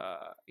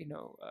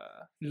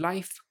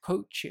life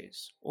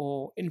coaches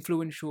or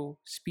influential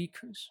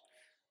speakers.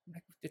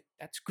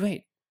 That's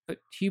great, but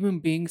human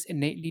beings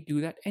innately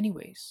do that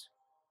anyways.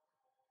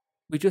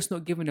 We're just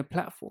not given a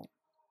platform,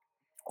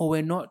 or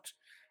we're not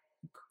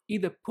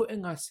either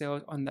putting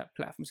ourselves on that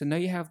platform. So now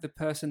you have the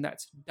person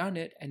that's done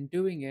it and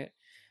doing it,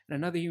 and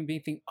another human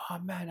being think, oh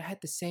man, I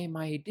had the same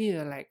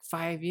idea like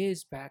 5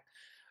 years back.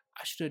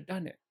 I should have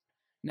done it.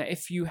 Now,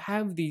 if you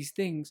have these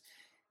things,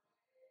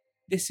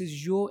 this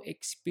is your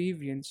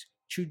experience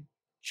to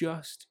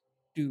just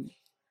do.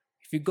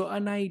 If you got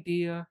an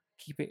idea,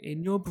 keep it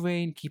in your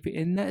brain, keep it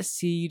in that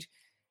seed.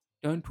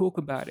 Don't talk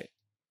about it.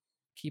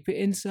 Keep it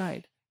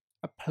inside.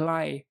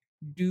 Apply.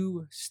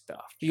 Do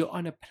stuff. You're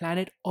on a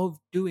planet of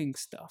doing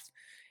stuff.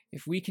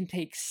 If we can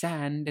take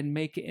sand and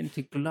make it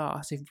into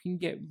glass, if we can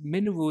get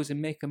minerals and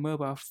make a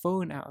mobile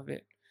phone out of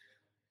it,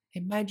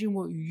 imagine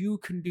what you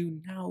can do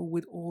now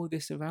with all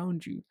this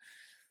around you.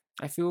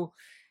 I feel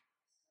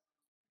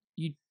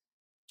you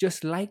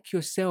just like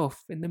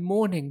yourself in the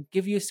morning.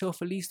 Give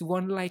yourself at least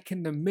one like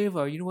in the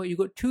mirror. You know what? You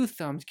got 2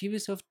 thumbs. Give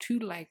yourself 2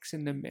 likes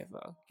in the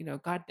mirror.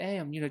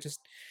 Goddamn.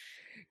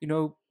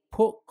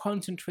 Put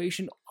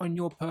concentration on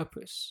your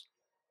purpose.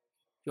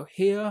 You're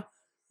here.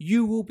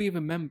 You will be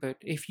remembered.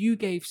 If you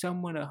gave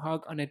someone a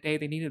hug on a day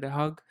they needed a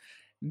hug,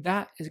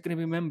 that is going to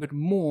be remembered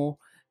more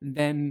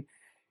than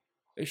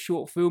a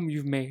short film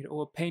you've made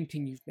or a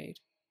painting you've made.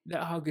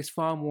 That hug is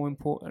far more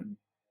important.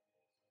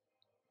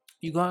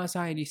 You go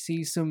outside, you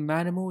see some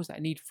animals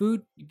that need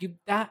food, you give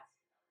that.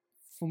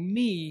 For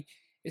me,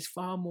 is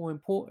far more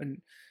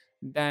important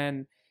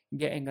than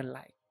getting a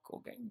like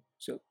or getting.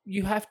 So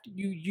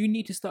you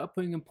need to start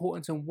putting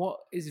importance on what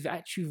is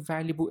actually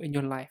valuable in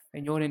your life.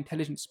 And you're an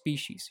intelligent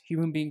species.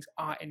 Human beings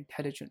are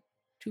intelligent,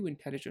 too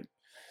intelligent.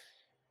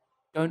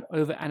 Don't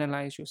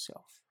overanalyze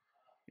yourself.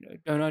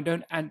 Don't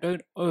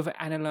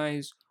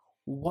overanalyze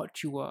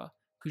what you are,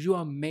 because you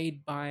are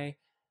made by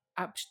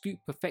absolute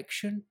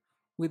perfection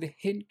with a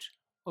hint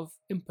of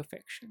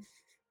imperfection.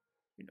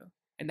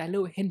 And that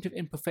little hint of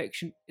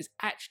imperfection is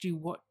actually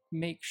what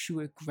makes you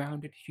a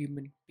grounded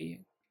human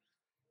being.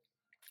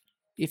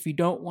 If you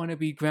don't want to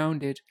be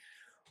grounded,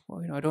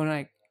 well, I don't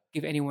like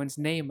give anyone's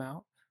name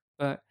out,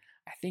 but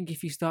I think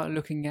if you start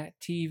looking at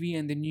TV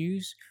and the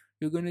news,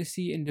 you're going to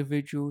see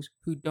individuals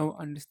who don't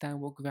understand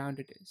what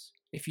grounded is.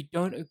 If you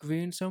don't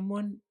agree on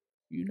someone,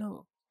 you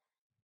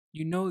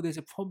know there's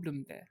a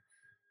problem there.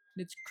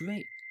 And it's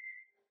great.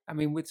 I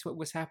mean,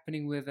 what's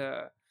happening with,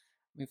 for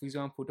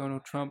example,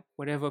 Donald Trump,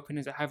 whatever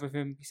opinions I have of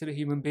him, he's still a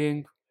human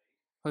being.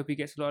 Hope he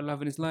gets a lot of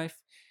love in his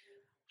life.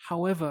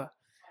 However,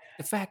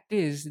 the fact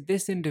is,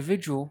 this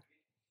individual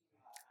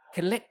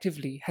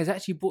collectively has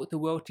actually brought the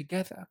world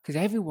together, because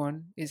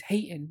everyone is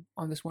hating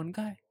on this one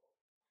guy.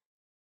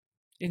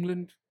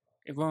 England,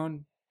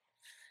 Iran,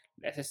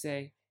 let's just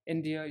say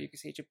India, you can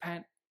say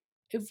Japan.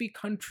 Every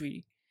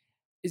country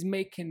is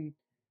making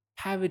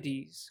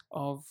parodies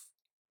of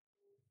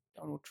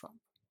Donald Trump.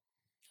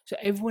 So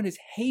everyone is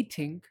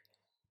hating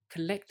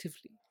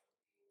collectively.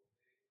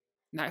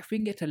 Now, if we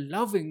can get to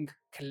loving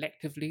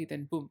collectively,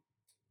 then boom,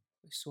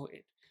 we're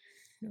sorted.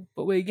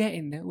 But we're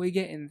getting there. We're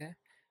getting there.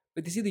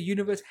 But you see, the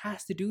universe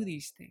has to do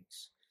these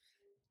things.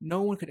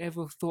 No one could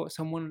ever have thought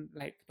someone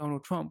like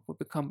Donald Trump would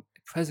become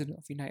the president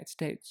of the United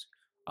States,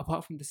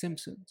 apart from The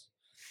Simpsons.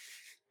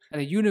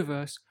 And the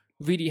universe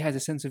really has a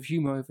sense of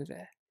humor over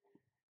there.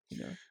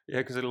 Yeah,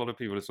 because a lot of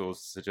people have sort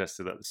of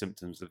suggested that the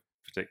symptoms have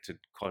predicted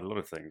quite a lot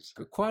of things.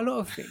 Quite a lot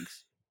of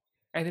things.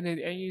 And then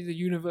the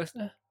universe,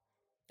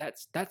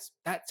 that's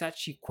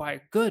actually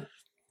quite good,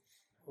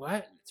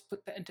 right? Let's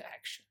put that into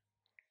action.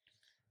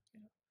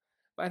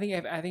 But I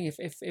think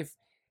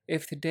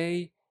if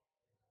today,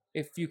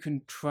 if you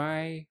can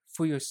try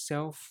for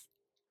yourself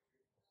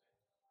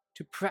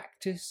to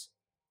practice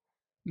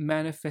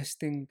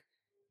manifesting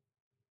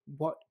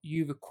what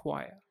you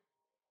require,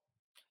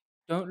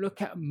 don't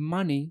look at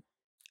money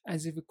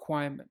as a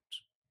requirement.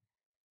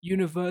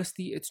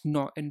 University, it's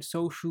not, and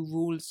social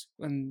rules,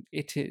 and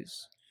it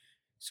is.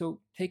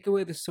 So take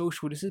away the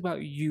social. This is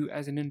about you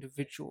as an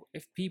individual.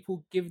 If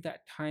people give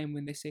that time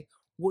when they say,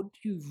 what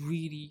do you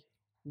really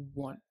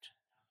want?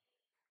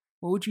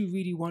 What would you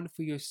really want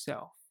for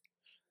yourself?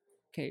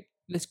 Okay,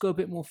 let's go a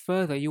bit more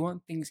further. You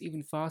want things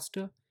even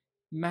faster?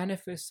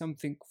 Manifest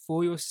something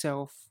for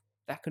yourself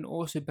that can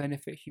also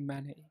benefit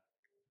humanity.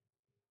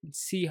 And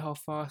see how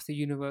fast the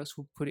universe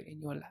will put it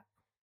in your lap.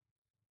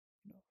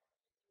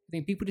 I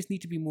think people just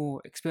need to be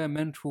more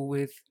experimental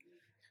with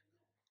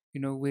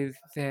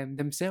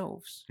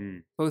themselves,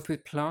 both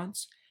with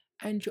plants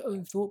and your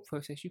own thought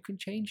process. You can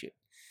change it.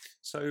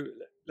 So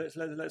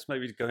let's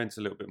maybe go into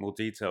a little bit more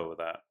detail with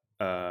that.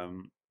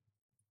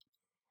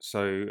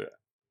 So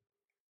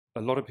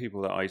a lot of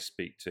people that I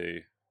speak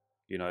to,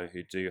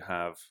 who do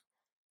have,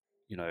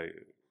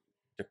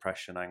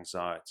 depression,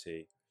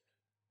 anxiety,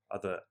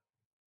 other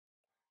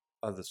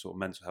sort of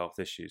mental health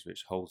issues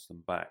which holds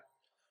them back.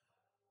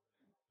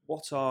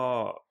 What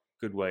are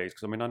good ways?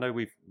 Because I know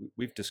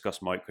we've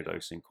discussed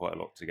microdosing quite a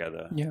lot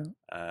together. Yeah.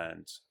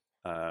 And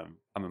I'm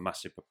a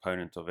massive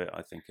proponent of it.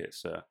 I think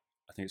it's a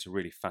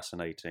really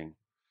fascinating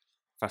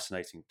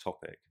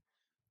topic.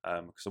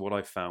 Because what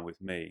I found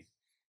with me,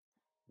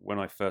 when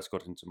I first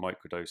got into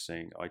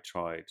microdosing, I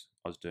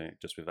was doing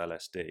it just with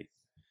LSD.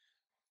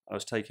 I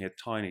was taking a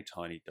tiny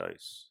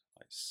dose,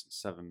 like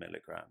 7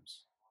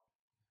 milligrams,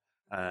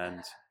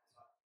 and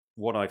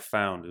what I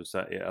found was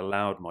that it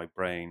allowed my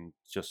brain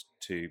just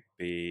to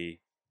be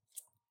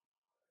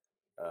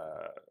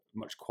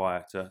much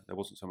quieter. There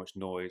wasn't so much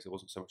noise. There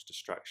wasn't so much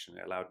distraction.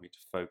 It allowed me to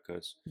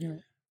focus.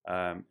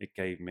 Yeah. It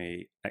gave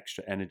me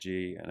extra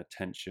energy and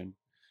attention,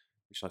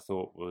 which I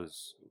thought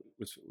was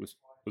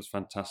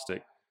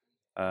fantastic.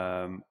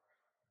 And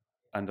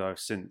I've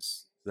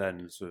since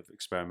then sort of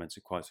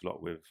experimented quite a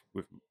lot with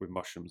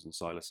mushrooms and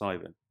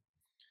psilocybin.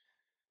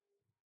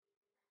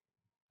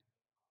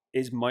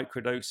 Is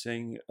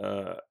microdosing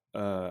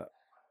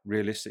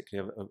realistically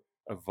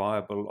a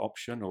viable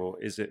option,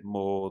 or is it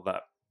more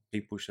that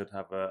people should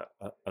have a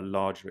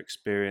larger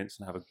experience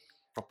and have a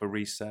proper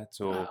reset?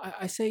 Or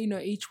I say,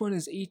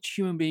 each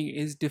human being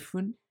is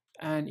different,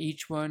 and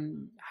each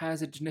one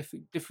has a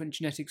different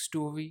genetic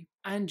story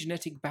and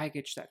genetic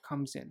baggage that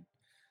comes in.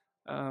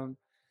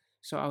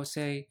 So I would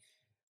say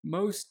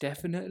most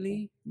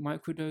definitely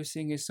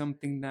microdosing is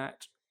something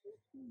that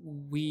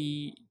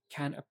we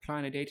can apply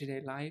in our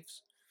day-to-day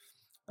lives.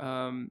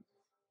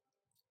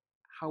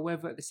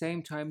 However, at the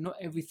same time, not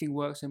everything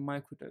works in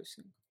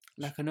microdosing.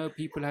 Like, I know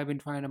people have been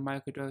trying to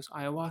microdose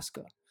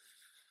ayahuasca.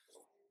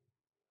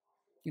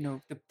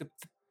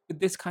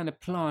 This kind of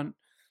plant,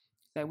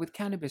 that with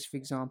cannabis, for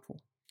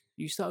example,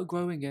 you start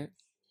growing it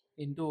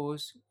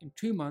indoors, in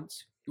 2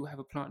 months, you have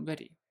a plant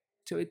ready.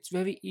 So it's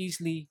very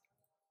easily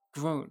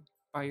grown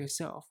by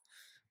yourself.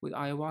 With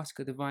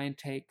ayahuasca, the vine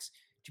takes,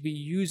 to be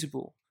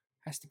usable,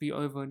 has to be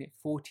over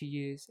 40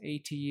 years,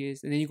 80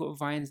 years, and then you've got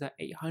vines that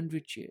are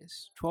 800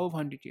 years,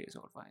 1200 years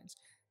old vines.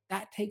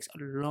 That takes a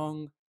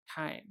long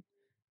time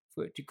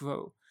for it to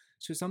grow.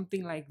 So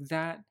something like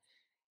that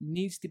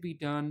needs to be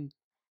done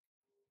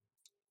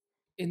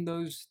in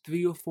those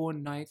 3 or 4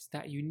 nights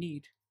that you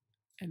need,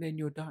 and then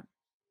you're done.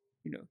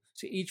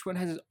 So each one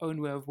has its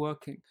own way of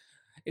working.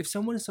 If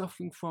someone is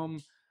suffering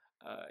from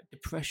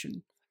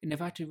depression, and if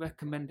I had to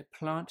recommend a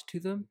plant to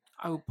them,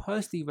 I would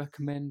personally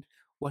recommend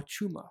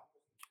Wachuma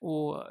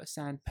or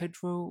San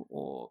Pedro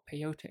or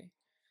peyote.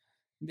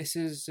 This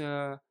is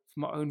from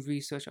my own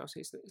research. I would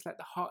say it's like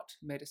the heart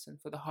medicine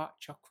for the heart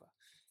chakra.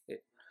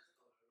 It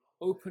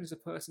opens a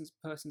person's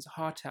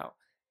heart out.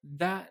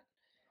 That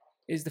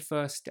is the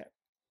first step,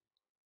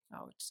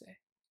 I would say.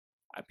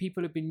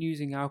 People have been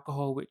using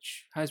alcohol,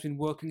 which has been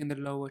working in the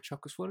lower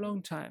chakras for a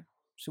long time.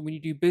 So when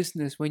you do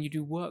business, when you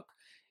do work,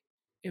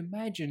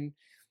 imagine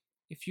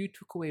if you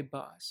took away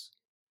bars,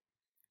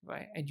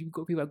 right? And you've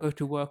got people that go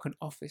to work on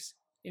office.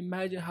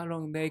 Imagine how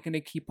long they're going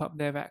to keep up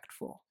their act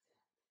for.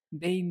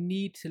 they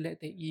need to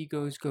let their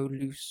egos go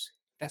loose.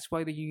 That's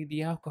why they use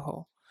the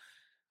alcohol.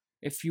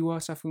 If you are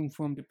suffering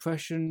from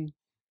depression,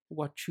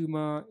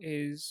 Wachuma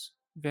is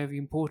very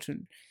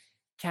important.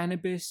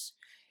 Cannabis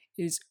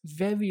is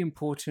very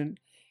important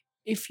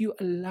if you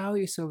allow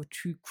yourself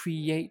to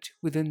create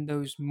within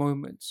those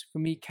moments. For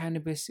me,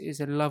 cannabis is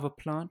a lover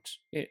plant.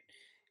 It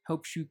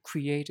helps you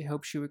create, it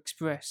helps you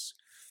express.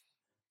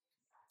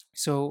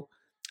 So,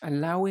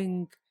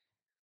 allowing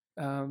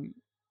um,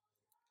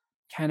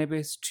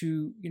 cannabis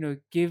to,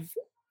 give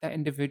that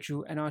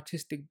individual an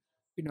artistic,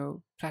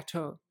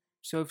 plateau.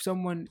 So, if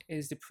someone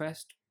is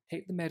depressed,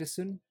 take the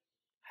medicine,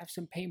 have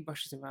some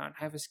paintbrushes around,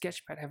 have a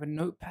sketch pad, have a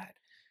notepad.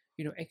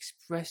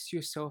 Express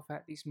yourself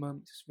at these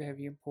moments is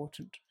very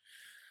important.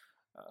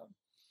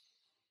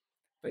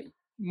 But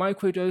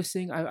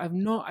microdosing,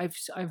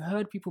 I've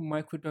heard people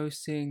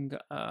microdosing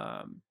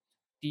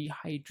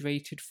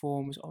dehydrated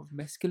forms of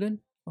mescaline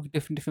of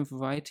different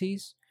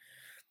varieties.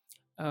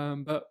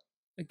 But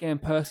again,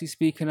 personally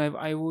speaking,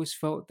 I always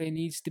felt there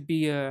needs to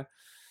be a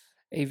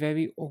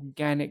very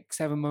organic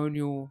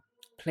ceremonial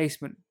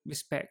placement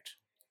respect,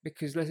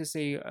 because let's just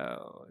say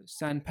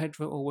San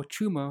Pedro or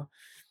Wachuma,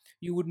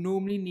 you would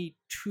normally need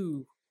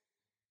two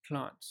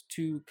plants,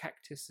 two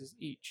cactuses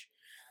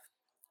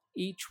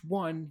each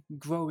one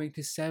growing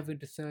to 7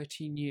 to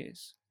 13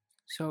 years.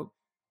 So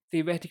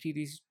theoretically,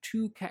 these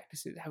two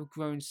cactuses have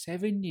grown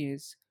 7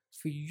 years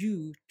for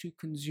you to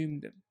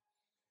consume them.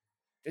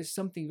 There's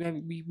something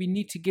very, we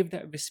need to give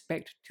that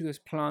respect to those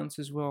plants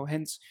as well.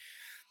 Hence,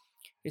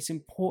 it's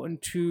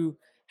important to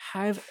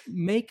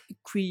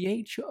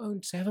create your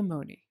own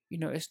ceremony.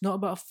 It's not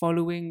about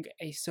following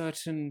a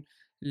certain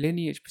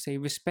lineage per se.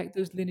 Respect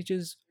those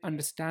lineages,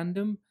 understand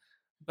them,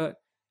 but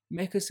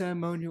make a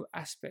ceremonial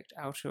aspect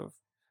out of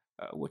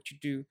what you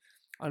do.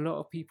 A lot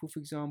of people, for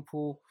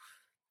example,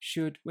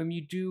 when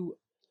you do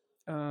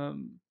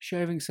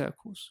sharing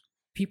circles,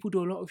 people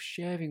do a lot of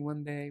sharing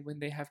when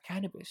they have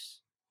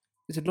cannabis.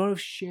 There's a lot of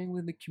sharing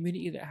within the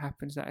community that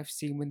happens that I've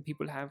seen when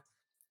people have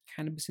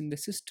cannabis in the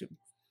system.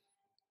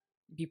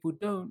 People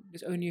don't.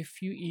 There's only a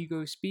few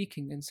egos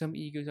speaking, and some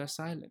egos are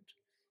silent.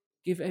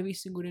 Give every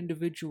single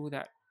individual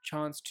that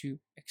chance to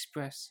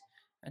express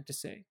and to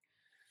say.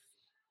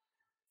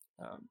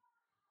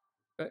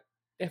 But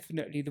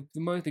definitely,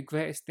 the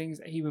greatest things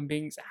that human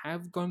beings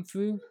have gone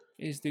through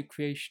is the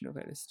creation of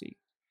LSD.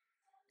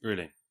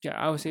 Really? Yeah,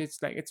 I would say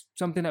it's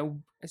something that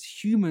as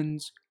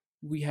humans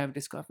we have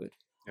discovered.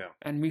 Yeah.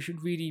 And we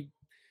should really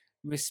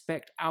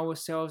respect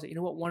ourselves. You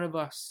know what? One of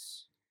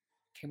us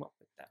came up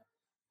with that.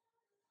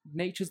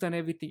 Nature's done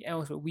everything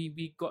else, but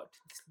we got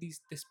to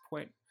this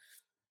point,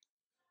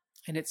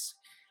 and it's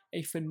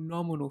a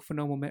phenomenal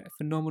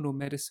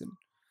medicine.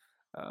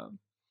 And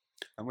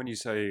when you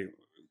say,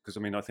 because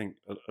I think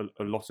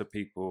a lot of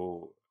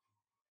people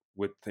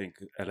would think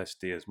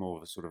LSD is more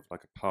of a sort of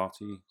like a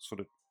party sort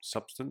of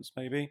substance,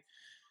 maybe.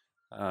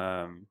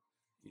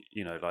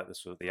 Like the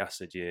sort of the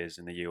acid years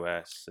in the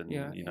US and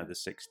the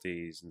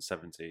 60s and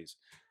 70s.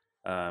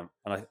 And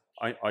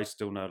I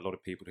still know a lot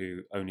of people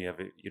who only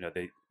ever,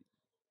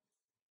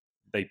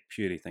 they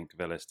purely think of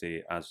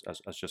LSD as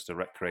just a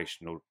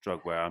recreational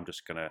drug where I'm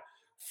just going to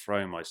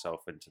throw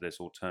myself into this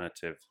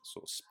alternative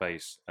sort of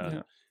space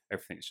and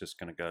everything's just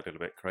going to go a little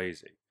bit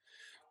crazy.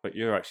 But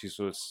you're actually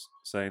sort of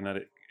saying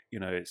that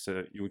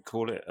you would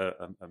call it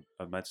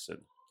a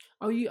medicine.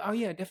 Oh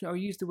yeah, definitely. I'll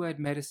use the word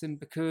medicine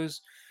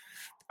because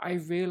I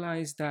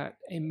realized that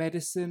a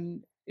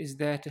medicine is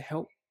there to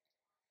help,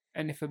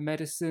 and if a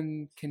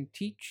medicine can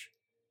teach,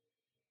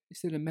 it's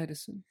still a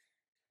medicine.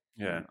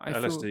 Yeah,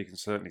 LSD can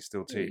certainly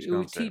still teach. It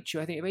will teach you.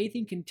 I think if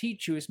anything can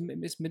teach you, it's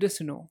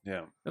medicinal.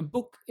 Yeah, a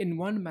book in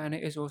one manner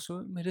is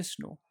also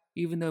medicinal,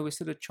 even though it's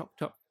still a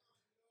chopped up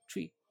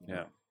tree.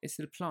 Yeah, it's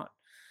still a plant.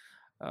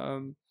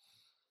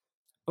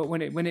 But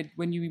when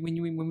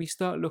we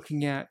start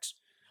looking at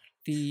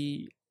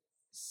the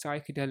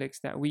psychedelics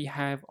that we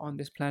have on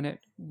this planet,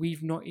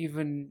 we've not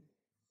even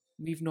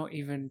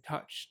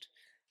touched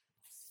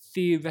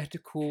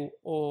theoretical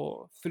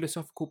or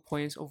philosophical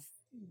points of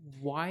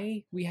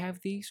why we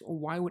have these, or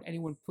why would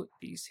anyone put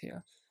these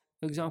here.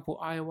 For example,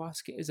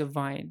 ayahuasca is a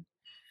vine,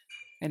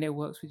 and it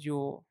works with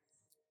your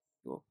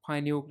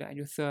pineal gland,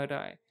 your third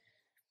eye.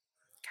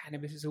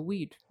 Cannabis is a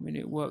weed, and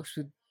it works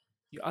with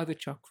your other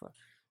chakra,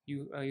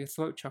 your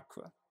throat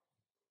chakra.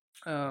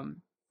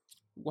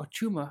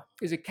 Wachuma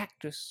is a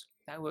cactus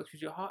that works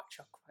with your heart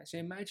chakra. So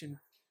imagine,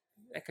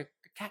 like a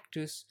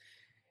cactus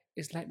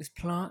is like this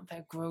plant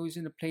that grows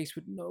in a place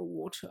with no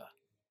water,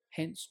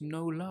 hence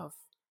no love.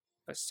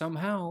 But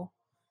somehow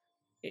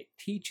it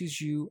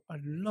teaches you a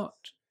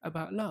lot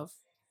about love,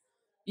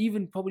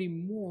 even probably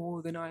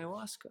more than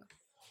ayahuasca.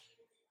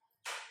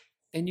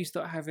 Then you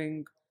start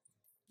having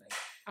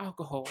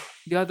alcohol,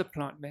 the other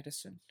plant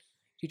medicine,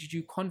 teaches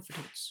you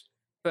confidence.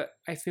 But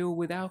I feel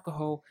with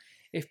alcohol,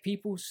 if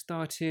people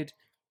started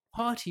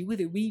party with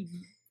it,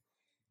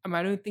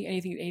 I don't think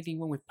anything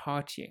wrong with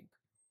partying.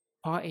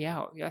 Party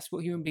out. That's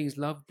what human beings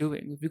love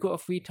doing. If we've got a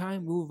free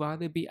time, we'll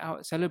rather be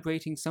out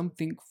celebrating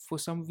something for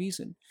some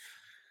reason.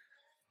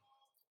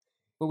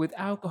 But with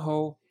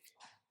alcohol,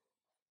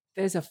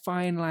 there's a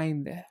fine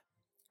line there,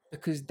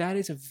 because that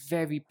is a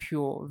very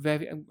pure,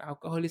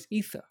 alcohol is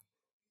ether,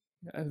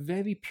 a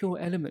very pure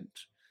element.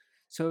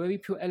 So a very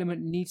pure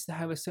element needs to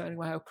have a certain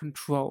amount of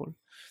control.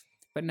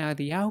 But now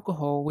the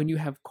alcohol, when you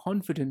have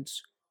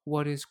confidence,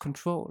 what is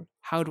control?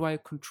 How do I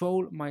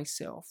control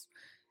myself?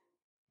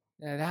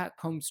 Now that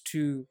comes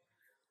to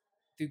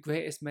the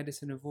greatest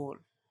medicine of all,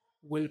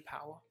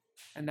 willpower.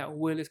 And that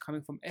will is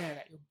coming from air,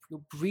 that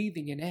you're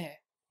breathing in air.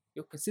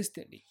 You're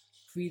consistently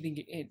breathing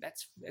it in.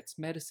 That's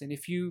medicine.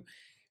 If you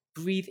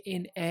breathe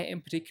in air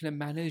in particular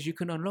manners, you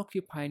can unlock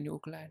your pineal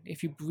gland.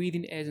 If you breathe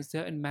in air in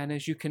certain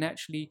manners, you can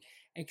actually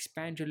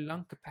expand your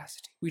lung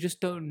capacity. We just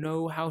don't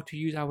know how to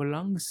use our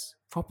lungs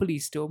properly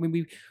still. I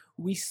mean,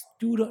 we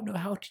still don't know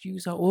how to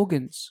use our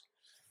organs.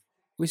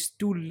 We're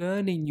still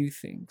learning new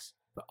things.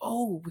 But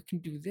we can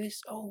do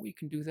this. We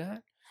can do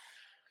that.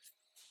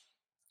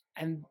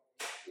 And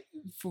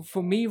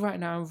for me right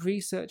now, I'm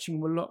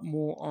researching a lot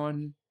more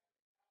on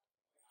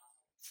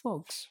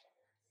frogs.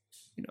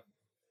 You know,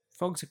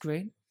 frogs are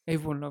great.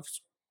 Everyone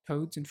loves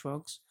toads and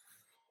frogs.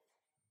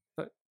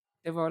 But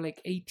there are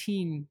like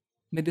 18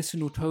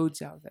 medicinal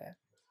toads out there.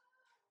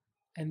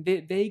 And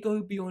they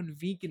go beyond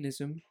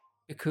veganism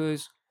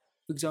because,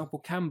 for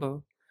example,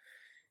 Cambo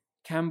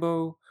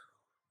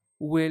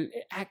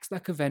it acts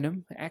like a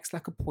venom, it acts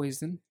like a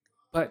poison,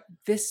 but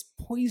this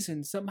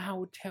poison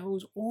somehow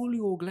tells all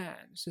your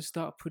glands to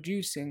start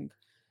producing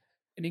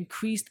an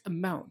increased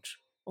amount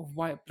of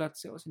white blood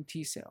cells and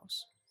T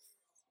cells.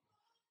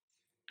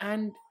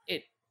 And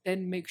it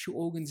then makes your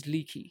organs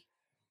leaky,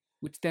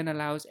 which then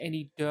allows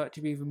any dirt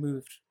to be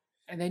removed.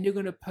 And then you're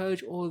going to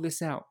purge all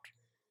this out.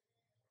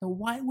 Now,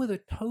 why would a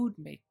toad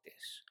make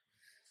this?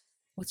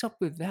 What's up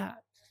with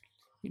that?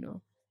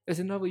 There's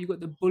another. You got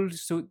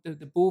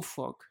the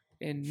bullfrog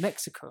in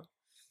Mexico.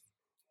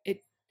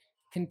 It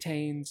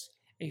contains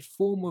a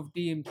form of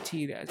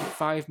DMT that has a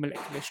 5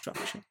 molecular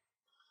structure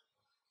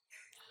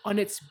on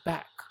its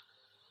back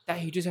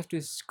that you just have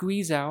to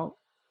squeeze out.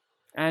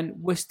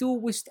 And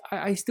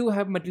I still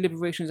have my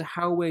deliberations of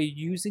how we're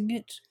using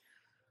it,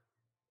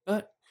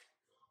 but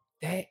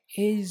there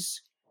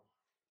is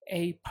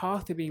a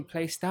path being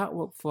placed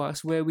out for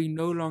us where we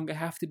no longer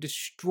have to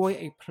destroy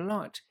a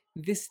plant.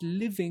 This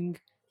living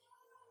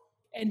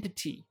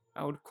entity,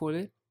 I would call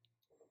it,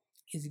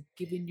 is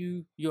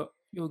giving you're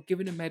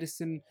given a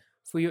medicine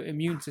for your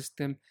immune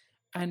system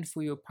and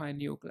for your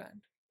pineal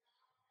gland.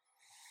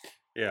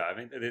 Yeah, I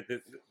mean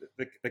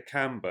the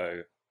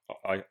Cambo,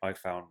 I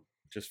found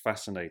just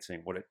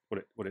fascinating what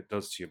it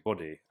does to your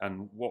body,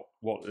 and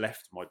what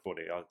left my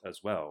body as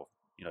well.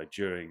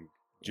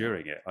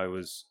 During it, I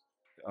was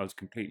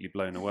completely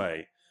blown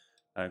away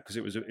because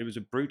it was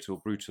a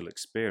brutal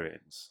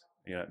experience.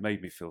 It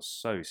made me feel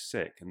so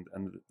sick,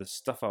 and the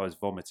stuff I was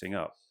vomiting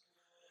up,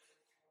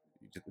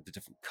 the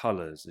different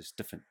colors, there's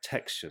different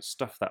textures,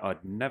 stuff that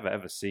I'd never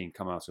ever seen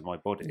come out of my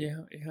body.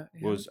 Yeah.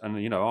 Was,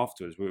 and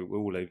afterwards we were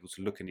all able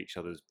to look in each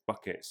other's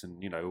buckets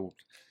and all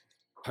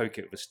poke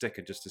it with a stick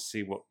and just to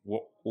see what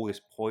all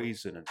this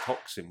poison and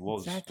toxin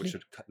was. Exactly. Which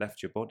had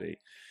left your body.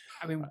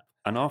 I mean,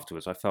 and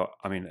afterwards I felt,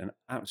 an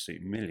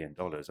absolute $1 million.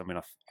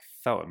 I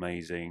felt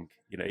amazing.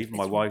 Even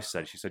my wife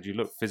said, she said, you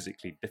look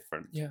physically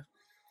different. Yeah.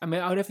 I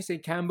would definitely say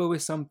Cambo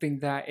is something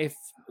that if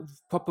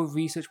proper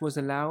research was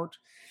allowed,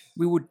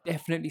 we would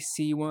definitely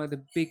see one of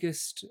the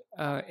biggest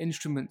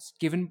instruments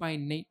given by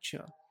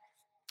nature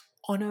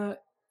on a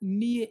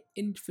near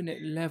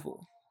infinite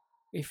level.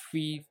 If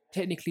we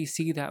technically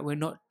see that we're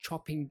not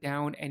chopping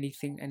down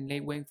anything and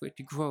waiting for it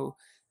to grow,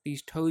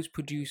 these toads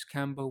produce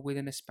Cambo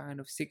within a span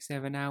of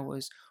 6-7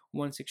 hours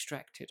once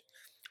extracted.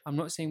 I'm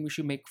not saying we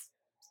should make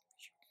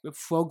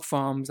frog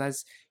farms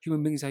as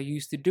human beings are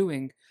used to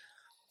doing,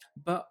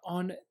 but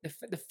on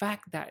the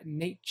fact that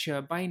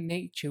by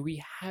nature,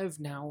 we have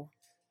now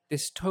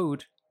this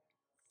toad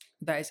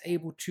that is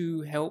able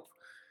to help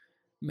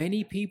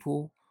many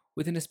people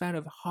within a span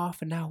of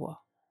half an hour.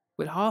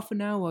 With half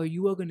an hour,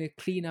 you are going to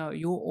clean out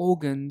your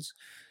organs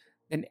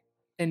than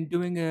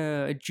doing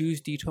a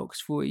juice detox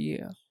for a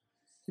year.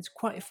 It's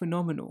quite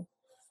phenomenal.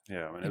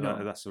 Yeah,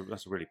 that's a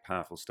really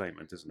powerful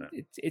statement, isn't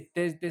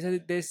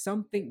it? There's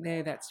something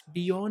there that's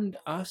beyond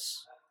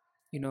us,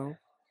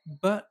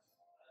 but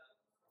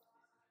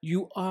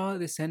you are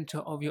the center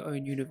of your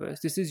own universe.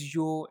 This is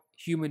your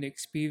human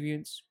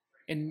experience.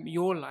 In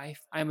your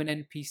life, I'm an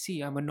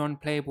NPC, I'm a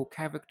non-playable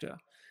character,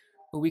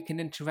 but we can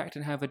interact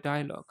and have a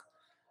dialogue.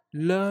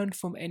 Learn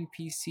from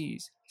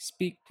NPCs,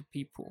 speak to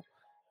people.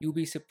 You'll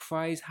be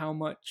surprised how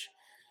much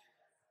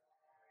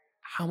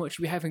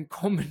we have in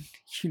common.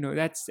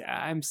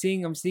 I'm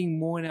seeing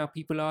more now.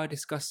 People are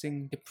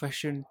discussing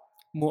depression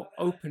more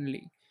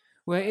openly,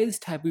 where it is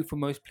taboo for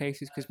most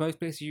places, because most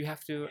places you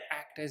have to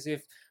act as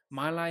if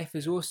my life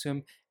is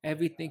awesome,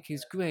 everything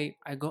is great,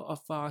 I got a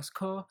fast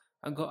car,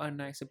 I got a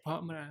nice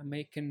apartment, I'm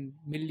making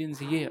millions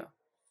a year.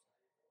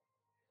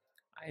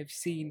 I've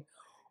seen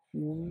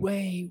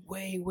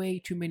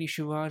way too many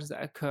charades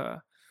that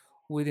occur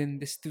within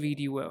this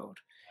 3D world,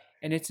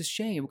 and it's a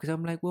shame, because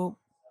I'm like, well,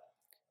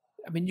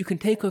 I mean, you can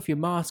take off your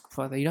mask,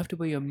 brother. You don't have to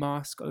wear your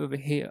mask over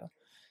here.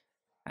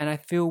 And I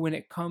feel when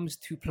it comes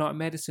to plant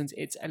medicines,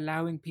 it's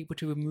allowing people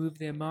to remove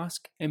their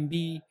mask and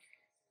be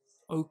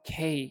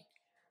okay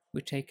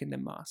with taking the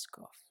mask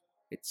off.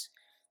 It's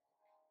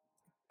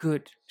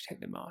good to take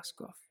the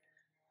mask off.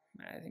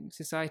 I think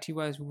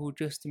society-wise, we will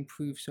just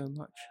improve so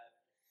much.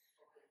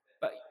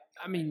 But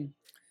I mean,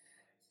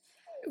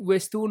 we're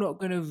still not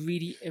going to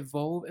really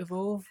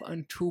evolve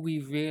until we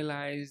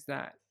realize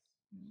that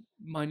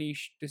money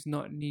does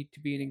not need to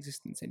be in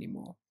existence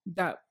anymore.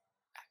 That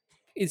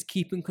is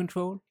keeping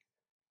control,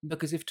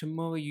 because if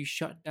tomorrow you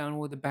shut down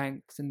all the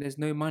banks and there's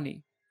no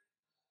money,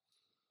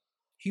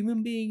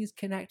 human beings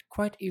can act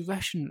quite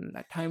irrational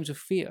at times of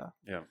fear.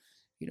 Yeah.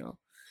 You know,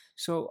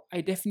 so I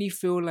definitely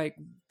feel like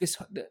this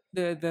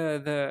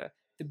the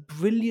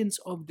brilliance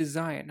of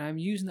design. I'm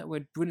using that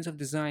word brilliance of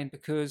design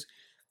because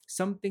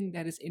something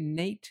that is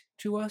innate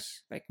to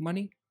us, like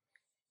money,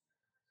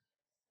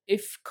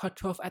 if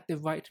cut off at the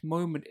right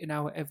moment in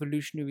our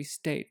evolutionary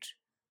state,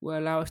 will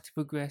allow us to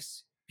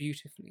progress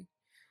beautifully.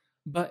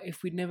 But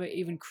if we never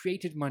even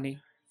created money,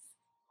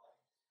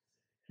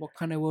 what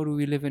kind of world do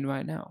we live in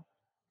right now?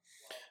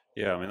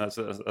 Yeah, I mean that's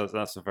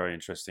a very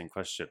interesting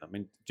question. I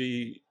mean, do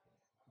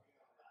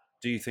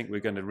you think we're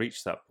going to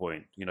reach that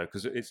point? You know,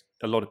 because it's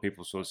a lot of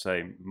people sort of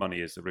say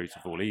money is the root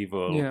of all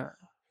evil. Yeah,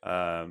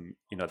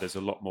 You know, there's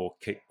a lot more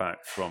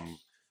kickback from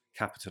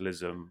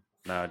capitalism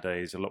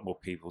nowadays. A lot more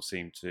people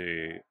seem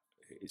to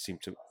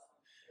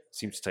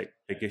take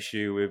big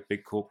issue with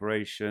big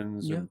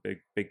corporations yeah, and big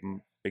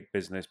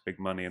business, big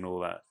money, and all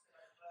that.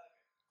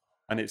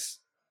 And it's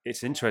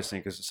interesting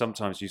because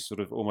sometimes you sort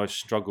of almost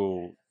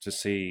struggle to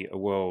see a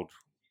world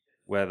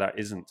where that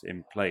isn't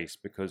in place,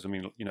 because I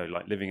mean, you know,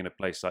 like living in a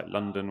place like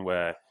London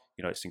where,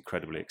 you know, it's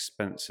incredibly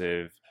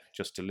expensive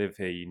just to live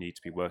here. You need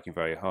to be working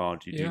very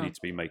hard. You do yeah, need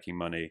to be making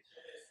money.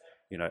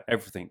 You know,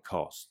 everything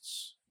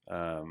costs.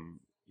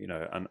 You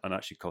know, and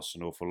actually costs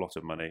an awful lot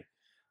of money.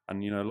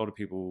 And you know, a lot of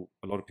people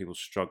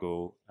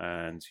struggle,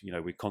 and you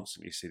know, we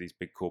constantly see these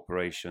big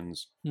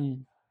corporations,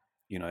 mm,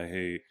 you know,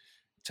 who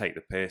take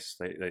the piss.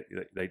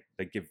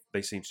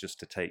 They seem just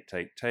to take,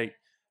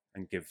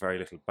 and give very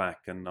little back.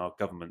 And our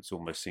governments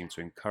almost seem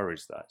to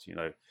encourage that. You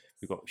know,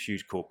 we've got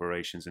huge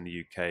corporations in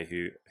the UK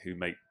who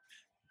make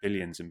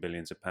billions and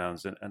billions of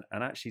pounds, and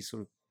actually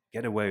sort of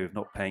get away with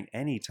not paying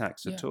any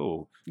tax yeah, at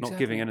all, not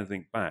giving exactly.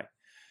 anything back.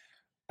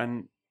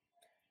 And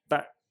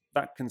that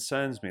that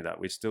concerns me, that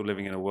we're still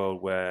living in a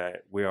world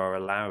where we are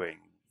allowing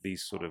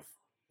these sort of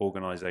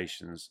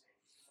organizations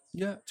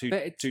Yeah, to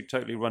but it's to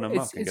totally run it's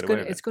amok and it's get away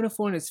gonna with it. it's gonna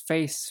fall on its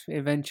face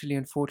eventually.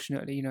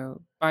 Unfortunately,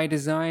 by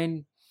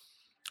design.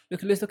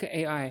 Let's look at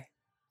AI,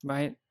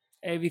 right?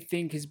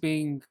 Everything is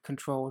being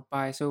controlled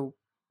by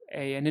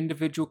an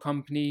individual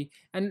company,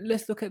 and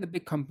let's look at the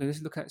big companies.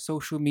 Let's look at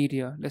social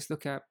media. Let's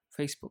look at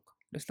Facebook.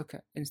 Let's look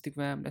at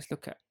Instagram. Let's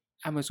look at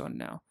Amazon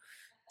now,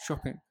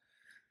 shopping.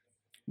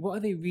 What are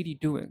they really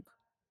doing?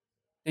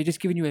 They're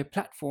just giving you a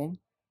platform.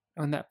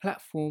 On that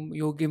platform,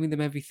 you're giving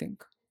them everything.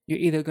 You're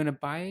either going to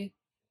buy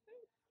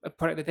a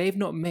product that they've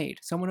not made.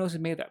 Someone else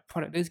has made that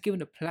product. They're just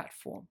given a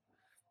platform.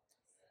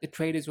 The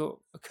trade is what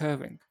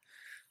occurring.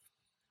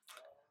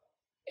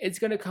 It's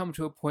going to come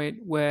to a point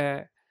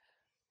where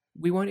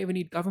we won't even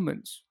need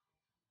governments.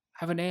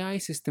 Have an AI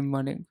system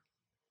running,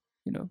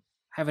 you know,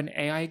 have an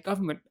AI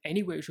government.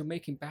 Anyway, if you're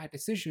making bad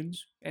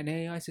decisions, an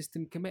AI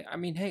system can make. I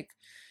mean, heck,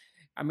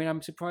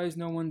 I'm surprised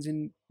no one's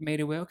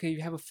made aware. Okay,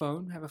 you have a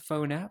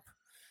phone app.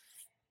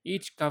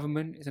 Each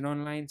government is an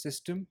online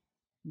system.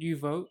 You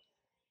vote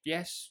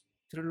yes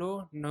to the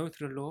law, no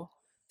to the law.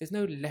 There's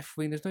no left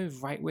wing, there's no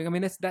right wing. I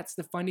mean, that's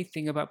the funny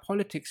thing about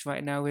politics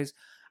right now is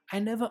I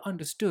never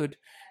understood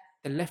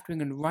the left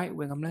wing and right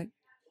wing. I'm like,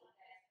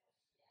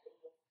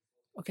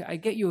 okay, I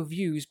get your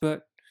views,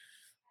 but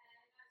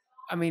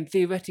I mean,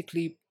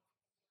 theoretically,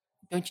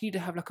 don't you need to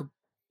have like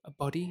a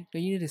body?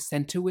 Don't you need a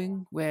center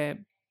wing where,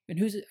 and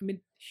who's, I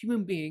mean,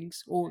 human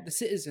beings or the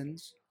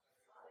citizens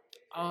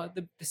are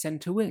the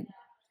center wing,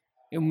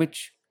 in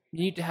which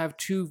you need to have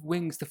two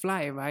wings to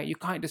fly, right? You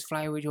can't just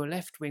fly with your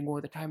left wing all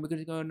the time. We're going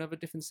to go another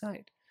different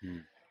side.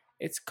 Mm.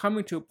 It's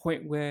coming to a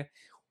point where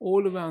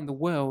all around the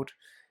world,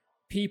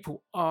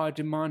 people are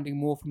demanding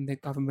more from their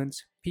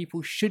governments.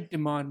 People should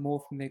demand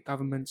more from their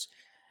governments.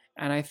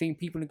 And I think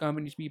people in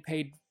government need to be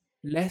paid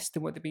less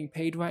than what they're being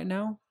paid right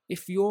now.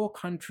 If your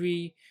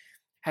country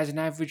has an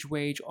average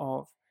wage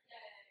of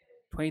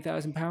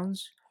 £20,000,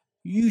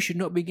 you should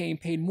not be getting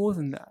paid more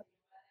than that.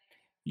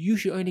 You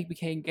should only be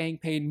getting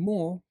paid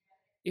more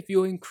if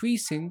you're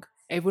increasing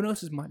everyone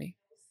else's money.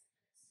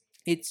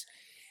 It's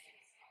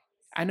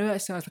I know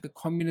that sounds like a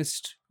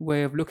communist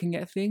way of looking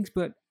at things,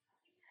 but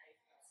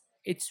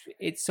it's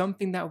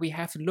something that we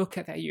have to look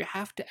at, that you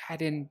have to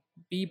add in,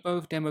 be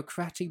both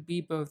democratic, be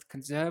both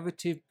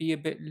conservative, be a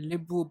bit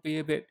liberal, be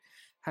a bit,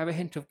 have a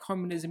hint of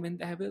communism in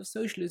there, have a bit of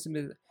socialism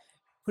in there.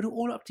 Put it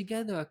all up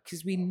together,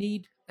 because we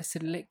need a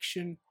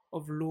selection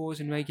of laws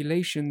and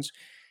regulations.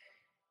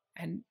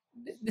 And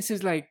this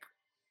is like,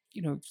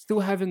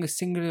 still having a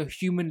singular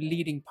human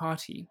leading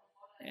party.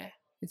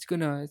 It's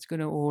gonna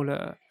all.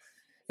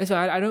 That's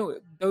why I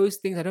don't those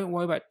things I don't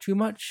worry about too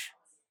much,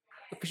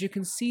 because you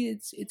can see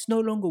it's no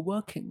longer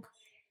working.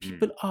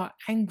 People are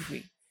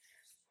angry.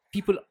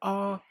 People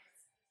are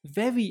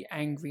very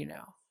angry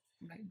now.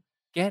 Like,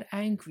 get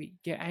angry.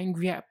 Get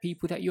angry at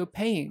people that you're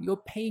paying. You're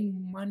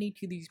paying money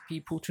to these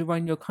people to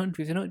run your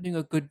country. If they're not doing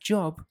a good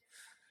job,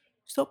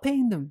 stop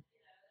paying them.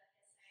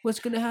 What's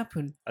going to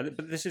happen?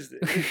 But this is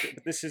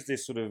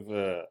this sort of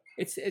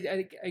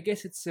I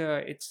guess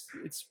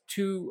it's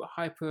too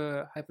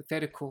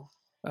hypothetical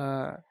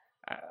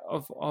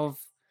of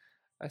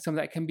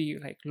something that can be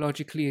like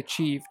logically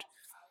achieved.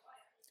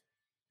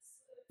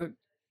 But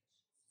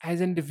as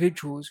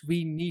individuals,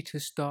 we need to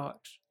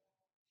start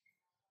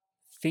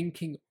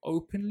thinking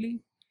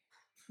openly.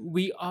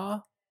 We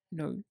are,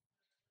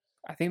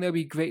 I think that'd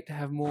be great to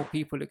have more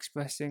people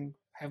expressing,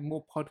 have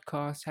more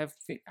podcasts,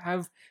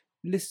 have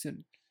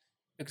listen,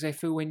 because I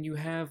feel when you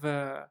have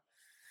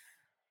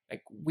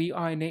like, we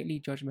are innately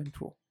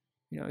judgmental.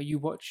 You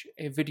watch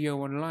a video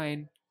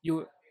online,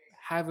 you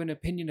have an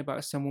opinion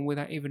about someone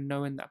without even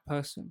knowing that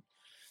person.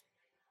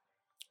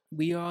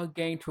 We are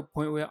getting to a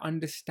point where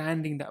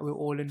understanding that we're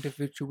all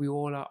individual, we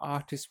all are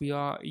artists, we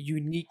are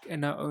unique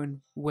in our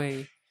own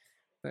way,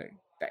 but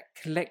that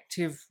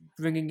collective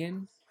bringing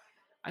in,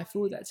 I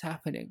feel that's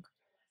happening.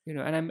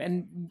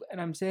 And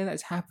I'm saying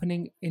that's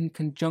happening in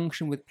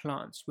conjunction with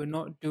plants. We're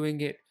not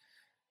doing it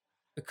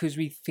because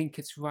we think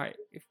it's right.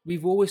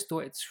 We've always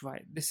thought it's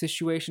right. The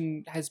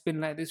situation has been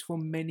like this for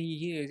many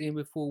years, even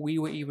before we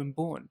were even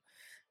born.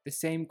 The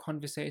same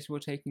conversations were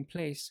taking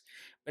place,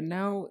 but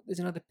now there's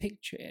another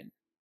picture in.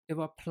 There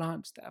are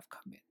plants that have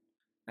come in,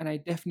 and I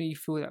definitely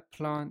feel that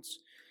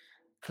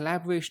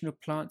collaboration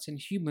of plants and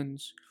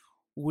humans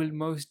will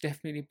most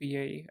definitely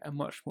be a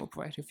much more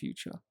brighter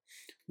future.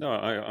 No,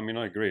 I mean,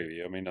 I agree with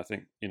you. I mean, I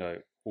think,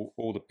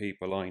 all the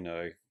people I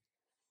know,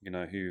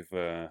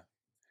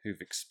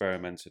 who've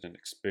experimented and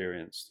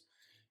experienced,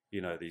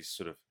 these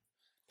sort of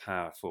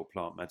powerful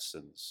plant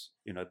medicines,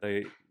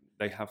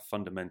 they have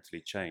fundamentally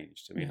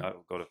changed. I mean, Yeah.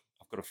 I've got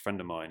a friend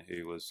of mine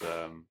who was,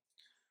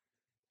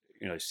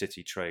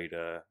 city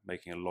trader,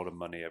 making a lot of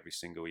money every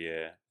single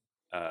year.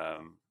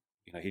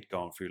 He'd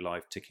gone through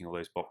life ticking all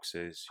those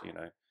boxes,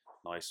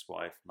 nice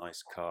wife,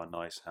 nice car,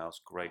 nice house,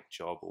 great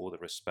job, all the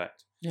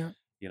respect. Yeah.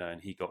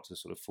 And he got to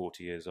sort of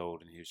 40 years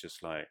old and he was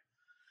just like,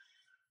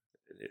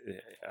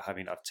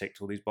 I've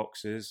ticked all these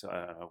boxes.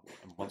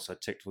 And once I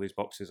ticked all these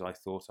boxes, I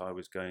thought I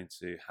was going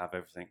to have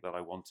everything that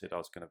I wanted. I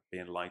was going to be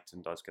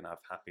enlightened. I was going to have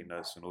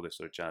happiness and all this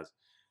sort of jazz.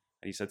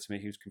 And he said to me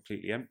he was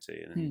completely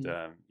empty. And,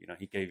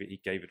 he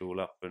gave it all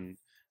up and,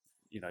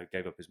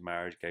 gave up his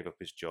marriage, gave up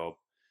his job,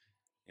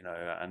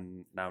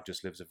 and now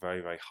just lives a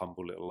very, very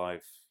humble little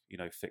life,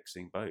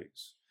 fixing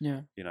boats.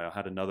 Yeah. I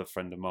had another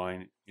friend of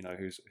mine,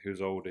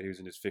 who's older, who's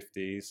in his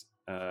 50s,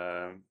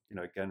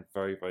 again,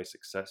 very, very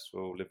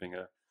successful, living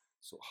a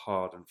sort of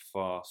hard and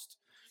fast,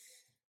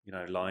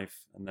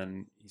 life. And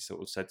then he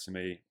sort of said to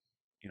me,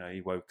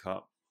 he woke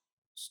up,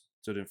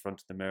 stood in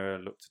front of the mirror,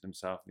 looked at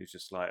himself, and he was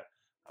just like,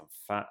 I'm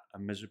fat,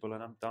 I'm miserable,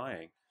 and I'm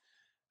dying.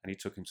 And he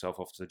took himself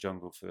off to the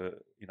jungle for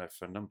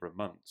a number of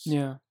months.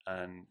 Yeah.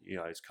 And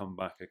he's come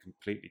back a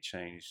completely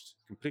changed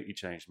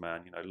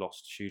man.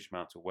 Lost a huge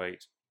amount of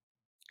weight,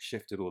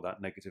 shifted all that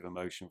negative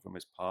emotion from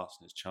his past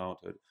and his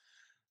childhood,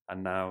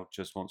 and now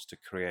just wants to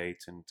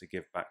create and to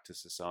give back to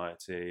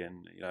society.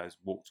 And has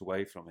walked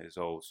away from his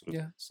old sort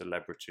of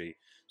celebrity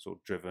sort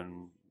of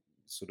driven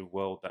sort of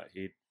world that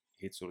he'd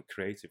sort of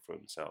created for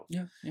himself.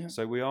 Yeah. Yeah.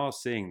 So we are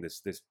seeing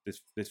this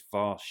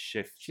vast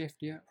shift.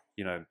 Yeah.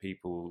 In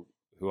people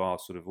who are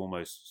sort of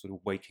almost sort of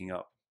waking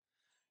up,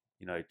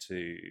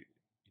 to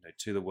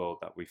the world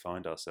that we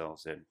find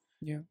ourselves in,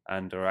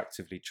 and are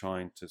actively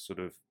trying to sort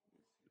of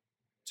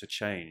to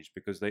change,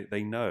 because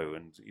they know.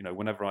 And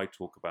whenever I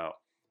talk about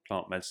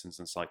plant medicines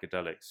and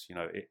psychedelics,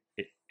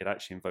 it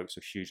actually invokes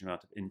a huge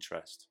amount of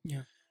interest,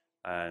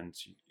 and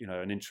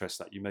an interest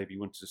that you maybe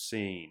wouldn't have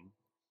seen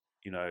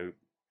 10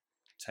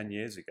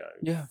 years ago,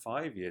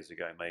 5 years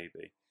ago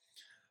maybe.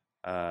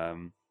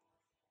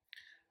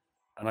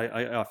 And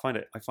I find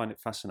it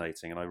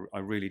fascinating, and I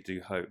really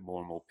do hope more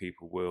and more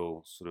people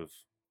will sort of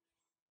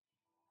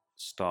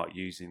start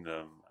using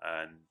them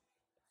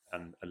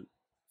and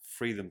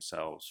free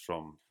themselves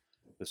from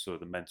the sort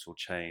of the mental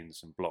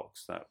chains and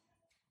blocks that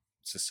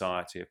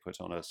society have put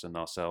on us and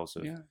ourselves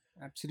have,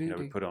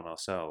 absolutely, we put on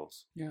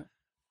ourselves.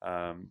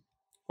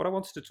 What I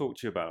wanted to talk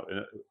to you about,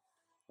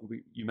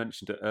 you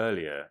mentioned it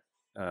earlier,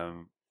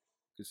 because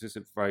this is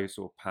a very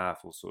sort of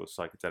powerful sort of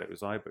psychedelic,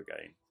 was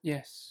ibogaine.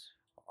 Yes.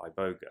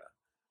 Iboga.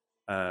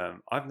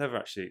 I've never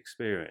actually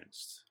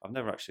experienced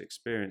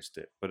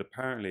it, but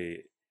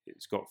apparently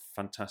it's got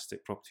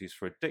fantastic properties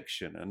for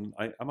addiction. And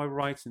am I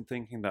right in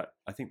thinking that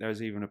I think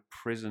there's even a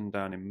prison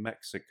down in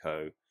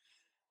Mexico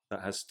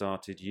that has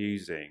started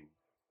using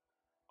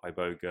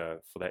iboga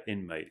for their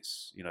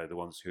inmates, the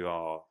ones who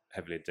are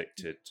heavily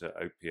addicted to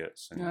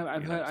opiates. And,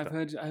 I've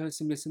heard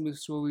similar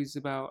stories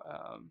about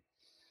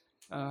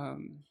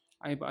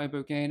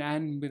ibogaine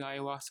and with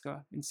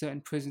ayahuasca in certain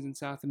prisons in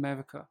South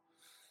America.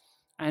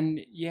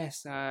 And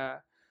yes, I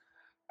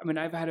mean,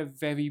 I've had a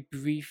very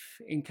brief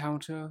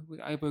encounter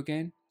with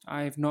Ibogaine.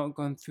 I've not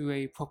gone through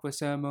a proper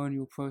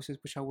ceremonial process,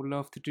 which I would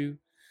love to do.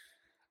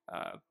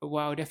 But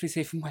what I would definitely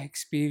say from my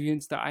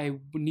experience that I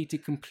would need to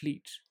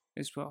complete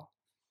as well.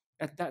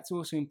 That's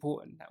also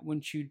important. That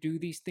once you do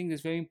these things,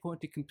 it's very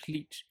important to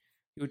complete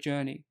your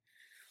journey.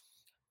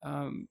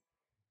 Um,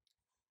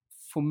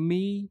 for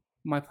me,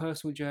 my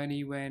personal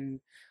journey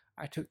when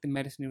I took the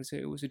medicine,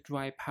 it was a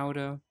dry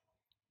powder.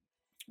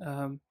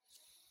 Um,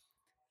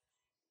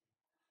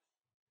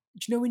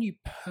 do you know when you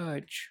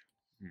purge,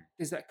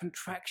 there's that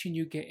contraction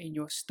you get in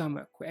your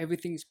stomach where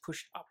everything is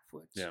pushed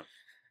upwards? Yeah.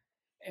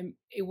 And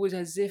it was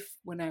as if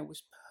when I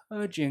was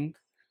purging,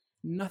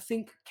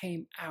 nothing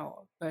came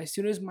out. But as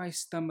soon as my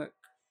stomach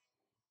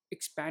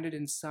expanded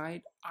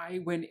inside, I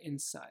went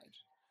inside.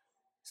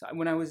 So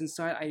when I was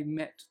inside, I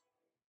met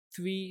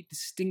three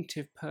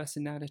distinctive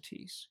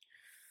personalities.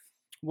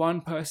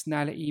 One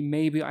personality,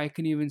 maybe I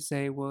can even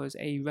say, was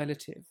a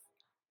relative,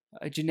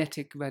 a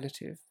genetic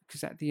relative,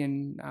 because at the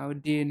end, our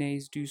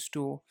DNAs do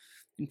store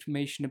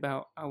information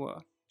about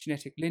our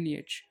genetic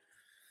lineage.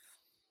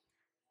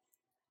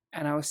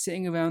 And I was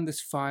sitting around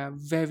this fire,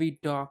 very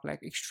dark,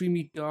 like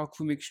extremely dark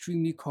room,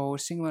 extremely cold,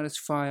 sitting around this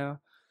fire,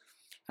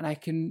 and I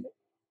can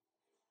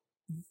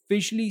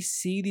visually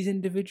see these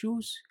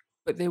individuals,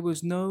 but there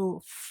was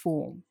no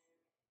form.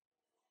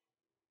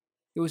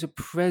 There was a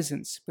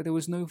presence, but there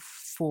was no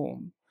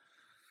form.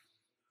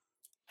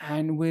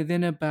 And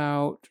within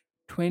about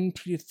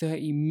 20 to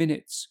 30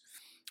 minutes,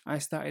 I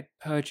started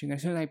purging.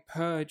 As soon as I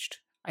purged,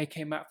 I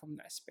came out from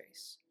that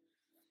space.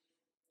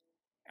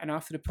 And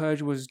after the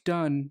purge was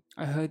done,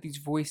 I heard these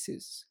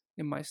voices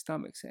in my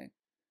stomach saying,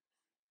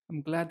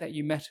 I'm glad that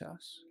you met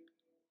us,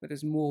 but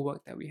there's more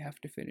work that we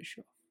have to finish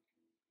off.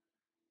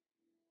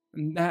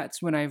 And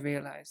that's when I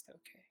realized,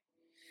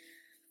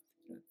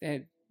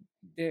 okay,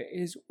 there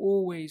is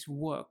always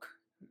work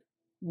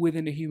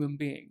within a human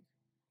being.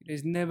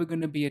 There's never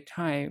going to be a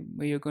time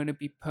where you're going to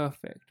be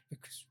perfect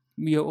because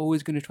we are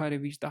always going to try to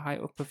reach the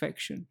height of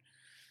perfection.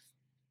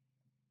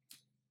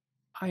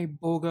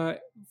 Iboga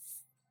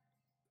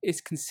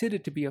is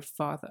considered to be a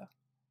father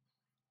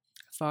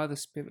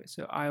spirit.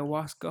 So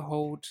ayahuasca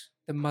holds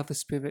the mother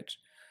spirit.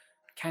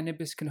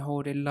 Cannabis can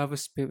hold a lover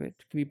spirit.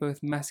 It can be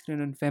both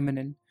masculine and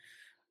feminine.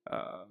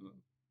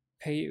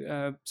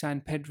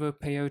 San Pedro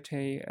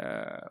Peyote,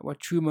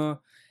 Wachuma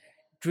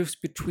drifts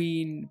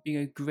between being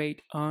a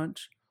great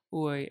aunt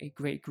or a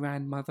great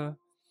grandmother.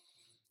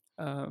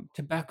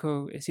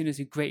 Tobacco is seen as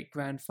a great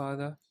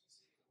grandfather.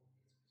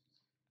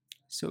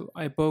 So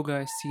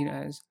Iboga is seen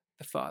as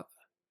the father.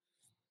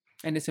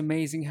 And it's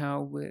amazing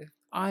how with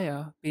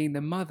Aya being the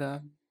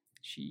mother,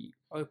 she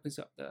opens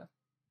up the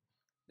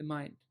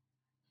mind,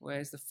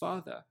 whereas the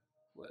father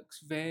works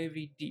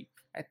very deep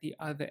at the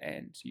other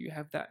end. So you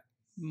have that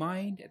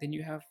mind, and then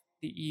you have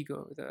the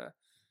ego, the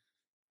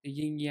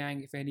yin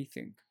yang, if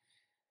anything.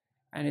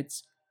 And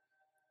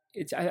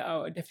I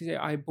would definitely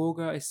say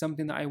Iboga is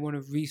something that I want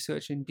to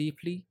research in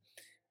deeply,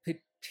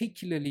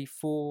 particularly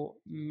for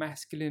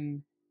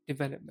masculine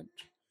development.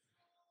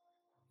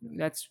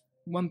 That's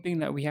one thing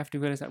that we have to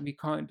realize, that we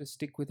can't just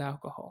stick with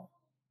alcohol.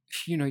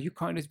 You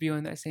can't just be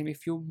on that same.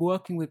 If you're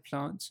working with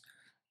plants,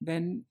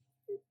 then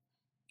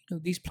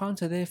these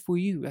plants are there for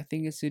you. I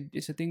think it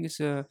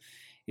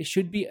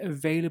should be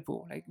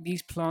available. Like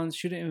these plants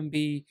shouldn't even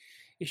be.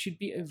 It should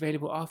be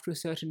available after a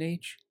certain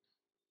age.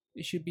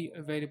 It should be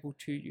available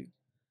to you.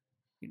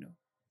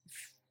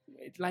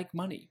 It's like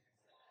money.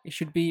 It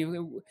should be.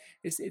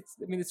 It's.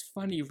 I mean, it's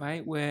funny,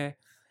 right? Where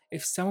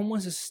if someone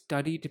wants to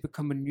study to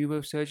become a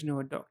neurosurgeon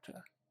or a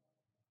doctor,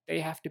 they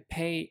have to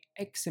pay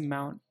X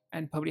amount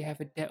and probably have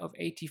a debt of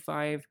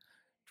 85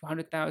 to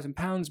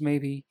 £100,000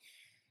 maybe,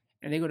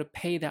 and they got to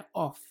pay that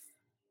off.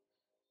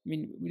 I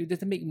mean,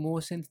 does it make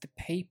more sense to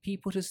pay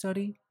people to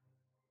study?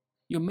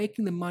 You're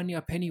making the money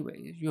up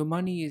anyway. Your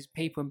money is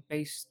paper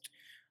based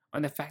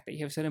on the fact that you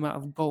have a certain amount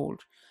of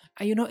gold.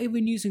 And you're not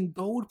even using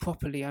gold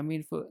properly. I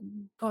mean, for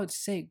God's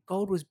sake,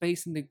 gold was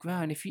based in the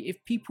ground.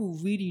 If people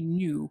really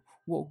knew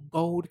what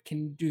gold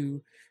can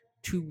do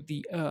to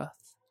the earth,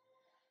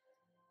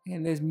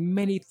 and there's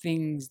many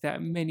things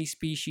that many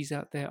species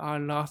out there are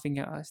laughing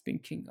at us,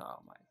 thinking,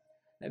 oh my,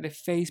 like they're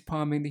face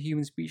palming the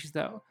human species,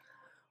 that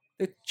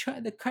they're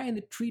cutting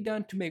the tree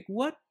down to make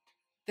what?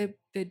 They're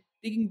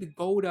digging the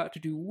gold out to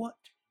do what?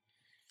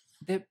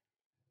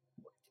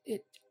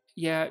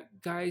 Yeah,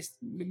 guys,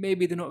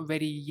 maybe they're not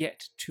ready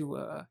yet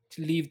to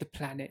leave the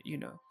planet.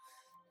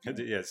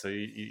 Yeah. So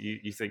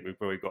you think we've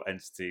probably got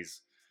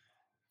entities?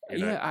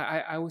 Yeah,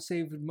 I would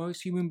say with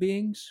most human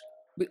beings,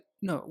 with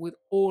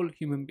all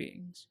human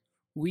beings,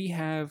 we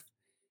have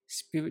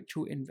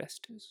spiritual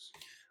investors.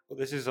 Well,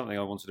 this is something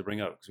I wanted to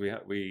bring up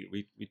because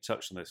we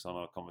touched on this on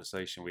our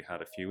conversation we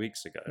had a few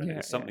weeks ago. And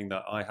it's something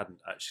that I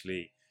hadn't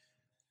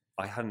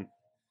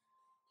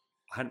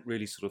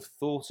really sort of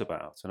thought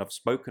about, and I've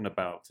spoken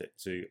about it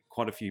to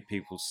quite a few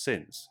people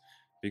since,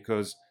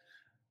 because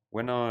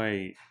when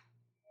I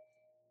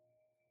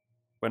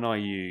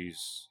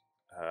use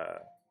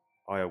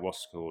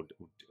ayahuasca or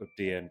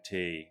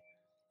DMT,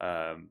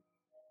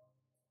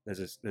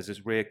 there's this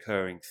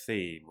reoccurring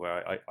theme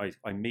where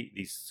I meet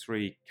these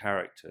three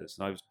characters,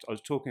 and I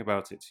was talking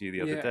about it to you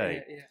the other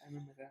day, yeah, I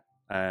remember that.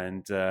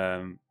 and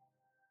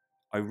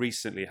I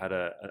recently had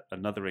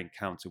another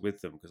encounter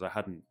with them because I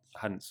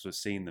hadn't sort of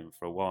seen them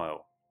for a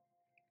while,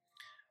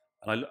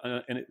 and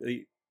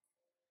it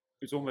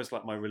was almost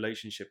like my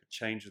relationship had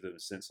changed with them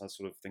since I was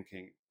sort of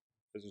thinking,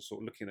 I was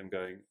sort of looking at them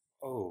going,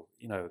 oh,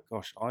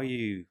 gosh, are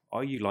you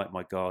like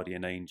my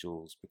guardian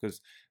angels? Because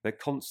they're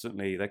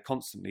constantly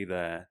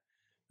there.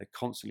 They're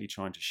constantly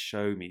trying to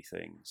show me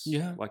things.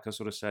 Yeah. Like I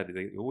sort of said,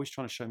 they're always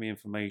trying to show me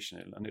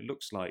information, and it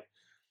looks like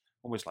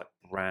almost like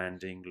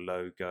branding,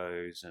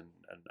 logos,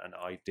 and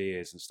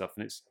ideas and stuff.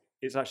 And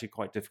it's actually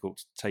quite difficult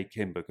to take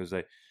in because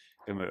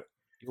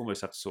you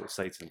almost have to sort of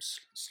say to them,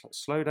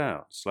 slow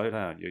down.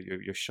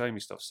 You're showing me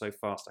stuff so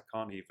fast, I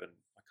can't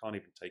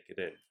even take it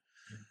in.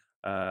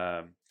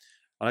 And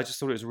I just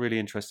thought it was a really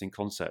interesting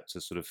concept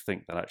to sort of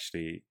think that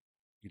actually,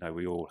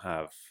 we all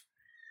have,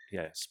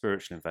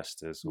 spiritual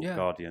investors or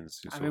guardians.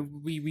 I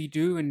mean, we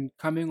do, and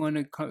coming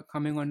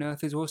on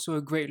Earth is also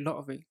a great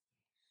lottery.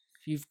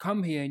 If you've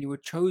come here and you were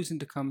chosen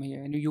to come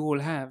here, and you all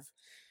have,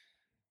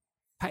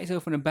 pat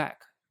yourself on the back,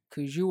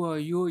 because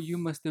you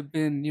must have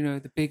been,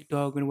 the big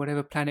dog on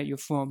whatever planet you're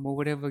from, or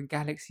whatever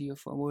galaxy you're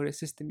from, or whatever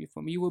system you're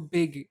from. You were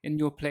big in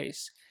your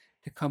place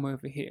to come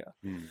over here.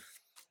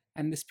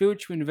 And the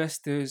spiritual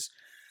investors,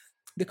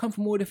 they come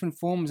from all different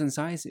forms and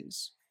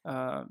sizes.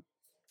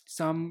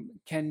 Some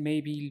can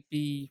maybe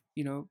be,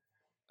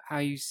 how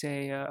you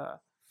say,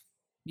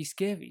 be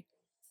scary.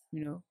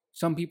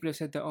 Some people have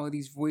said that, oh,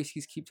 these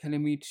voices keep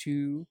telling me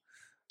to,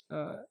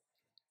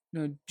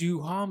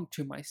 do harm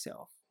to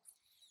myself.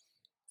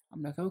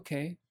 I'm like,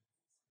 okay,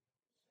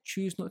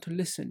 choose not to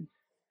listen.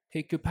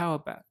 Take your power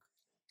back.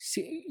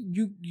 See,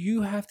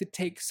 you have to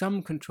take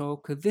some control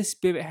because this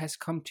spirit has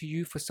come to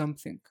you for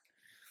something.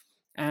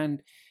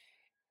 And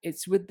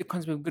it's with the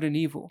concept of good and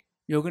evil.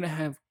 You're going to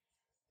have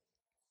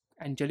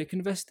angelic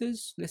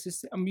investors.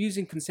 I'm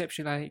using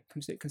conceptual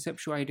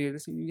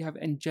ideas. You have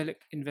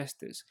angelic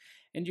investors,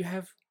 and you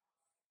have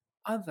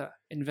other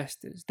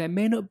investors that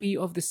may not be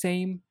of the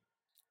same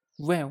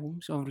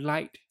realms of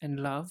light and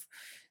love.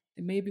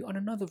 They may be on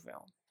another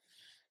realm.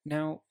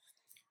 Now,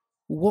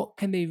 what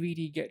can they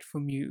really get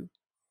from you?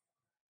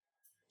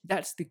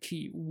 That's the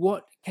key.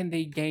 What can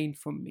they gain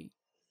from me?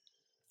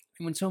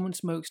 And when someone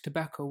smokes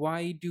tobacco,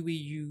 why do we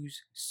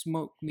use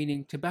smoke,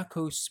 meaning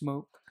tobacco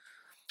smoke,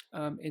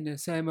 in a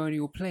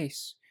ceremonial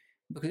place?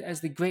 Because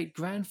as the great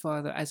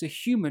grandfather, as a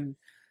human,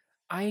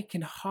 I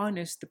can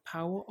harness the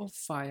power of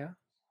fire,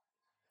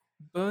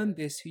 burn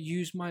this,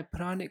 use my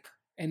pranic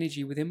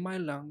energy within my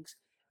lungs,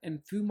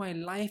 and through my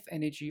life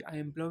energy, I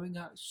am blowing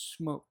out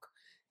smoke.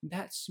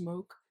 That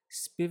smoke,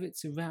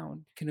 spirits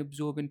around can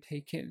absorb and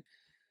take in.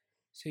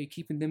 So you're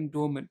keeping them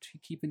dormant,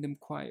 you're keeping them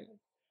quiet,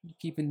 you're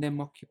keeping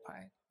them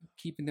occupied, you're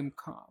keeping them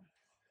calm.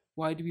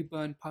 Why do we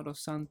burn Palo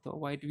Santo?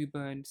 Why do we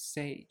burn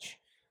sage?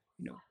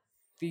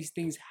 These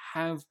things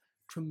have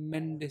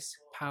tremendous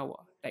power.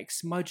 Like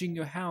smudging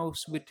your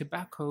house with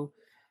tobacco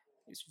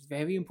is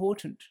very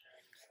important.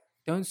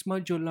 Don't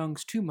smudge your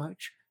lungs too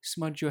much.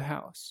 Smudge your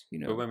house.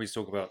 But when we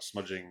talk about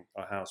smudging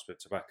a house with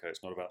tobacco,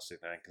 it's not about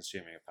sitting there and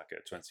consuming a packet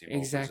of 20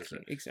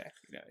 Marlboros,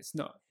 exactly. No, it's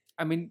not.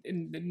 I mean,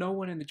 no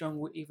one in the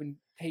jungle even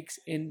takes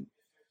in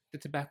the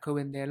tobacco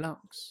in their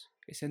lungs.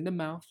 It's in the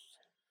mouth,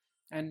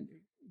 and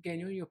again,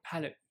 your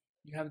palate.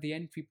 You have the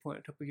entry point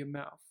at the top of your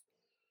mouth.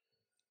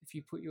 If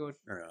you put your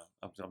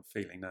I'm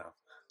feeling now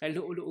a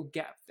little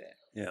gap there.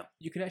 Yeah.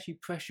 You can actually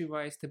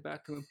pressurize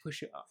tobacco and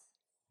push it up,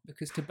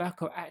 because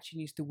tobacco actually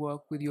needs to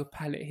work with your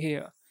palate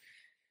here.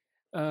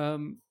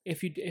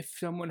 If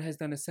someone has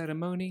done a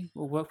ceremony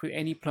or worked with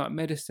any plant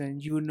medicine,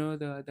 you will know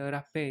the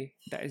rapé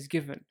that is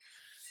given.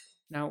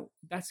 Now,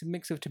 that's a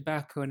mix of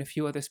tobacco and a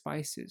few other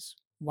spices.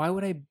 Why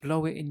would I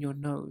blow it in your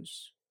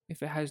nose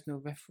if it has no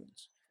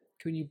reference?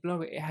 When you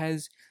blow it,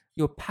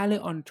 your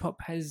palate on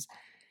top has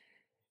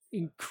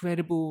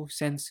incredible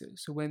sensors.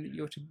 So when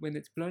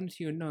it's blown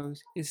to your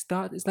nose, it's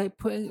like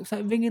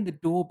ringing the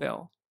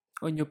doorbell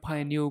on your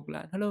pineal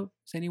gland. Hello,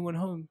 is anyone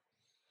home?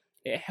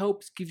 It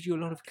helps give you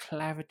a lot of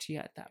clarity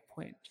at that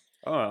point.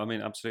 Oh, I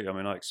mean, absolutely. I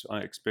mean, I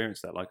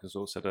experienced that, like I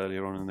sort of said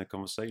earlier on in the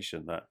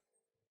conversation, that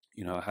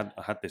I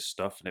had this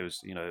stuff, and it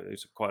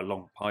was quite a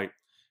long pipe,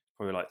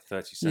 probably like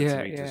 30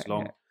 centimeters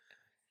long.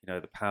 Yeah.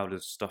 The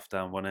powder's stuffed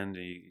down one end,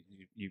 and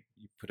you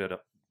put it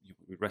up,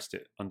 you rest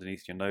it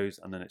underneath your nose,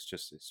 and then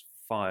it's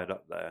fired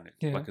up there.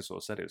 And like I sort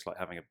of said, it was like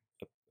having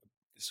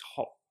this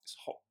hot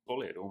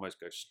bullet almost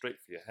goes straight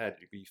for your head.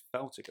 You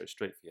felt it go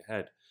straight for your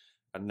head,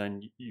 and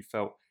then you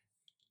felt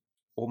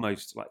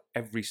almost like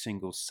every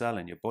single cell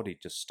in your body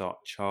just start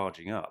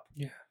charging up.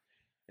 Yeah.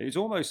 It's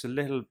almost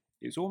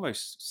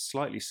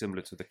slightly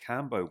similar to the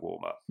Cambo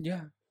warm up.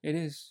 Yeah, it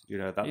is.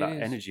 That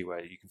energy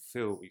where you can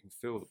feel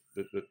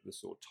the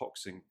sort of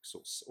toxin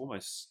sort of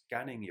almost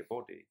scanning your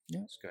body.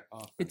 Yeah.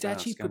 It's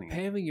actually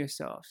preparing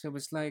yourself. So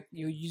it's like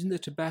you're using the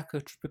tobacco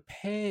to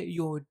prepare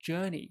your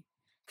journey.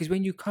 because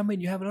when you come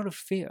in, you have a lot of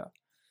fear.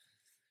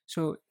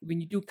 So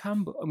when you do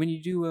kambo, when you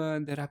do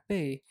the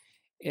rapé,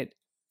 it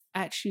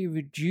actually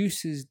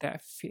reduces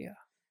that fear,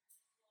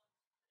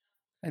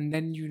 and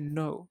then you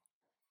know,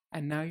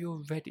 and now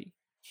you're ready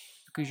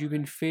because you've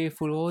been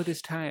fearful all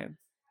this time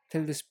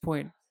till this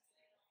point.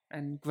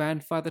 And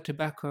grandfather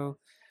tobacco,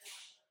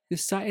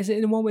 is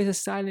in one way a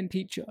silent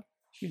teacher.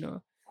 You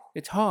know,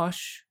 it's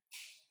harsh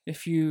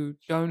if you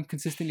don't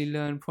consistently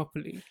learn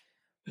properly,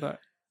 but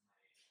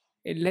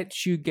it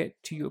lets you get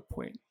to your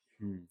point.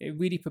 Mm. It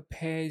really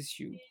prepares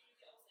you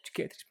to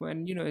get to this point.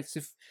 And you know, it's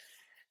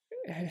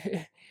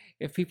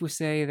if people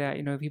say that,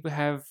 you know, people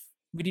have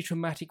really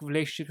traumatic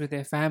relationships with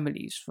their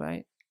families,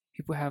 right?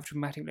 People have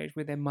traumatic relationships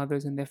with their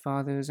mothers and their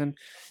fathers, and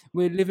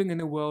we're living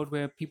in a world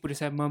where people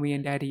just have mommy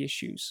and daddy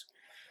issues.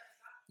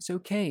 It's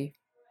okay.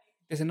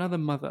 There's another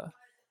mother,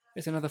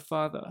 there's another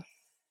father.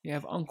 You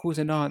have uncles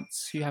and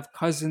aunts, you have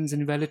cousins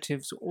and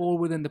relatives, all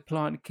within the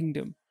plant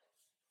kingdom,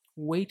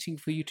 waiting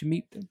for you to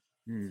meet them.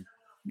 Mm.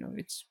 You know,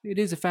 it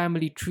is a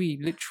family tree,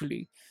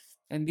 literally,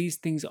 and these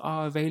things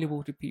are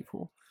available to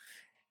people.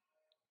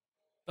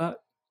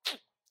 But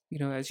you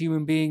know, as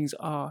human beings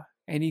are,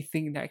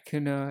 anything that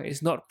can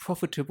is not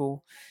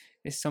profitable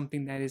is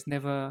something that is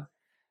never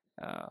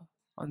uh,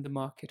 on the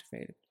market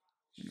available.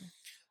 You know?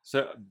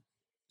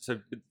 So,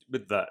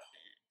 with that,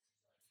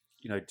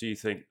 you know, do you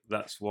think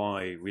that's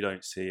why we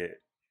don't see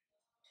it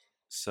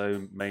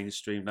so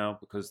mainstream now,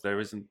 because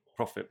there isn't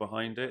profit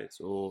behind it,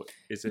 or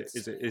is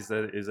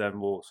there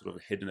more sort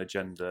of hidden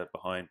agenda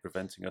behind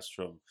preventing us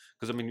from?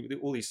 Because I mean,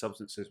 all these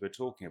substances we're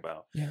talking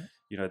about, Yeah,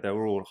 you know,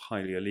 they're all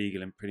highly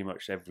illegal in pretty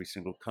much every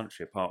single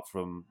country apart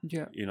from,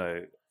 yeah, you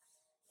know,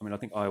 I mean, I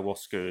think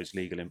ayahuasca is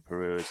legal in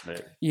Peru, isn't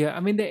it? yeah. I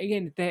mean,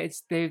 again,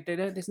 there's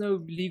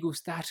no legal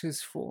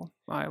status for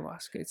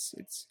ayahuasca.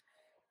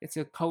 It's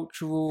a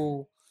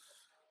cultural.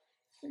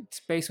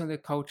 It's based on the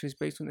culture. It's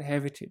based on the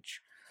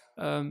heritage.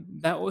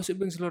 That also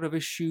brings a lot of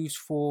issues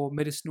for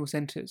medicinal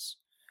centers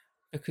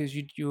because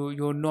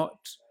you're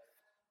not,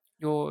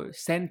 your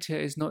center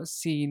is not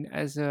seen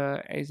as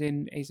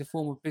a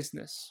form of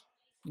business,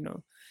 you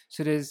know.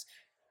 So there's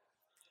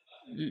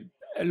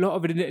a lot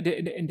of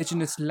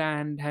indigenous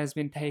land has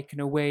been taken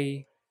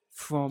away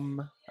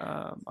from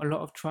a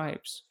lot of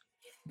tribes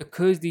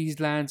because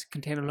these lands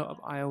contain a lot of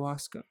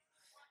ayahuasca,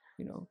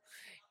 you know.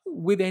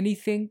 With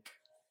anything,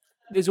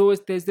 there's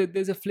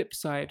a flip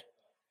side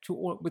to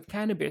all. With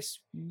cannabis,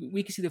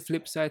 we can see the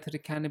flip side to the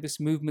cannabis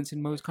movements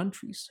in most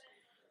countries.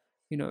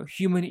 You know,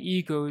 human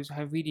egos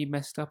have really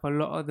messed up a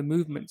lot of the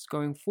movements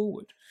going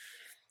forward.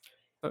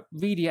 But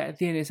really, at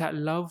the end, it's that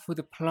love for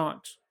the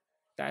plant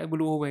that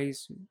will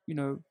always, you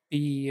know,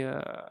 be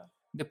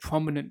the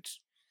prominent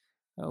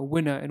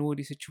winner in all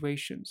these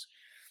situations.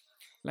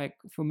 Like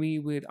for me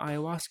with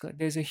ayahuasca,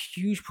 there's a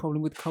huge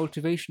problem with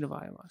cultivation of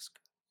ayahuasca.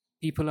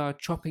 People are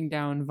chopping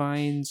down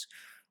vines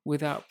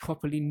without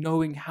properly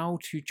knowing how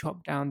to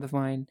chop down the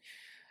vine.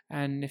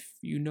 And if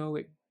you know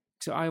it,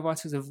 so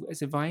ayahuasca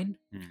is a vine.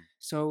 Mm.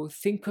 So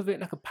think of it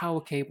like a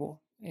power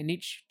cable, and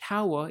each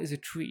tower is a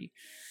tree.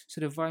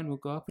 So the vine will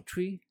go up a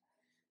tree,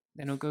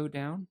 then it'll go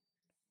down,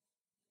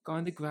 go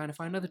on the ground and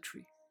find another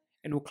tree,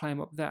 and will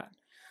climb up that.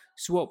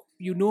 So what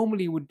you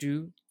normally would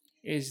do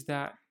is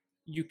that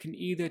you can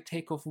either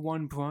take off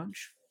one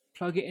branch,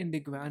 plug it in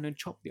the ground, and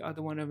chop the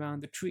other one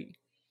around the tree.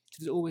 So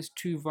there's always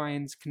two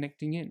vines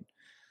connecting in.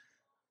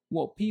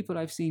 What people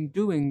I've seen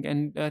doing,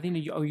 and I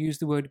think I'll use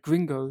the word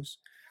gringos,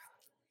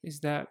 is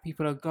that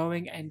people are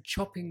going and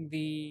chopping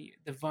the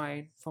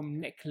vine from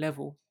neck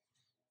level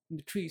in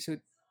the tree. So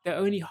they're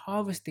only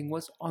harvesting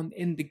what's on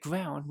in the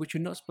ground, which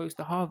you're not supposed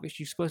to harvest.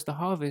 You're supposed to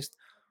harvest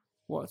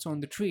what's on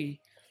the tree.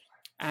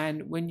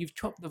 And when you've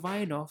chopped the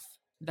vine off,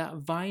 that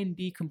vine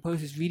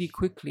decomposes really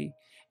quickly,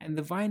 and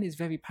the vine is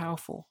very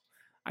powerful.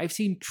 I've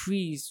seen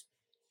trees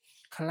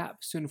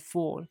collapse and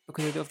fall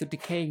because of the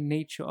decaying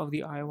nature of the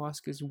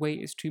ayahuasca's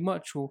weight is too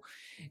much, or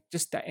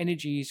just that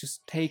energy is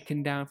just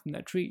taken down from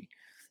that tree.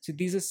 So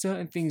these are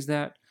certain things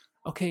that,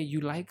 okay,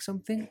 you like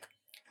something,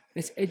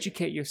 let's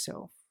educate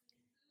yourself.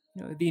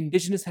 You know, the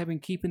indigenous have been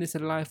keeping this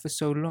alive for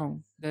so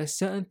long. There are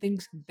certain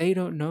things they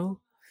don't know,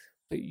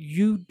 but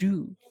you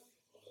do.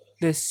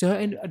 There's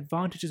certain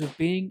advantages of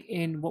being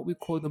in what we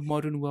call the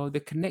modern world, the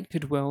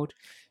connected world.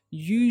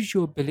 Use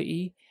your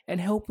ability and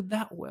help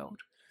that world.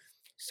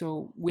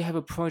 So we have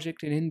a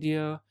project in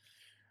India,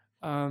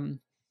 um,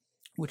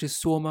 which is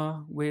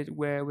Soma,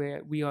 where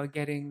we are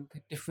getting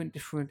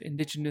different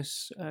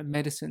indigenous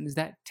medicines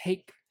that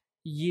take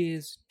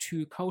years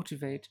to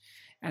cultivate,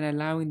 and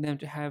allowing them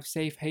to have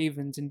safe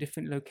havens in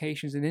different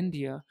locations in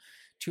India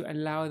to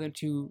allow them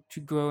to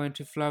grow and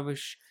to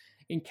flourish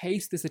in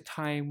case there's a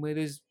time where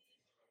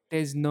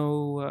there's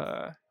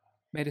no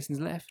medicines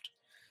left.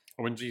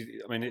 I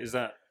mean, is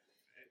that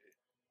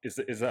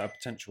a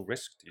potential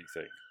risk? Do you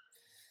think?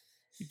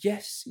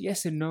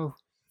 Yes and no.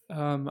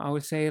 I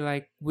would say,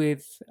 like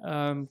with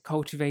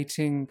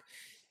cultivating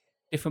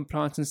different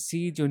plants and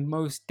seeds, you're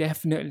most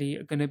definitely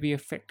going to be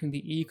affecting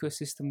the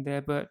ecosystem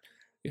there. But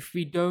if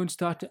we don't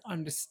start to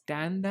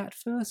understand that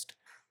first,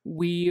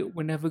 we're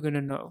never going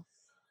to know.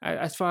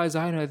 As far as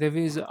I know, there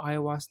is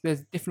ayahuasca.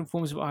 There's different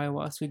forms of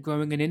ayahuasca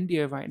growing in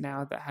India right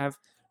now that have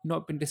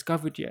not been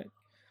discovered yet.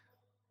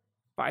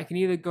 But I can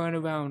either go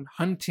around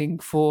hunting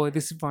for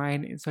this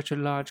vine in such a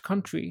large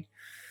country,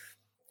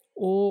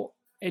 or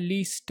at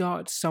least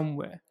start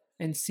somewhere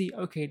and see,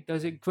 okay,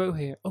 does it grow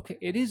here? Okay,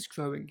 it is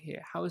growing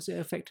here. How is it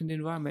affecting the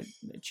environment?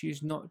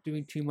 It's not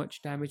doing too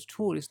much damage at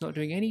all. It's not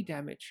doing any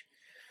damage.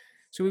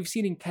 So we've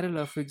seen in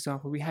Kerala, for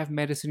example, we have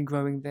medicine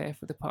growing there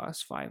for the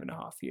past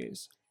 5.5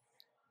 years.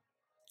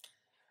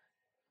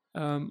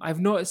 I've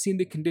not seen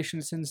the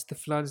conditions since the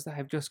floods that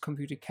have just come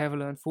through to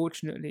Kerala,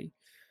 unfortunately.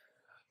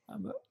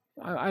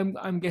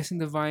 I'm guessing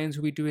the vines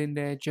will be doing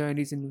their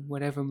journeys in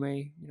whatever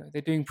way. They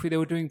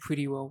were doing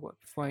pretty well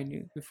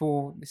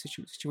before the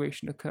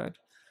situation occurred.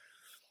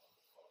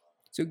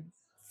 So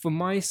from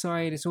my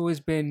side, it's always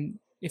been,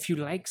 if you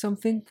like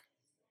something,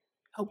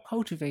 help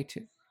cultivate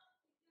it.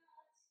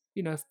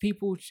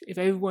 If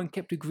everyone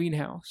kept a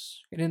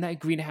greenhouse, and in that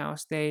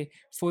greenhouse,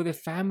 for the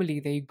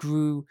family, they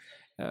grew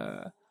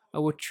a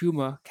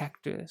Wachuma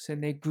cactus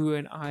and they grew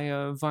an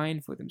Aya vine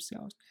for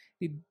themselves.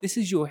 This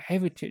is your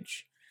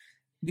heritage.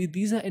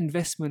 These are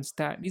investments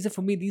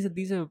for me,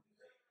 these are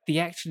the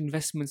actual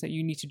investments that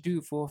you need to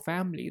do for a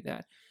family.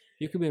 That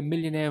you could be a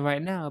millionaire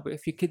right now, but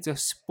if your kids are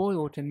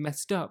spoiled and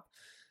messed up,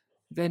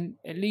 then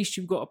at least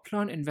you've got a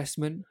plant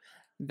investment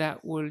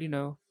that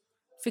will,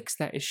 fix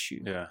that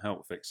issue. Yeah,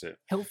 help fix it.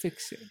 Help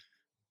fix it.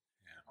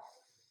 Yeah.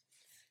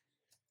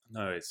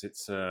 No, it's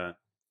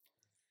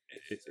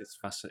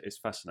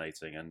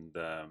fascinating, and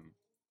I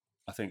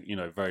think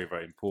very,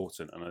 very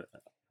important, and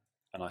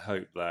I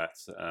hope that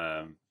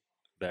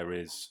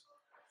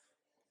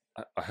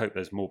I hope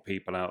there's more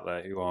people out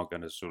there who are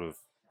going to sort of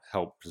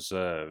help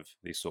preserve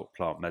these sort of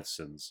plant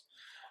medicines.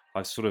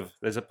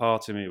 There's a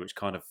part of me which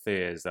kind of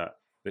fears that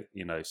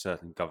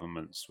certain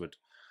governments would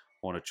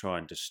want to try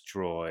and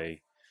destroy.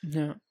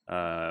 Yeah.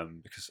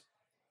 Because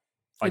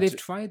they've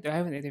tried,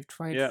 haven't they? They've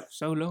tried for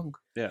so long.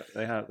 Yeah,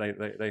 they have.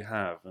 They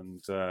have,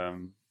 and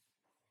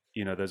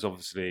there's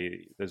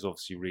obviously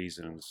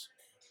reasons,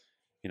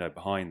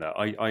 behind that.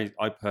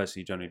 I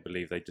personally generally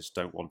believe they just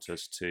don't want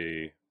us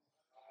to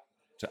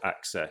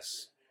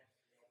access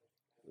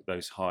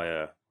those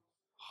higher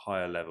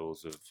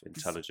levels of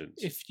intelligence.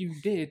 If you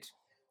did,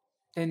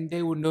 then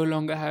they would no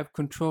longer have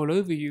control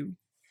over you.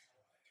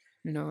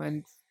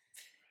 And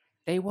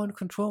they want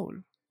control.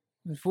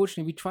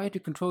 Unfortunately, we try to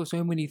control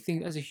so many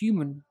things as a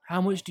human.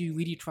 How much do you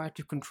really try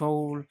to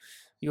control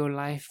your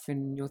life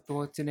and your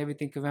thoughts and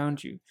everything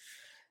around you?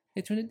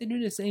 They're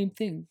doing the same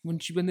thing. When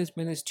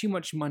there's too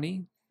much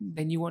money,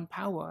 then you want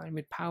power, and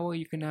with power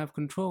you can have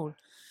control.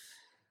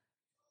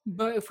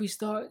 But if we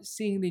start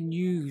seeing the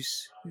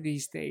news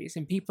these days,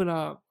 and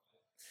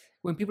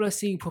when people are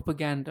seeing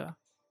propaganda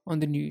on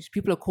the news,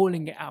 people are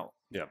calling it out.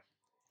 Yeah.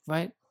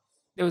 Right?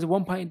 There was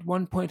one point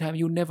in time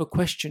you'll never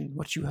question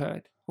what you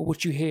heard or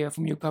what you hear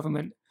from your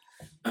government.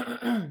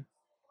 But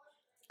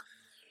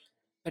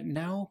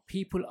now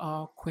people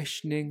are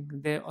questioning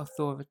their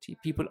authority.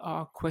 People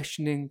are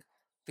questioning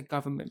the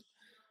government.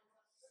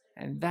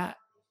 And that,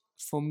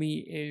 for me,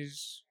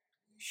 is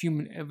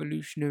human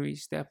evolutionary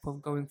step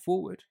of going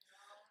forward.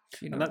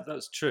 And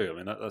that's true. I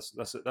mean,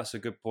 that's a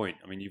good point.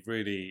 I mean, we've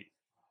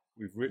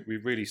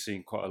really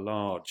seen quite a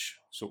large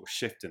sort of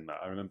shift in that.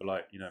 I remember,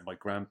 my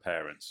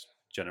grandparents'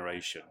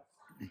 generation,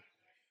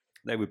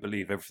 they would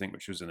believe everything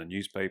which was in the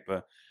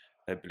newspaper.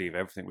 They believe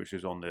everything which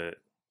was on the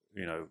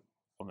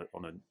on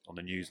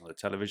the news, on the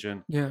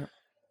television. Yeah.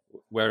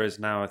 Whereas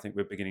now I think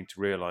we're beginning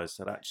to realise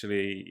that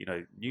actually,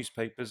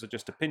 newspapers are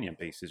just opinion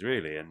pieces,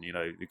 really. And,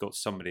 you've got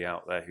somebody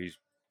out there who's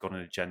got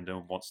an agenda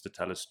and wants to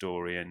tell a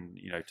story and,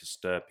 to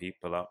stir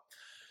people up.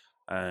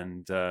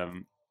 And I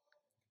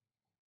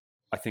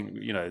think,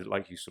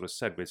 like you sort of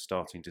said, we're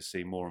starting to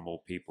see more and more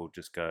people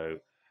just go,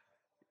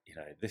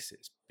 this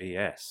is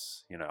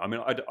BS. I mean,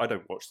 I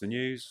don't watch the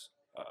news.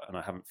 And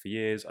I haven't for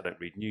years. I don't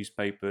read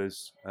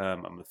newspapers.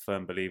 I'm a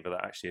firm believer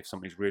that actually, if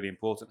something's really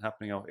important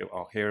happening,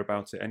 I'll hear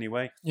about it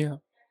anyway. Yeah.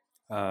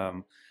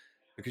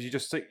 Because you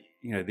just think,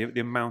 the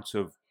amount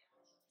of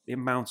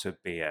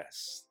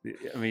BS.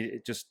 I mean,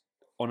 it just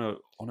on a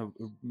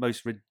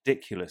most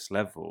ridiculous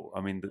level.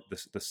 I mean,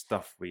 the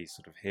stuff we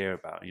sort of hear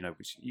about,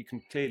 which you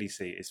can clearly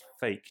see is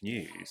fake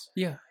news.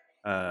 Yeah.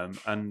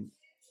 And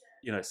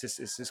it's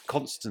this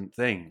constant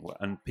thing,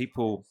 and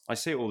I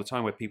see it all the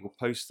time where people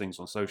post things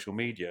on social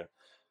media.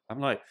 I'm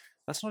like,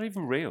 that's not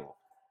even real.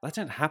 That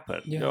didn't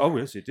happen. Yeah. Oh,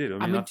 yes, it did.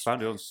 I mean, I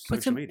found it on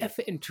social media. Put some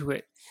effort into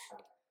it.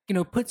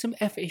 Put some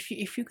effort.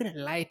 If you're gonna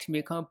lie to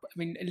me,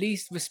 at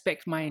least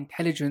respect my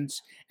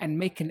intelligence and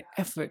make an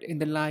effort in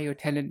the lie you're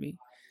telling me.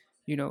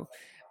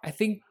 I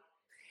think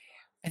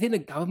the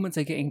governments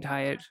are getting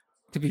tired.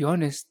 To be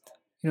honest,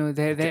 they're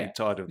getting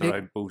tired of their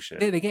own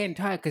bullshit. They're getting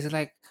tired because they're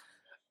like,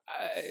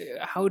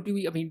 how do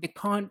we? I mean,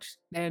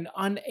 they're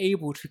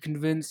unable to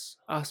convince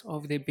us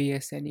of their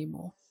BS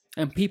anymore,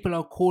 and people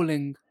are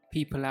calling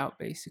people out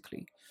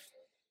basically.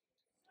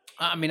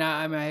 I mean,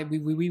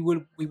 we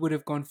would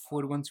have gone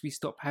forward once we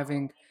stopped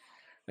having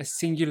a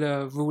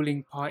singular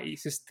ruling party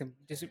system.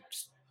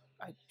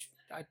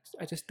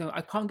 I just don't.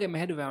 I can't get my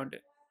head around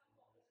it.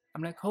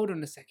 I'm like, hold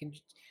on a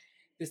second.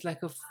 There's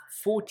like a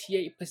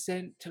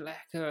 48% to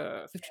like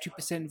a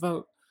 52%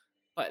 vote,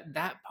 but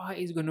that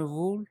party is gonna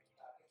rule.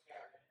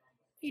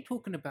 What are you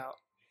talking about?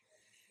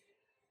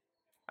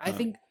 I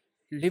think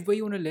live where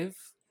you want to live.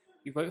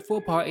 You vote for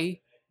a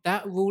party.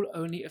 That rule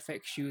only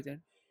affects you.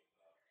 Then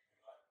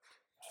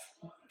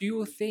do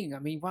your thing. I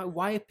mean,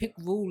 why pick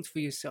rules for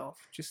yourself?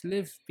 Just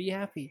live, be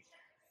happy.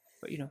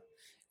 But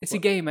it's a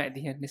game at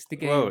the end. It's the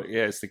game. Well,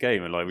 yeah, it's the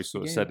game, and like we It's the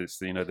sort of game. said, it's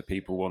the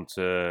people want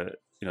to,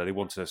 they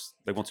want to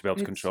be able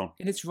to control.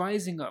 And it's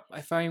rising up.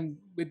 I find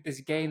with this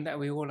game that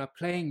we all are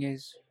playing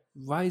is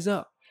rise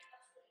up.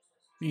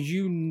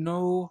 You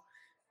know,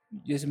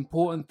 there's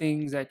important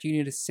things that you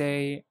need to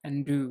say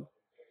and do.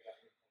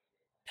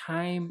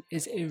 Time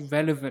is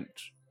irrelevant.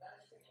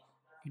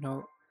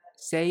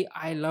 Say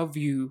I love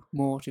you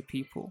more to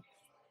people.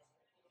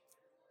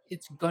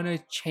 It's gonna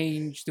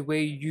change the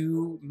way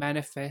you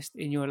manifest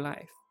in your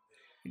life.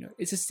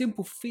 It's a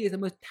simple fear. The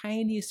most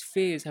tiniest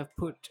fears have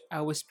put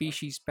our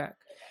species back.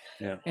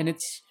 Yeah. And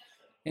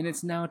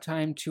it's now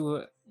time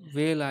to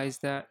realize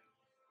that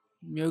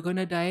you're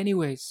gonna die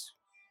anyways.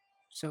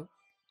 So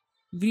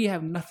we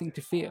have nothing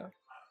to fear.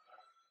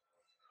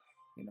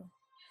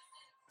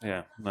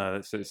 Yeah, no,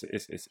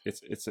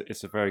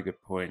 it's a very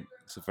good point.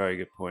 It's a very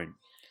good point.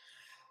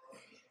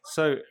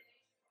 So,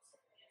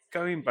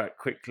 going back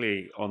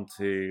quickly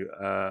onto,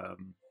 I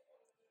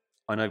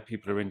know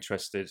people are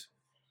interested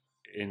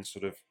in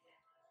sort of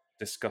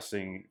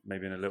discussing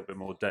maybe in a little bit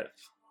more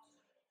depth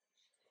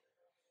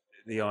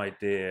the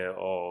idea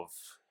of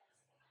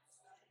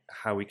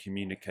how we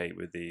communicate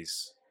with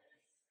these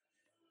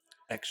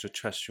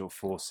extraterrestrial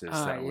forces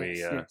that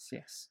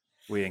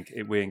we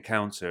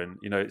encounter, and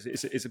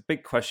it's a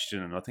big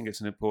question, and I think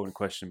it's an important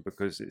question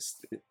because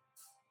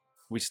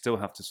we still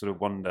have to sort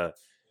of wonder,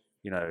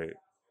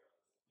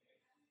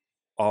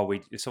 are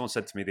we? Someone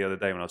said to me the other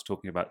day when I was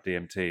talking about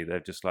DMT, they're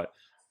just like,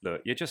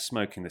 look, you're just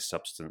smoking this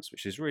substance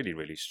which is really,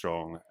 really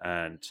strong,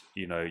 and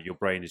your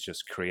brain is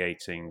just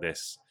creating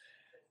this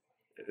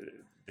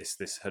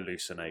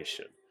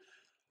hallucination,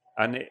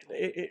 and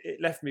it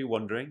left me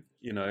wondering,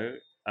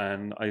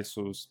 and I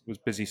sort of was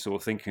busy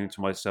sort of thinking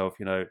to myself,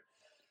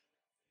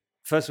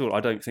 first of all, I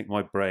don't think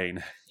my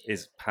brain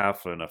is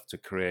powerful enough to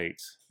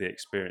create the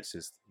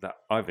experiences that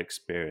I've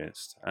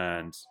experienced,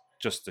 and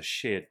just the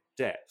sheer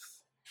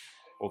depth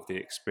of the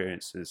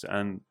experiences,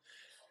 and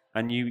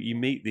you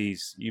meet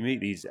these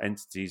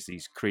entities,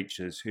 these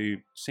creatures who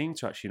seem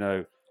to actually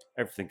know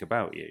everything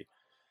about you.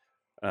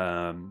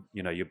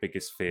 Your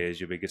biggest fears,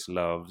 your biggest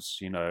loves,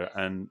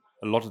 and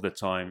a lot of the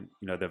time,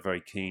 they're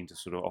very keen to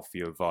sort of offer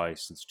you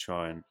advice and to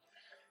try and,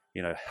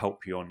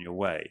 help you on your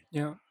way.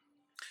 Yeah.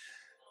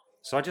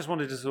 So I just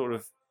wanted to sort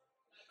of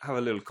have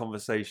a little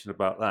conversation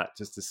about that,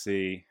 just to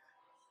see,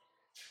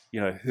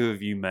 who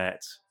have you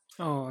met?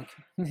 Oh,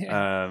 okay.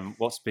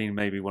 What's been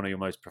maybe one of your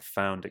most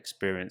profound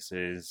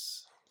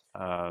experiences?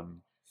 I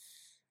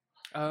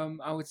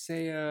would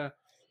say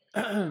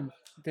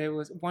there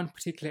was one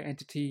particular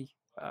entity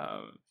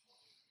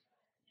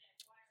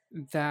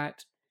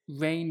that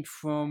ranged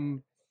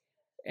from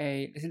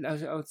I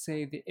would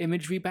say the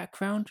imagery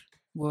background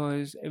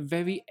was a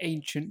very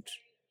ancient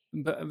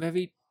but a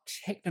very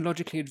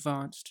technologically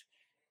advanced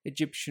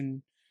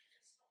Egyptian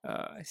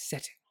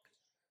setting.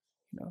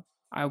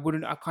 I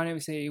can't even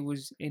say it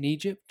was in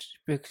Egypt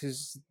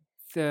because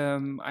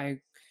I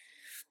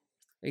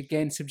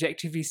again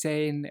subjectively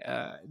saying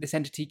this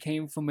entity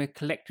came from a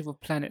collective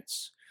of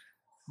planets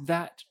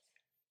that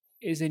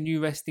is a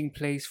new resting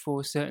place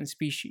for certain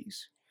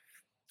species,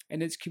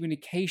 and its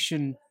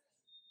communication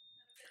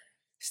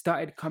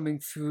started coming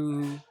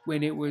through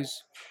when it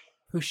was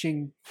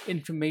pushing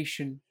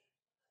information,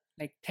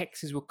 like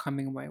texts were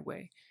coming my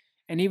way,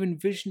 and even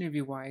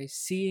visionary wise,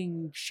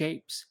 seeing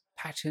shapes,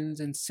 patterns,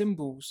 and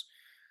symbols,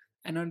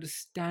 and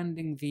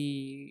understanding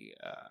the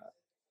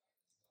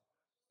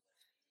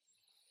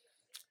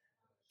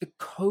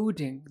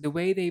coding, the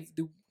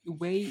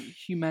way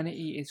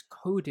humanity is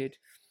coded,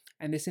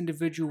 and this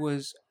individual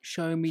was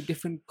showing me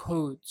different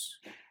codes,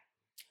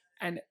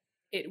 and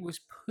it was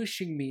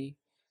pushing me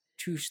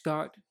to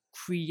start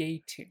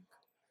creating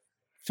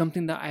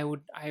something that I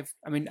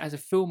mean, as a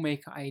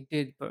filmmaker, I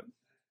did, but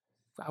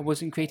I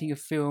wasn't creating a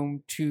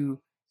film to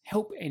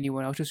help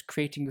anyone. I was just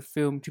creating a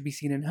film to be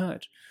seen and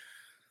heard.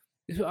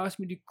 This would ask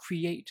me to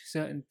create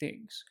certain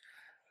things.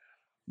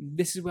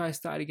 This is where I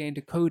started getting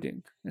into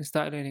coding and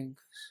started learning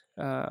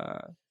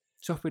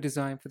software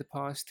design for the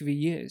past 3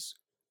 years.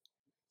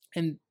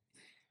 And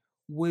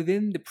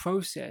within the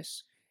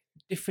process,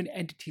 different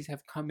entities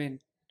have come in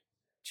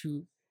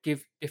to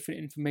give different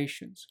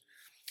informations.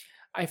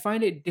 I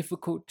find it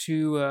difficult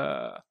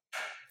to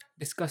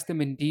discuss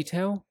them in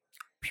detail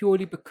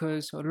purely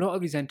because a lot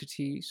of these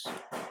entities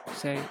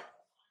say,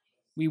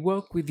 we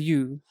work with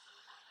you,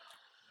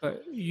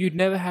 but you'd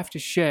never have to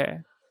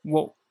share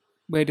what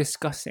we're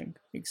discussing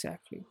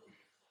exactly.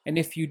 And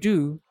if you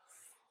do,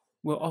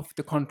 we're off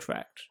the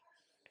contract.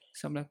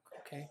 So I'm like,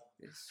 okay,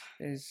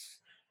 there's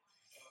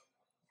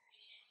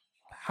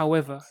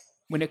however,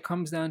 when it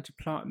comes down to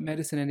plant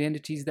medicine and the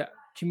entities that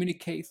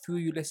communicate through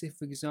you, let's say,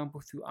 for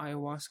example, through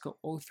ayahuasca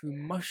or through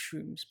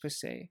mushrooms per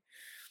se,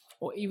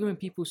 or even when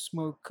people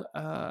smoke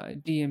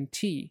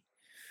DMT,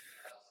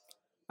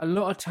 a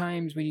lot of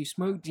times when you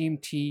smoke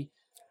DMT,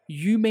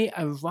 you may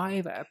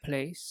arrive at a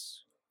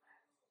place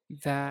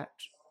that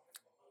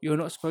you're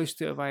not supposed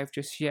to arrive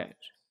just yet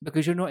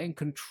because you're not in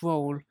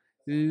control,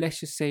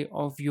 let's just say,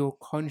 of your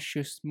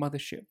conscious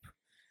mothership.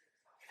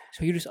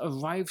 So you just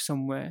arrive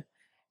somewhere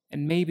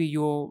and maybe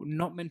you're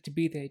not meant to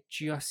be there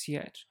just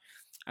yet.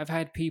 I've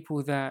had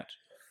people that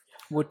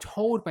were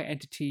told by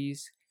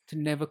entities to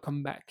never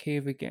come back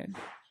here again,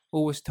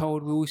 or was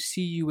told, we will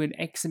see you in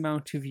X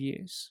amount of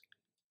years.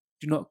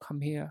 Do not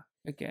come here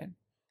again.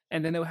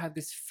 And then they'll have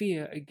this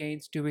fear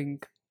against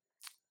doing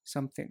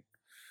something.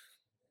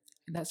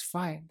 And that's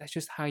fine. That's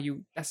just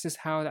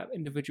how that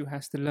individual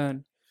has to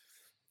learn.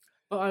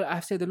 But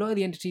I've said a lot of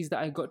the entities that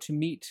I got to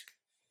meet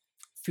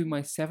through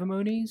my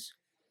ceremonies,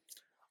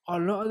 a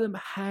lot of them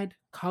had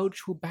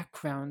cultural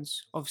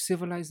backgrounds of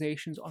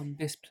civilizations on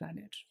this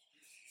planet.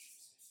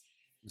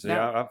 So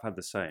yeah, I've had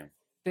the same.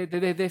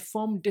 They're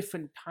from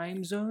different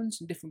time zones,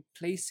 different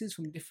places,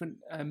 from different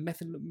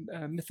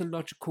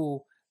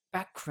mythological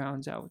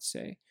backgrounds, I would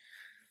say.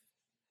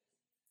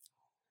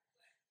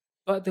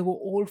 But they were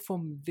all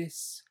from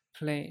this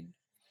plane.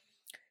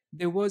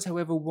 There was,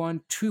 however,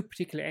 two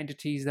particular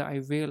entities that I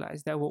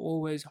realized that were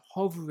always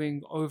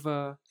hovering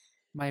over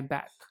my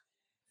back.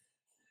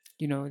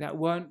 That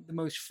weren't the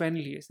most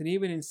friendliest. And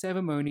even in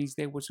ceremonies,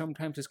 they would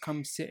sometimes just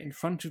come sit in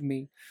front of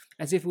me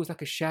as if it was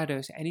like a shadow.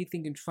 So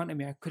anything in front of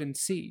me, I couldn't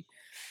see.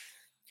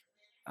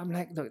 I'm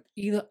like, look,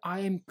 either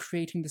I am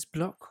creating this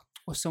block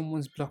or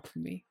someone's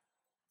blocking me.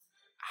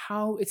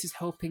 How is this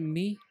helping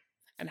me?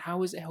 And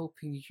how is it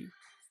helping you?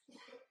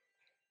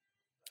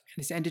 And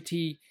this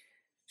entity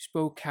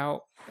spoke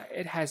out that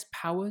it has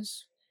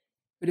powers,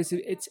 but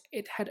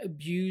it had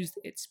abused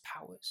its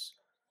powers.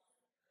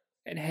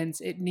 And hence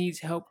it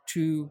needs help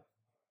to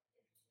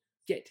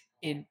get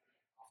in.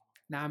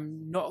 Now,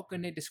 I'm not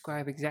going to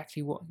describe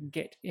exactly what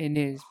get in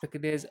is because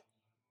there's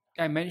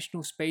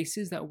dimensional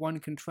spaces that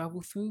one can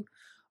travel through.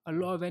 A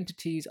lot of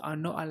entities are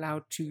not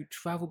allowed to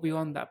travel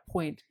beyond that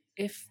point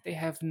if they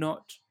have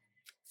not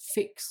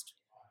fixed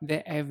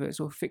their errors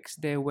or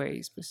fixed their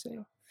ways, per se.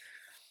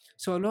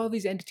 So a lot of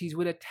these entities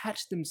will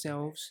attach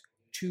themselves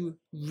to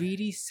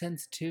really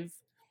sensitive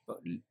but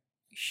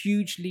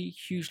hugely,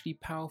 hugely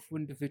powerful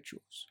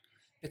individuals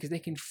because they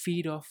can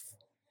feed off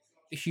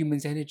the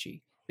human's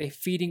energy. They're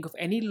feeding off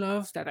any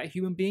love that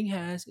human being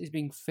has is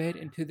being fed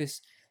into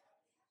this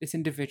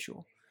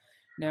individual.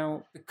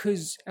 Now,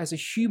 because as a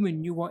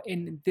human you are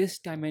in this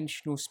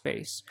dimensional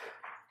space,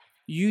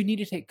 you need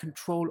to take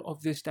control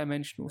of this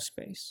dimensional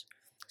space.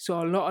 So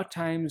a lot of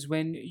times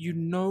when you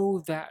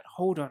know that,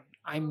 hold on,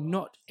 I'm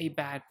not a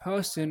bad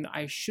person,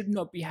 I should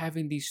not be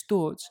having these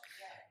thoughts,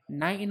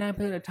 99%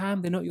 of the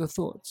time they're not your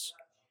thoughts.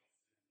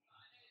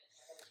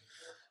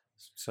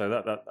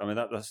 So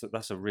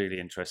that's a really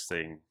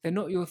interesting. They're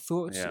not your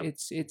thoughts. Yeah.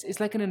 It's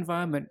like an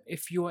environment.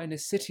 If you're in a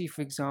city,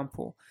 for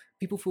example,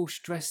 people feel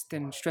stressed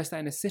out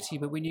in a city,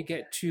 but when you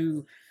get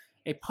to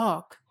a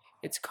park,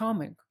 it's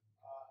calming.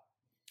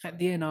 At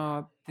the end,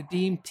 the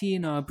DMT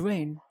in our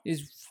brain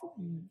is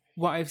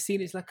what I've seen.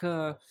 It's like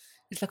a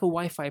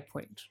Wi-Fi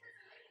point.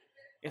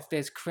 If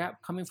there's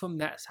crap coming from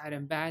that side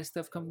and bad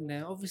stuff coming from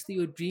there, obviously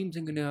your dreams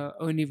are gonna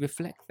only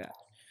reflect that.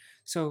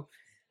 So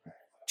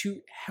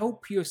to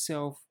help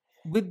yourself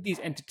with these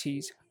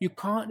entities, you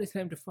can't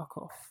tell them to fuck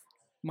off.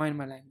 Mind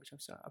my language, I'm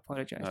sorry, I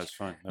apologize. No, it's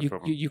fine, no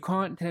problem. You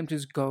can't tell them to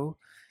just go.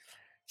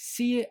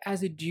 See it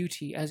as a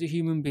duty, as a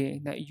human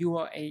being, that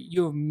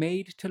you're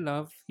made to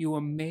love, you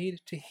are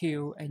made to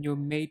heal, and you're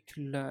made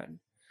to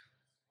learn.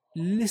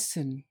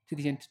 Listen to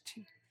the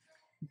entity.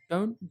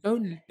 Don't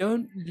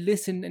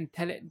listen and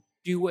tell it,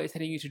 do what it's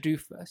telling you to do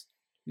first.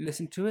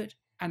 Listen to it,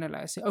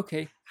 analyze it.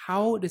 Okay,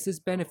 how does this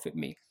benefit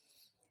me?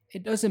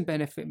 It doesn't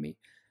benefit me.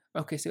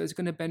 Okay, so it's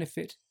going to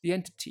benefit the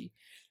entity.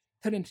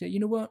 Tell the entity, you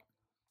know what?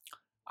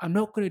 I'm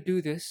not going to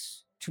do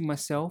this to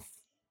myself.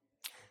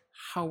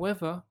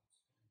 However,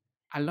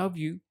 I love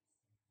you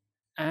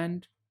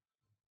and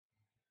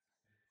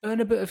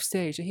earn a bit of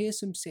sage. Here's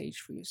some sage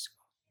for yourself.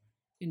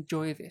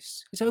 Enjoy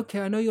this. It's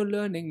okay, I know you're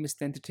learning,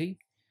 Mr. Entity,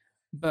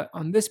 but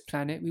on this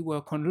planet, we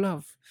work on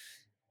love.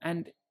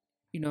 And,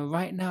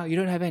 right now, you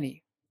don't have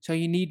any. So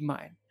you need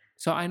mine.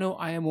 So I know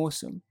I am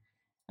awesome.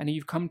 And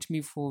you've come to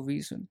me for a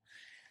reason.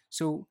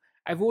 So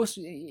I've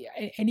also,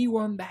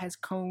 anyone that has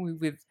come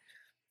with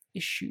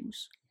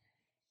issues,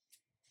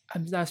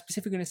 I'm now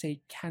specifically going to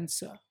say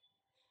cancer.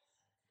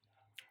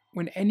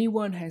 When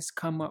anyone has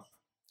come up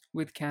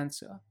with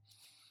cancer,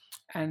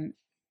 and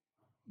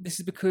this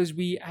is because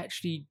we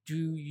actually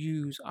do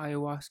use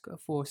ayahuasca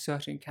for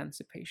certain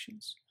cancer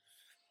patients,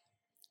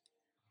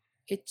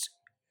 it's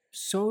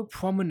so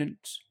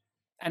prominent,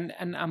 and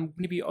I'm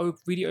going to be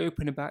really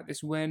open about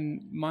this.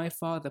 When my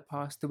father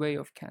passed away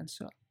of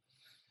cancer,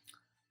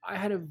 I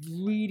had a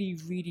really,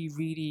 really,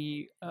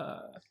 really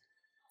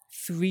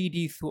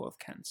 3D thought of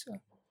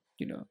cancer,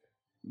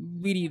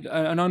 really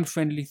an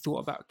unfriendly thought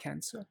about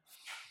cancer.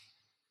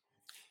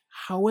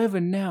 However,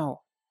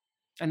 now,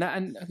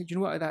 and you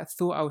know what, that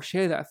thought, I'll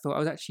share that thought. I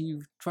was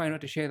actually trying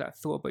not to share that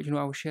thought, but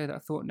I'll share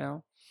that thought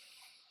now.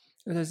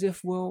 It's as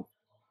if, well,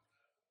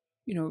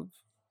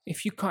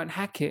 if you can't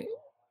hack it,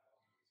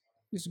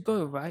 just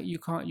go, right? You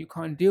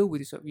can't deal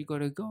with this. You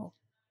gotta go.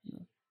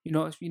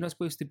 You're not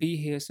supposed to be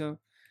here, so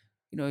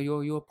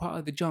you're part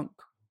of the junk.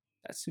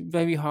 That's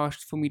very harsh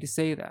for me to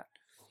say that.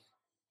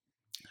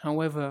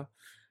 However,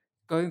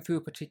 going through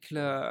a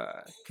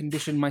particular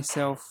condition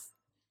myself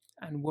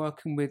and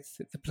working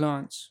with the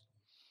plants,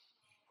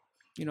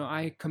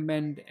 I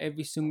commend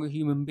every single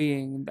human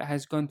being that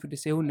has gone through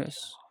this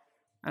illness.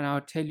 And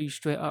I'll tell you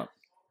straight up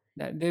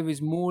that there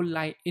is more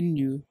light in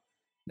you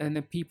than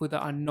the people that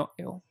are not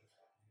ill.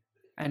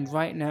 And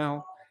right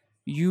now,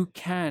 you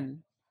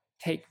can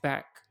take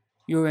back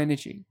your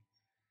energy,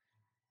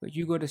 but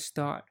you got to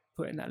start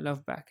putting that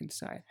love back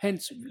inside.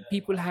 Hence,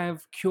 people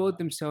have cured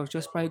themselves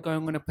just by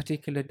going on a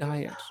particular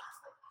diet.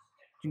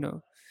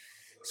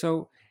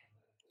 So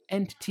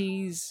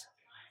entities,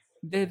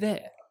 they're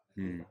there.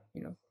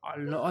 A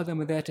lot of them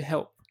are there to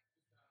help.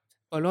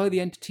 A lot of the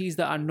entities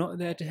that are not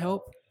there to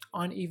help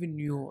aren't even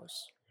yours.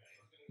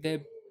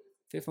 They're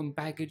from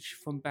baggage,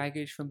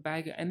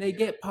 and they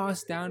get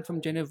passed down from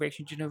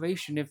generation to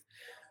generation. If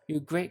your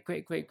great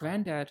great great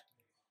granddad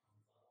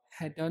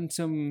had done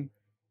some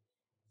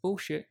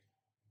bullshit,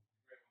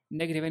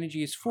 negative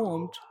energy is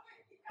formed.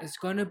 It's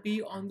gonna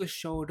be on the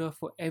shoulder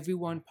for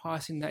everyone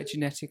passing that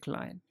genetic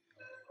line.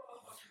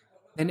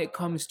 Then it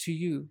comes to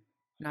you.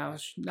 Now,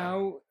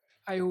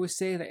 I always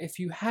say that if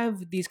you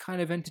have these kind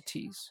of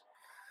entities,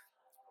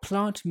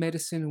 plant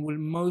medicine will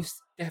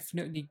most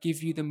definitely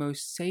give you the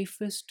most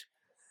safest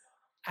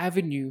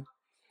avenue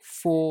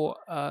for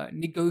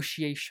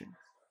negotiation.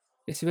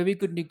 It's a very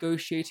good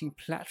negotiating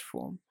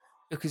platform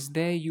because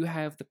there you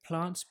have the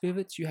plant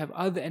spirits, you have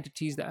other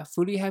entities that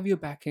fully have your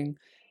backing,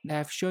 that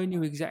have shown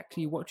you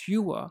exactly what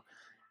you are,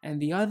 and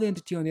the other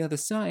entity on the other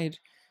side,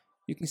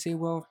 you can say,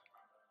 well,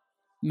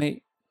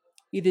 mate,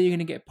 either you're going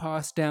to get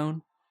passed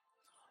down,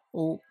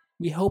 or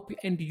we help you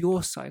end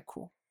your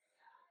cycle.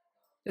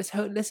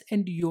 Let's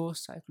end your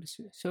cycle.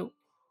 So,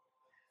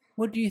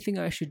 what do you think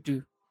I should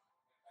do?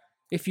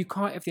 If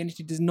the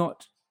entity does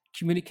not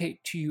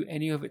communicate to you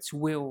any of its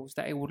wills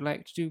that it would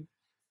like to do,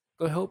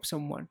 go help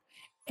someone.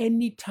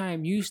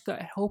 Anytime you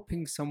start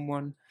helping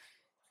someone,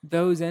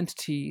 those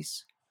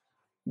entities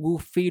will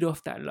feed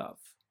off that love.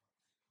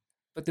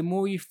 But the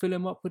more you fill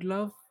them up with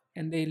love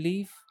and they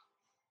leave,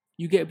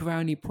 you get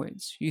brownie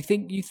points. You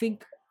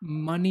think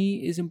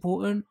money is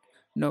important?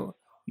 No,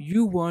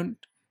 you want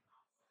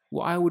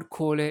what I would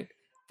call it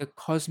the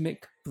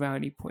cosmic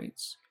brownie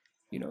points.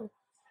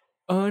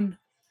 Earn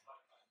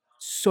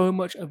so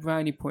much of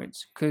brownie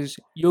points because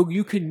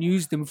you can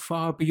use them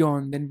far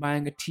beyond than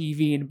buying a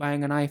TV and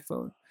buying an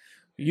iPhone.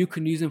 You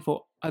can use them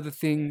for other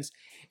things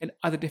in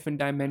other different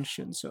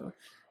dimensions. So,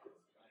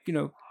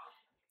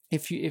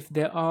 if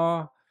there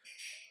are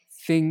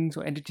things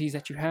or entities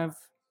that you have,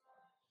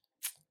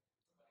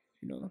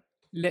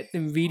 let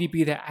them really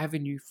be that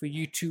avenue for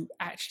you to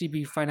actually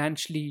be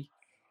financially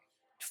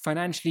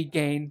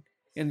gain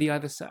in the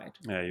other side.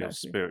 Yeah, your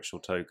spiritual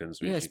tokens.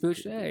 Yeah,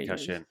 spiritual.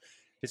 Cash in.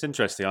 It's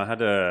interesting. I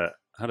had a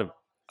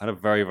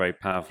very, very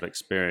powerful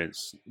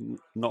experience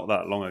not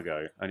that long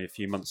ago, only a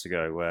few months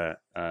ago, where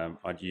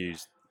I'd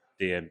used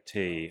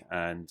DMT,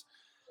 and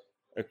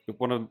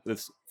one of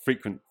the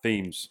frequent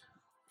themes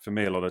for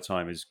me a lot of the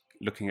time is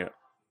looking at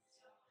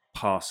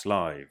past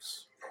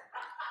lives.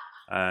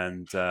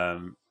 And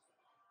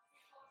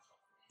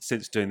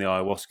since doing the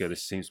ayahuasca,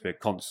 this seems to be a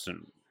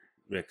constant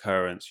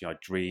recurrence. I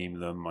dream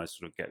them. I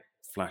sort of get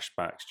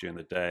flashbacks during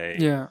the day.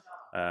 Yeah.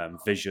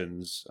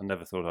 Visions. I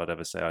never thought I'd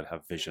ever say I'd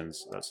have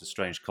visions. That's a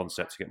strange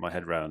concept to get my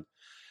head around.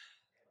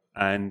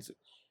 And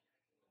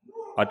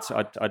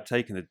I'd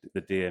taken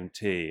the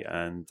DMT,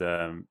 and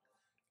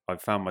I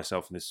found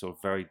myself in this sort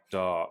of very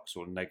dark,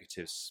 sort of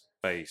negative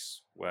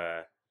space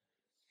where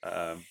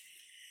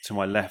to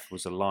my left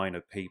was a line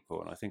of people,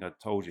 and I think I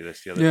told you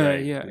this the other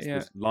day.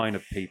 This line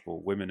of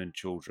people, women and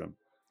children.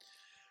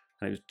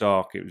 And it was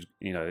dark. It was,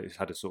 it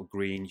had a sort of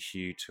green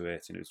hue to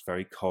it, and it was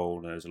very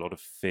cold. And there was a lot of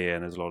fear,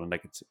 and there's a lot of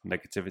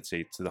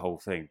negativity to the whole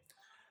thing.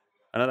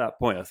 And at that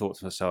point, I thought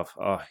to myself,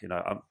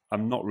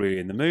 I'm not really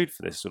in the mood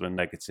for this sort of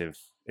negative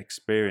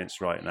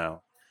experience right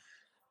now.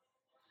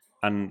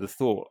 And the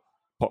thought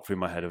popped through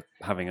my head of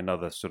having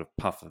another sort of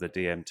puff of the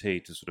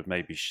DMT to sort of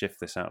maybe shift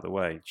this out of the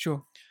way.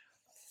 Sure.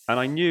 And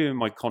I knew in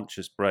my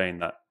conscious brain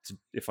that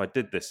if I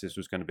did this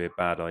was going to be a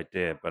bad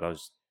idea. But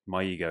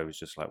my ego was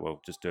just like, well,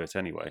 just do it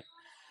anyway.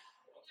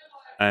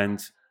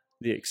 And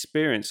the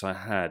experience I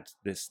had,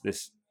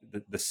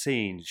 the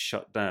scene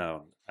shut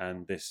down,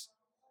 and this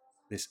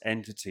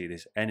entity,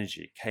 this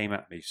energy came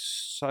at me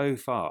so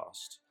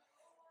fast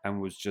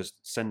and was just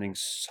sending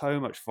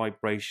so much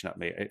vibration at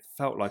me. It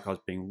felt like I was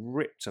being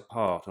ripped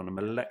apart on a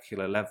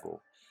molecular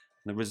level.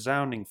 And the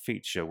resounding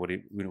feature,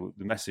 the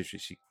message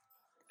which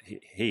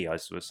he, I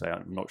sort of say,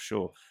 I'm not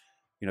sure,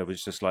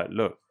 was just like,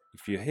 look,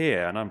 if you're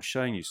here and I'm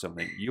showing you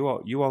something, you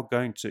are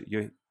going to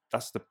you.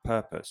 That's the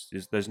purpose.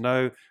 There's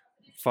no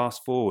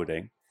fast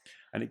forwarding,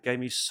 and it gave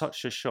me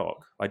such a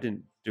shock. I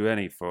didn't do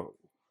any for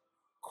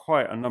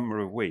quite a number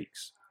of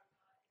weeks.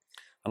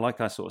 And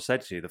like I sort of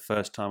said to you, the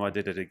first time I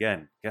did it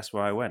again, guess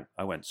where I went?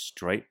 I went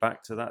straight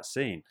back to that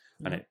scene,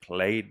 and it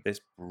played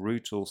this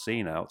brutal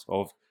scene out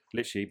of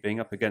literally being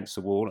up against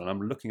the wall, and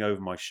I'm looking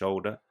over my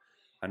shoulder,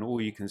 and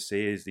all you can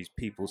see is these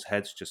people's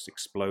heads just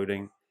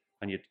exploding,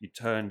 and you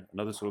turn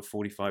another sort of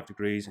 45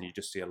 degrees, and you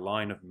just see a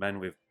line of men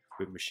with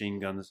machine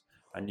guns,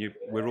 and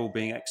we're all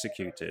being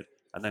executed,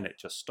 and then it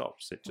just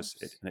stops. It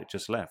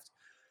just left.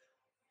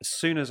 As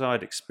soon as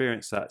I'd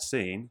experienced that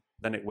scene,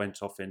 then it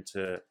went off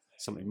into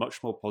something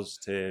much more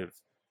positive,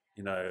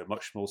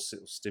 much more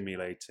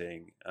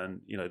stimulating. And,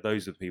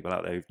 those are the people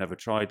out there who've never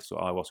tried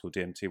sort of ayahuasca or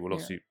DMT will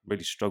obviously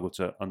really struggle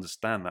to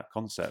understand that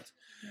concept.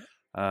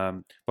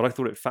 But I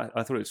thought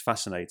it was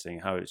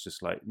fascinating how it's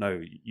just like,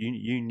 no,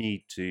 you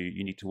need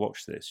to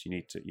watch this. You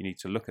need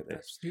to look at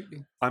this.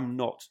 Absolutely. I'm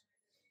not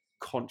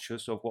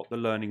conscious of what the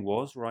learning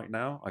was right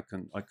now. I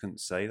couldn't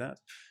say that.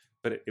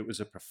 But it was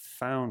a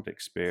profound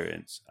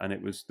experience, and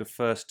it was the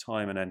first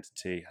time an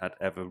entity had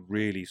ever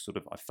really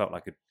I felt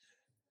like it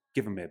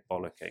given me a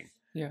bollocking.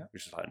 Yeah.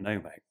 Which is like, no,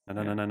 mate,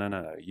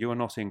 no. You are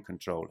not in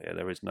control here.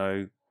 There is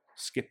no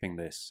skipping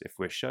this. If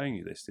we're showing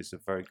you this, there's a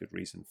very good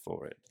reason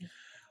for it.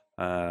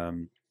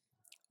 And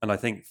I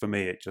think for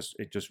me, it just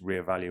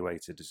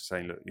reevaluated, just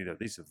saying, look,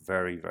 these are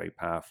very, very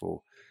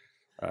powerful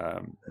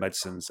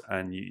medicines,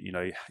 and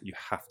you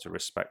have to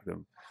respect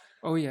them.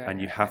 Oh yeah, and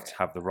you have to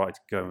have the right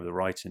to go with the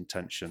right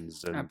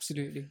intentions. And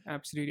absolutely.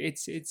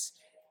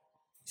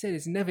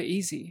 It's never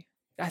easy.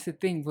 That's the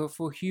thing. But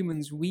for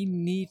humans, we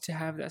need to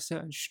have that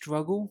certain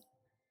struggle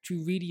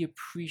to really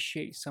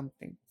appreciate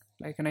something.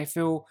 And I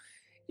feel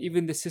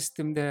even the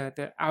system,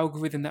 the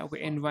algorithm that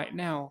we're in right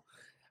now,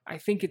 I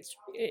think it's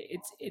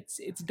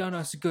done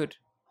us good,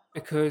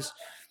 because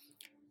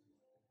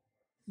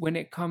when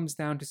it comes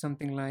down to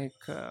something like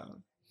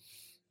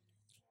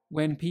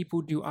when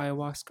people do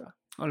ayahuasca,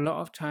 a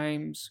lot of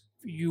times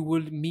you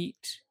will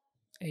meet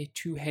a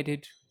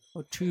two-headed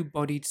or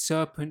two-bodied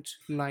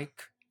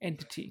serpent-like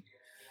entity.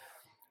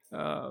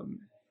 And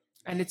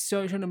it's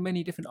shown on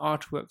many different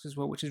artworks as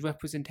well, which is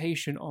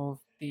representation of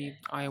the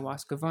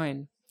ayahuasca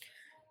vine.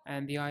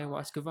 And the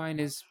ayahuasca vine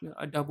is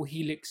a double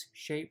helix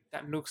shape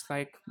that looks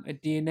like a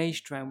DNA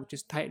strand, which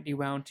is tightly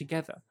wound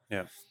together.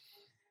 Yeah.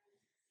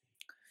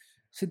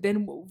 So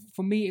then,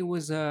 for me, it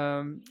was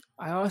I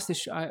asked the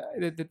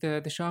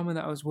shaman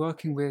that I was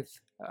working with,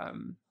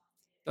 Don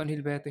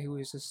Hilberto, who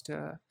was just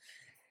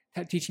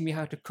teaching me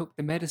how to cook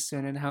the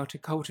medicine and how to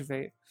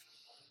cultivate.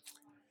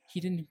 He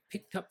then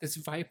picked up this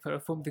viper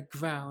from the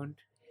ground,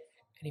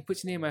 and he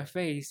puts it near my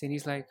face, and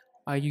he's like,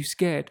 "Are you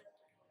scared?"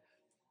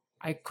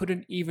 I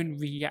couldn't even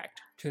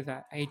react to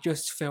that. I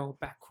just fell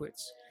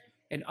backwards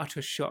in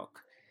utter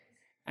shock.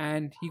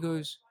 And he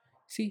goes,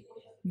 "See,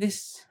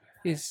 this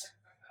is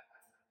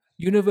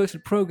universal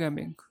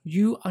programming.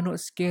 You are not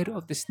scared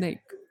of the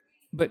snake,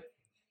 but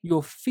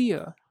your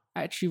fear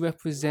actually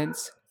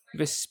represents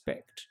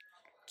respect.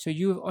 So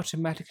you have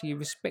automatically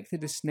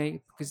respected the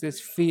snake because there's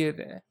fear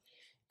there.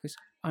 Because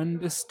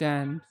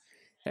understand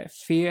that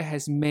fear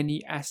has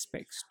many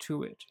aspects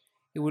to it.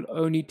 It will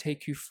only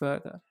take you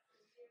further."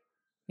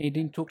 And he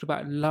then talked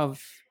about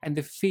love and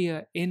the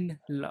fear in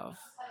love.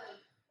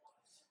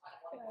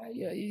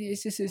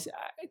 It's just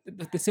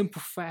the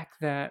simple fact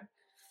that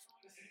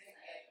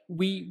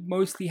we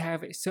mostly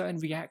have certain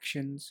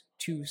reactions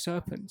to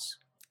serpents,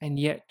 and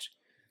yet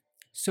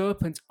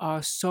serpents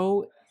are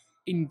so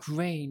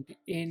ingrained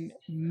in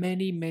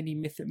many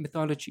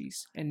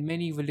mythologies and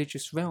many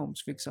religious realms.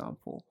 For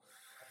example,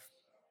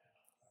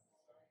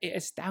 it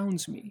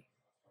astounds me,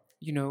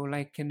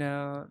 like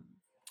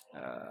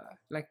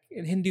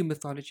in Hindu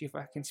mythology, if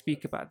I can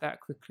speak about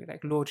that quickly,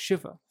 like Lord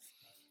Shiva,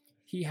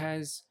 he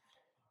has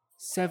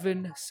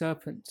 7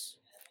 serpents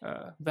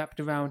wrapped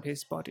around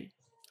his body.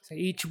 So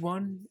each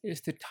one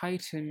is to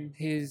tighten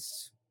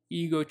his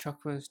ego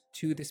chakras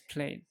to this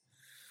plane.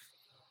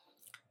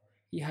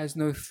 He has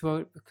no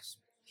throat because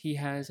he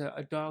has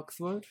a dark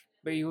throat,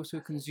 but he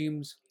also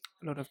consumes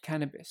a lot of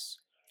cannabis,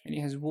 and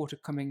he has water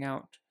coming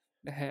out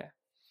the hair.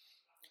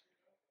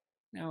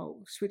 Now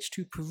switch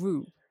to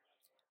Peru,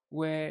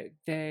 where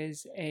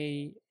there's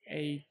a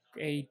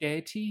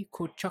deity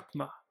called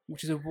Chakma,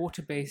 which is a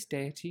water-based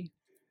deity.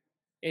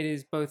 It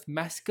is both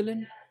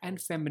masculine and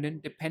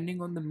feminine,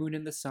 depending on the moon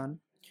and the sun.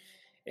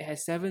 It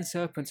has 7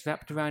 serpents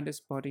wrapped around its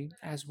body.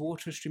 It has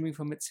water streaming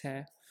from its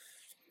hair.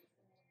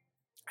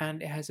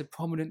 And it has a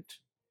prominent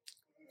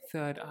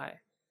third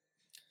eye.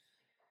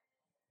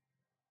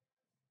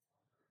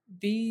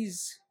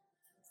 These,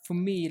 for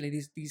me, like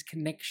these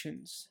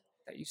connections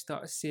that you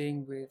start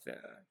seeing with,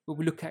 when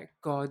we look at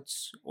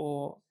gods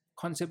or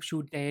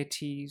conceptual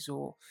deities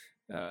or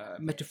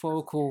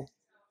metaphorical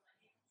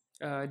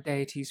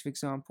deities, for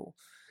example,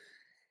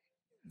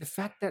 the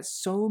fact that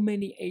so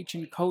many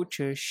ancient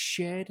cultures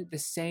shared the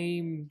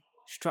same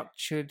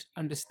structured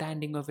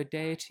understanding of a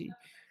deity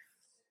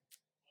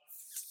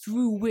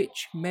through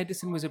which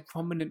medicine was a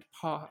prominent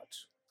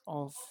part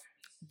of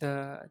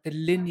the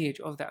lineage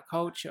of that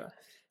culture,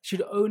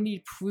 should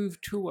only prove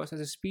to us as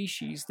a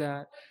species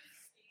that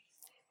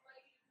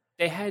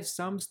they had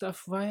some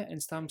stuff right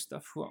and some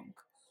stuff wrong.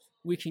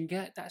 We can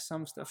get that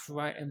some stuff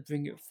right and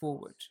bring it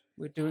forward.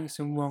 We're doing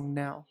some wrong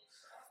now.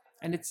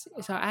 And it's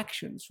our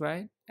actions,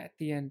 right? At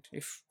the end.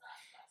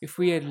 If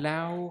we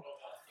allow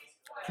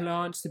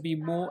plants to be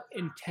more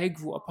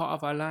integral a part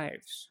of our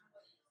lives,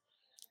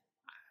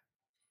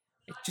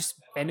 it just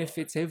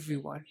benefits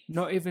everyone.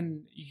 Not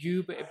even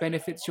you, but it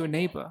benefits your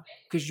neighbor.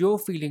 Because you're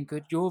feeling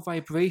good, your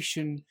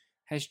vibration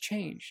has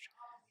changed.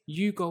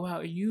 You go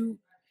out, you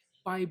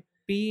by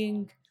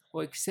being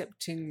or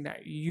accepting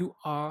that you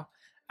are,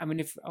 I mean,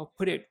 if I'll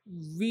put it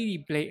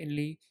really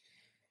blatantly,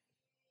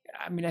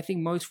 I mean, I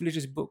think most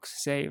religious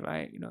books say,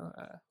 right,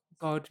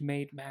 God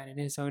made man in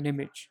his own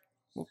image.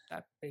 Well,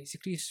 that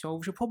basically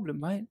solves your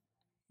problem, right?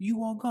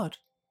 You are God.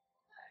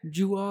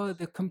 You are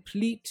the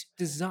complete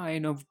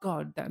design of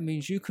God. That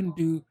means you can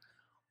do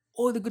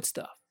all the good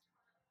stuff,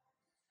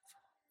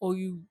 or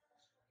you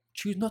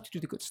choose not to do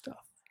the good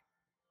stuff.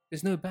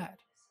 There's no bad.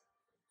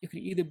 You can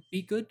either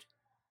be good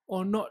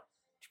or not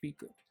to be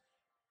good.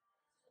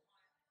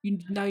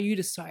 Now you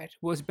decide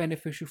what's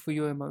beneficial for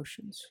your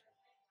emotions.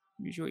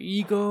 Does your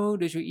ego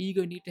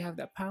need to have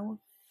that power?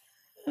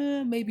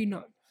 Maybe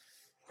not.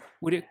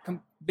 Would it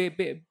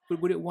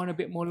would it want a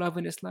bit more love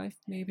in its life?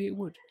 Maybe it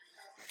would.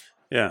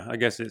 Yeah, I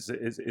guess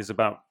it's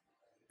about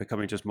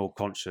becoming just more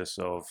conscious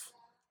of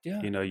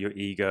Yeah. your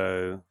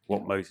ego,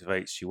 what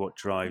motivates you, what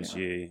drives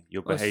you,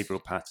 your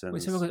behavioral patterns.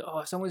 When someone goes,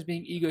 "Oh, someone's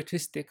being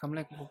egotistic," I'm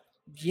like, well,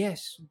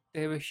 yes,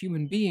 they're a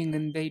human being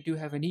and they do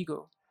have an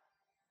ego.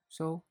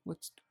 So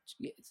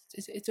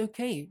it's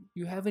okay.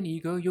 You have an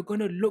ego. You're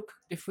gonna look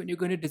different. You're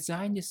gonna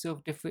design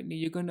yourself differently.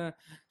 You're gonna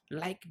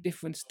like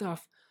different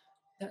stuff.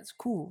 That's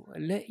cool.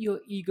 Let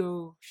your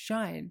ego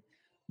shine,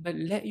 but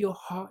let your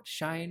heart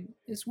shine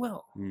as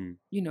well.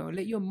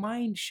 Let your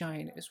mind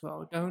shine as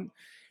well. Don't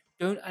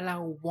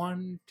allow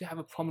one to have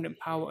a prominent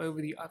power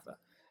over the other.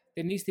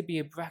 There needs to be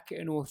a bracket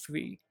in all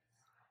three,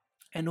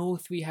 and all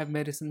three have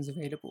medicines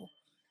available.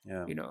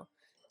 Yeah.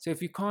 So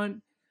if you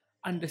can't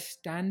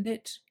understand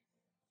it,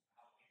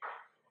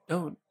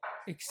 don't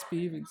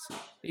experience it.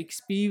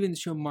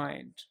 Experience your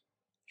mind.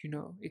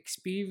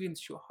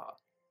 Experience your heart.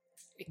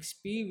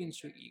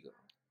 Experience your ego.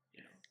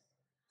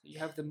 You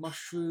have the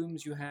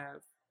mushrooms, you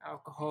have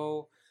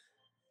alcohol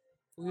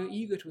for your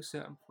ego to a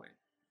certain point.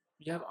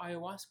 You have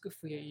ayahuasca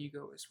for your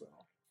ego as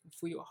well.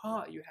 For your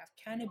heart, you have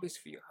cannabis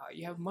for your heart.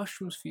 You have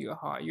mushrooms for your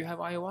heart. You have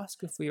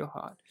ayahuasca for your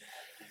heart.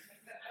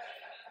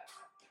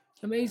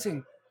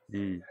 Amazing.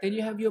 Then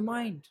you have your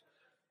mind.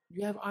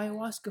 You have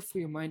ayahuasca for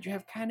your mind. You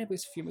have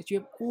cannabis for your mind. You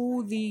have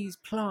all these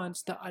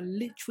plants that are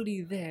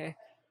literally there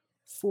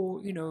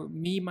for,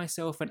 me,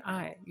 myself, and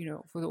I.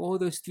 For all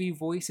those three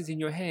voices in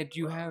your head,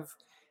 you have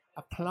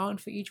a plant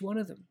for each one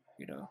of them.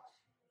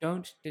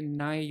 Don't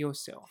deny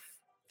yourself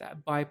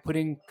that by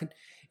putting.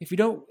 If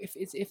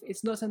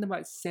it's not something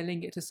about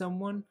selling it to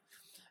someone,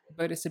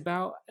 but it's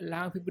about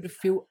allowing people to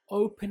feel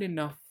open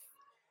enough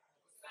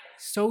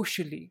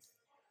socially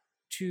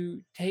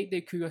to take their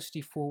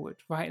curiosity forward.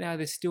 Right now,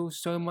 there's still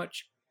so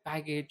much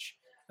baggage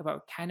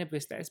about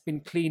cannabis that has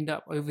been cleaned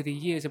up over the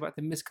years about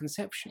the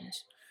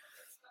misconceptions.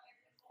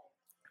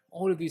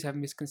 All of these have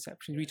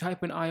misconceptions. We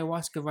type in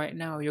ayahuasca right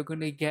now, you're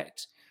going to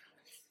get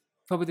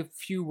probably the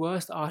few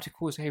worst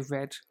articles I've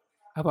read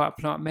about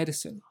plant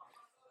medicine.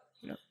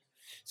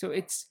 So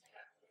it's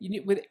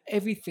with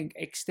everything,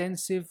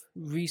 extensive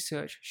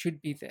research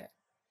should be there.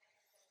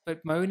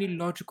 But my only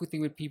logical thing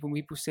with people,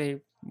 when people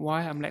say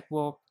why, I'm like,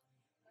 well,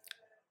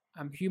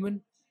 I'm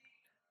human,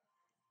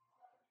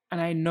 and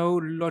I know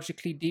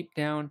logically deep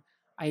down,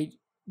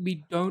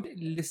 we don't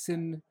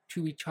listen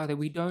to each other.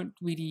 We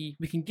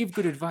can give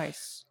good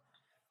advice,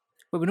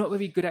 but we're not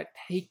very good at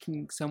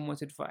taking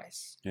someone's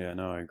advice. Yeah,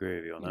 no, I agree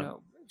with you on that.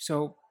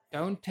 So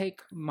don't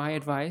take my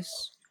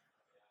advice.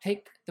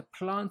 Take the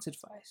plant's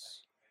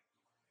advice.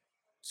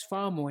 It's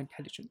far more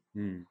intelligent.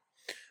 And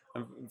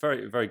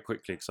very, very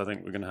quickly, because I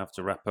think we're going to have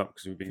to wrap up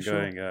because we've been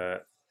going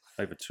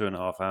over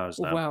 2.5 hours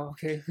now. Oh, wow,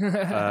 okay.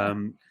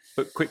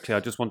 But quickly,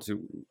 I just want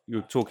to. You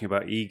were talking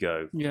about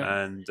ego,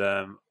 yeah. and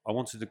I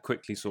wanted to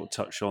quickly sort of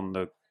touch on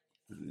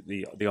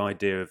the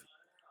idea of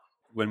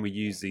when we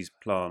use these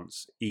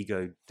plants,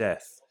 ego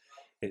death.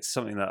 It's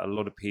something that a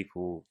lot of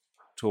people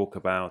talk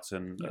about,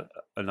 and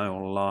I know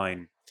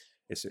online.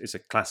 It's a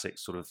classic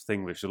sort of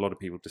thing which a lot of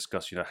people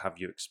discuss. Have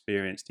you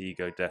experienced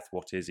ego death?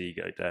 What is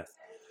ego death?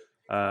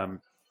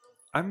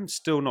 I'm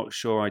still not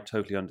sure I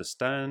totally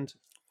understand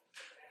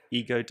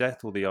ego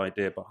death or the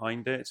idea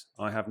behind it.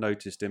 I have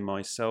noticed in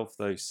myself,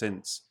 though,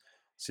 since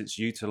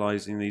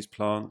utilizing these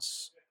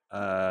plants,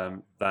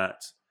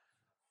 that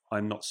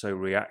I'm not so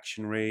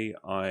reactionary.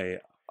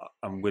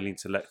 I'm willing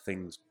to let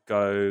things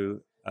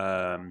go.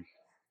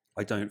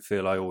 I don't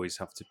feel I always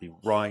have to be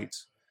right.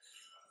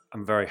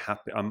 I'm very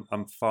happy.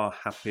 I'm far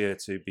happier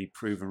to be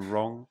proven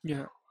wrong.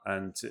 Yeah.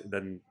 And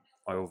then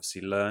I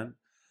obviously learn.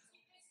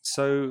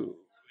 So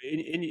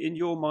in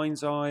your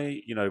mind's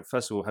eye,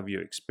 first of all, have you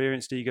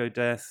experienced ego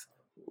death?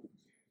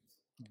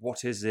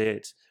 What is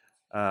it?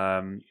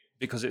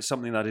 Because it's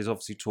something that is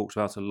obviously talked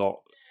about a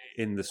lot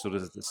in the sort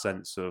of the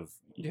sense of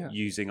Yeah.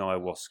 using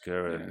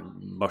ayahuasca and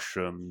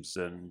mushrooms,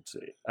 and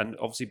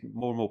obviously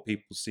more and more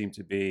people seem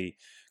to be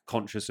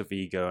conscious of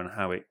ego and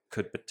how it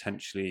could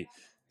potentially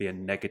be a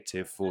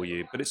negative for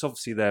you, but it's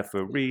obviously there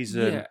for a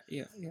reason.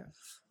 Yeah.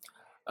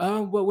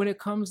 Well, when it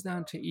comes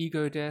down to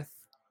ego death,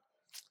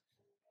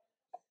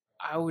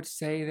 I would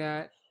say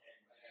that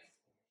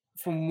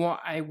from what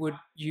I would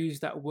use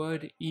that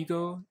word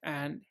ego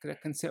and the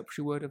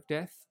conceptual word of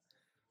death,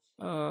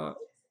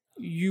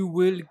 you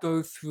will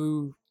go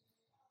through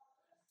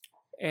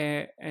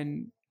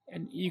an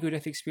ego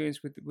death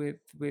experience with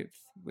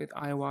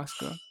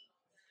ayahuasca,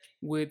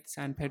 with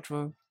San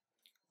Pedro,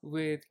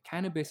 with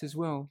cannabis as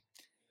well,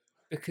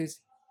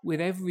 because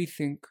with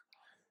everything,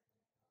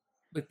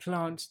 with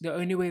plants, the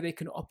only way they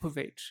can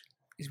operate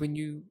is when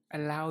you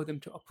allow them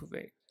to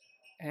operate.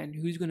 And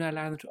who's going to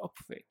allow them to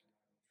operate?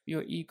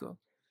 Your ego.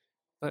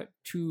 But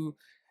to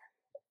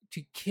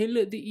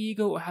kill the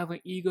ego or have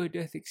an ego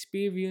death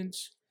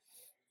experience,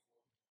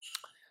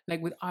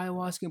 like with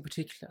ayahuasca in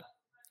particular,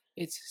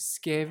 it's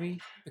scary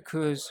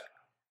because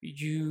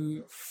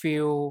you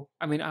feel.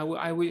 I mean,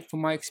 I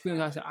from my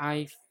experience,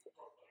 I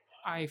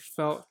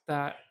felt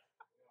that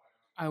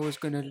I was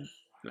gonna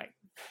like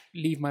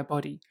leave my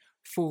body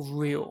for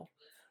real,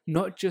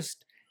 not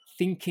just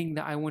thinking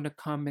that I want to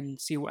come and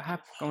see what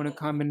happens. I want to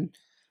come and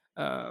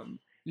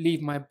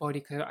leave my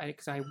body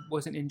because I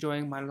wasn't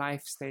enjoying my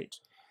life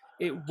stage.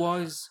 It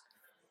was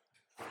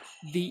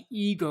the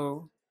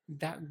ego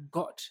that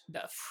got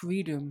that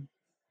freedom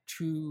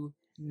to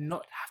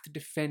not have to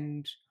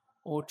defend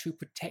or to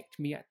protect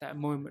me at that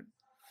moment.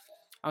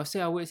 I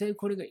would say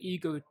calling it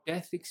ego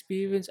death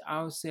experience.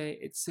 I'll say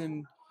it's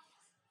an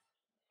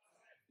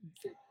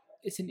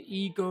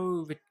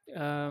ego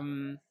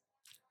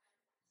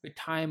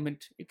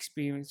retirement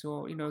experience,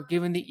 or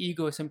giving the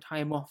ego some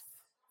time off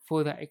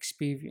for that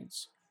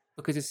experience,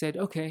 because it said,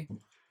 okay,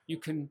 you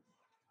can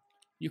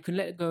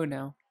let it go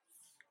now.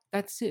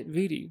 That's it,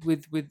 really.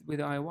 With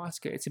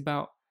ayahuasca, it's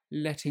about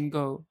letting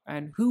go.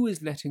 And who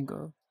is letting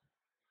go?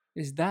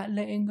 Is that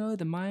letting go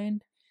the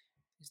mind?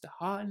 Is the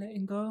heart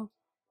letting go?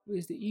 Or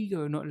is the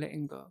ego not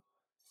letting go?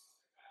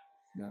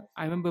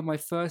 I remember my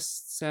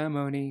first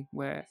ceremony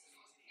where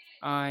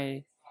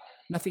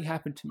nothing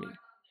happened to me.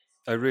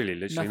 Oh, really?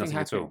 Literally nothing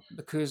at all?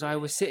 Because I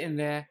was sitting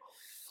there.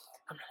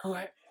 I'm like, all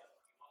right,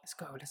 let's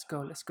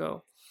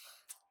go.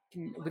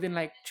 Within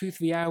like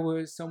 2-3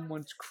 hours,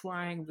 someone's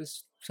crying,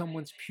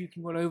 someone's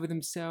puking all over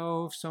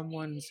themselves,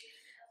 someone's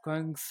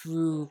going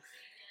through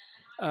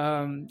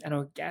an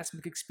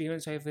orgasmic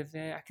experience over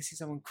there. I can see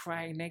someone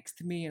crying next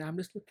to me, and I'm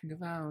just looking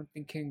around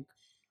thinking,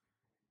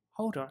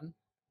 hold on,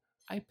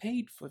 I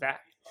paid for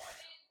that.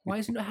 Why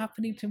is it not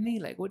happening to me?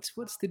 Like, what's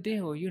the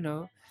deal,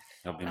 And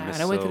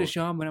I went to the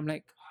shaman. I'm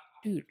like,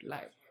 dude,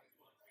 like,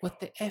 what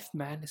the f,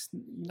 man? It's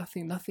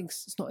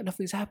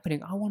nothing's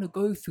happening. I want to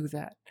go through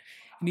that.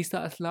 And he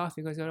starts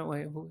laughing. He goes, oh, don't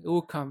worry, it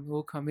will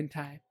come in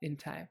time.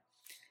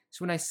 So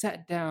when I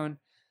sat down,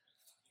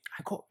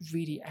 I got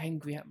really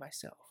angry at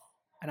myself,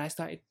 and I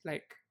started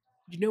like,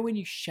 when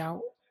you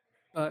shout,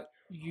 but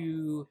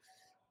you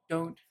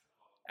don't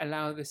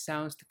allow the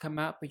sounds to come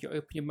out, but you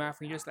open your mouth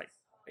and you're just like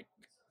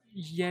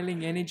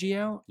yelling energy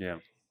out. Yeah.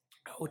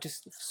 I was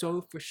just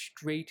so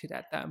frustrated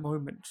at that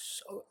moment,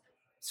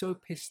 so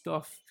pissed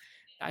off.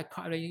 I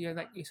can't. You're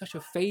such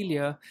a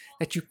failure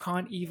that you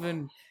can't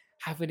even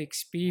have an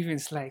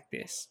experience like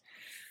this.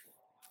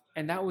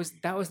 And that was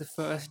the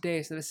first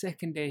day. So the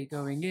second day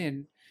going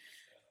in,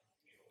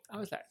 I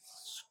was like,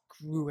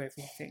 screw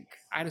everything.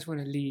 I just want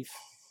to leave.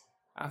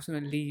 I just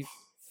want to leave.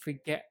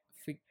 Forget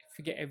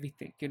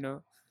everything.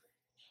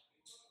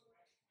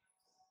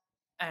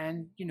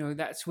 And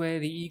that's where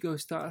the ego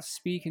starts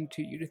speaking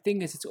to you. The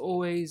thing is, it's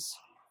always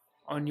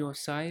on your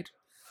side.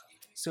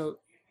 So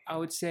I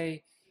would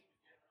say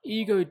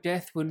ego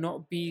death will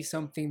not be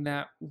something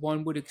that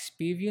one would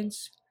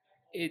experience.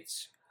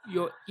 It's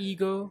your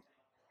ego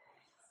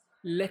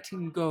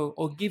letting go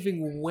or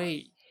giving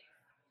way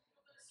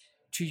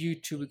to you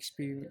to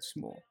experience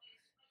more.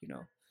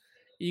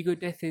 Ego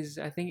death is,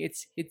 I think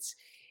it's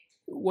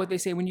what they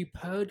say when you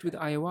purge with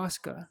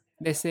ayahuasca.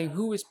 They're saying,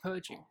 who is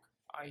purging?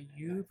 Are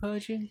you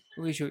purging,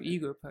 or is your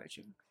ego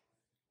purging?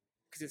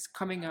 Because it's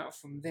coming out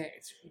from there.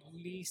 It's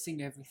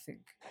releasing everything.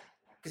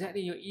 Because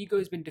actually, your ego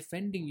has been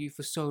defending you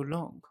for so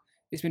long.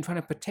 It's been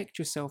trying to protect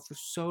yourself for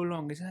so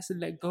long. It has to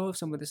let go of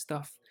some of the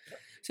stuff.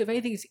 So if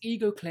anything, it's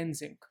ego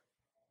cleansing,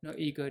 not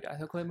ego. I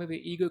thought maybe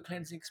ego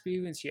cleansing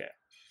experience. Yeah.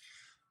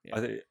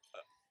 I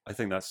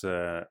think that's.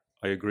 I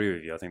agree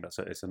with you. I think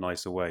it's a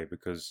nicer way,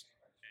 because,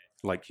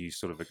 like you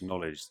sort of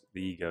acknowledged,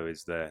 the ego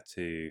is there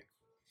to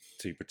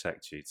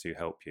protect you, to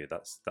help you.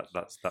 That's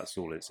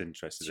all it's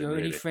interested in. It's your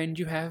really. only friend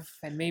you have,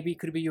 and maybe it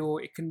can be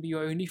your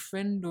only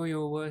friend or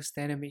your worst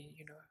enemy.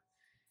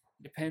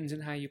 Depends on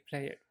how you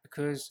play it,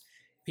 because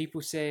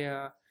people say,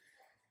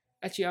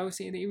 actually, I was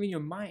saying that even your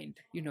mind,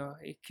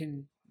 it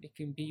can It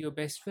can be your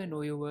best friend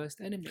or your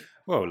worst enemy.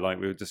 Well, like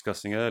we were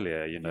discussing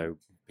earlier,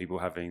 people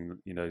having,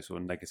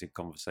 sort of negative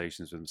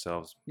conversations with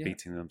themselves,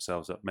 beating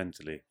themselves up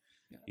mentally.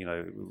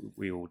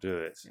 We all do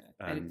it.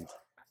 And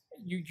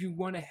you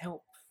want to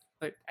help,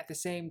 but at the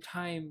same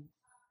time,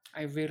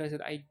 I realize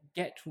that I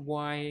get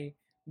why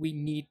we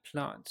need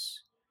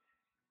plants,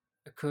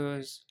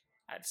 because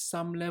at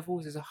some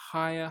levels there's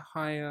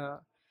a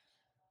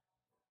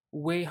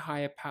way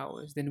higher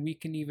powers than we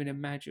can even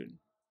imagine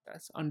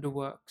that's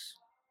underworks.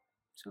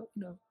 So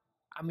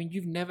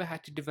you've never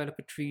had to develop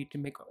a tree to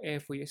make air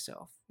for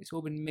yourself. It's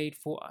all been made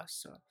for us.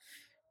 So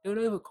don't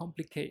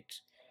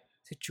overcomplicate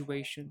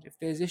situations. If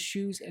there's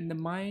issues in the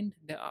mind,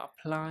 there are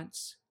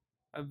plants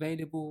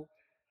available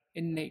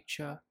in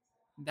nature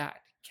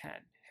that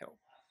can help,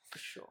 for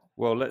sure.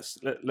 Well, let's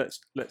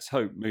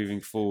hope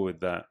moving forward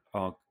that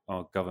our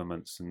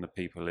governments and the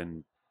people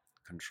in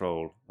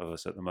control of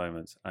us at the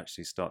moment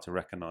actually start to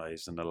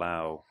recognise and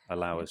allow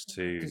us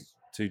to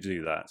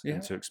do that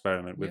and to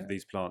experiment with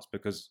these plants,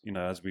 because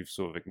as we've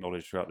sort of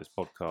acknowledged throughout this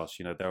podcast,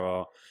 there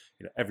are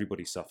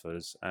everybody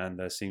suffers, and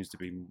there seems to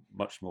be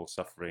much more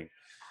suffering.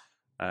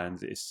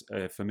 And it's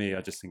for me,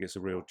 I just think it's a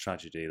real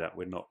tragedy that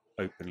we're not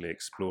openly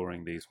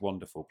exploring these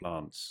wonderful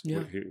plants,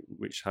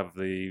 which have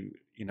the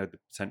the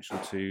potential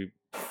to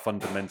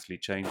fundamentally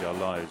change our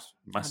lives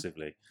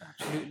massively.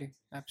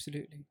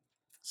 Absolutely.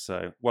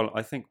 So, well,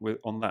 I think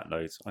on that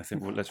note, I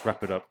think let's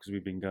wrap it up, because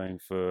we've been going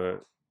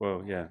for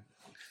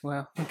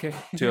Wow. Okay.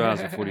 2 hours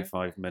and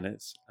 45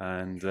 minutes.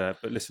 And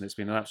but listen, it's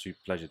been an absolute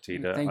pleasure,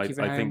 Tida. Thank you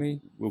for having me.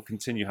 We'll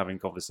continue having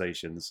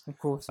conversations. Of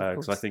course.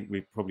 Because I think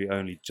we've probably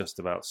only just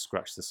about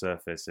scratched the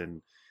surface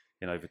in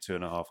over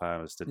 2.5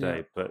 hours today.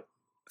 Yeah. But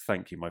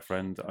thank you, my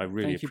friend. I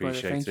really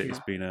appreciate it. It's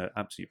been an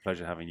absolute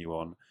pleasure having you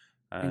on.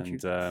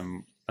 And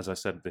as I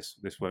said,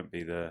 this won't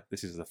be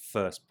this is the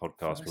first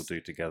podcast we'll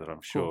do together,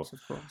 I'm sure. Of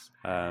course.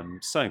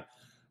 So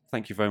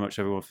thank you very much,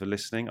 everyone, for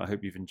listening. I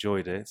hope you've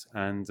enjoyed it,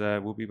 and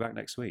we'll be back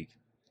next week.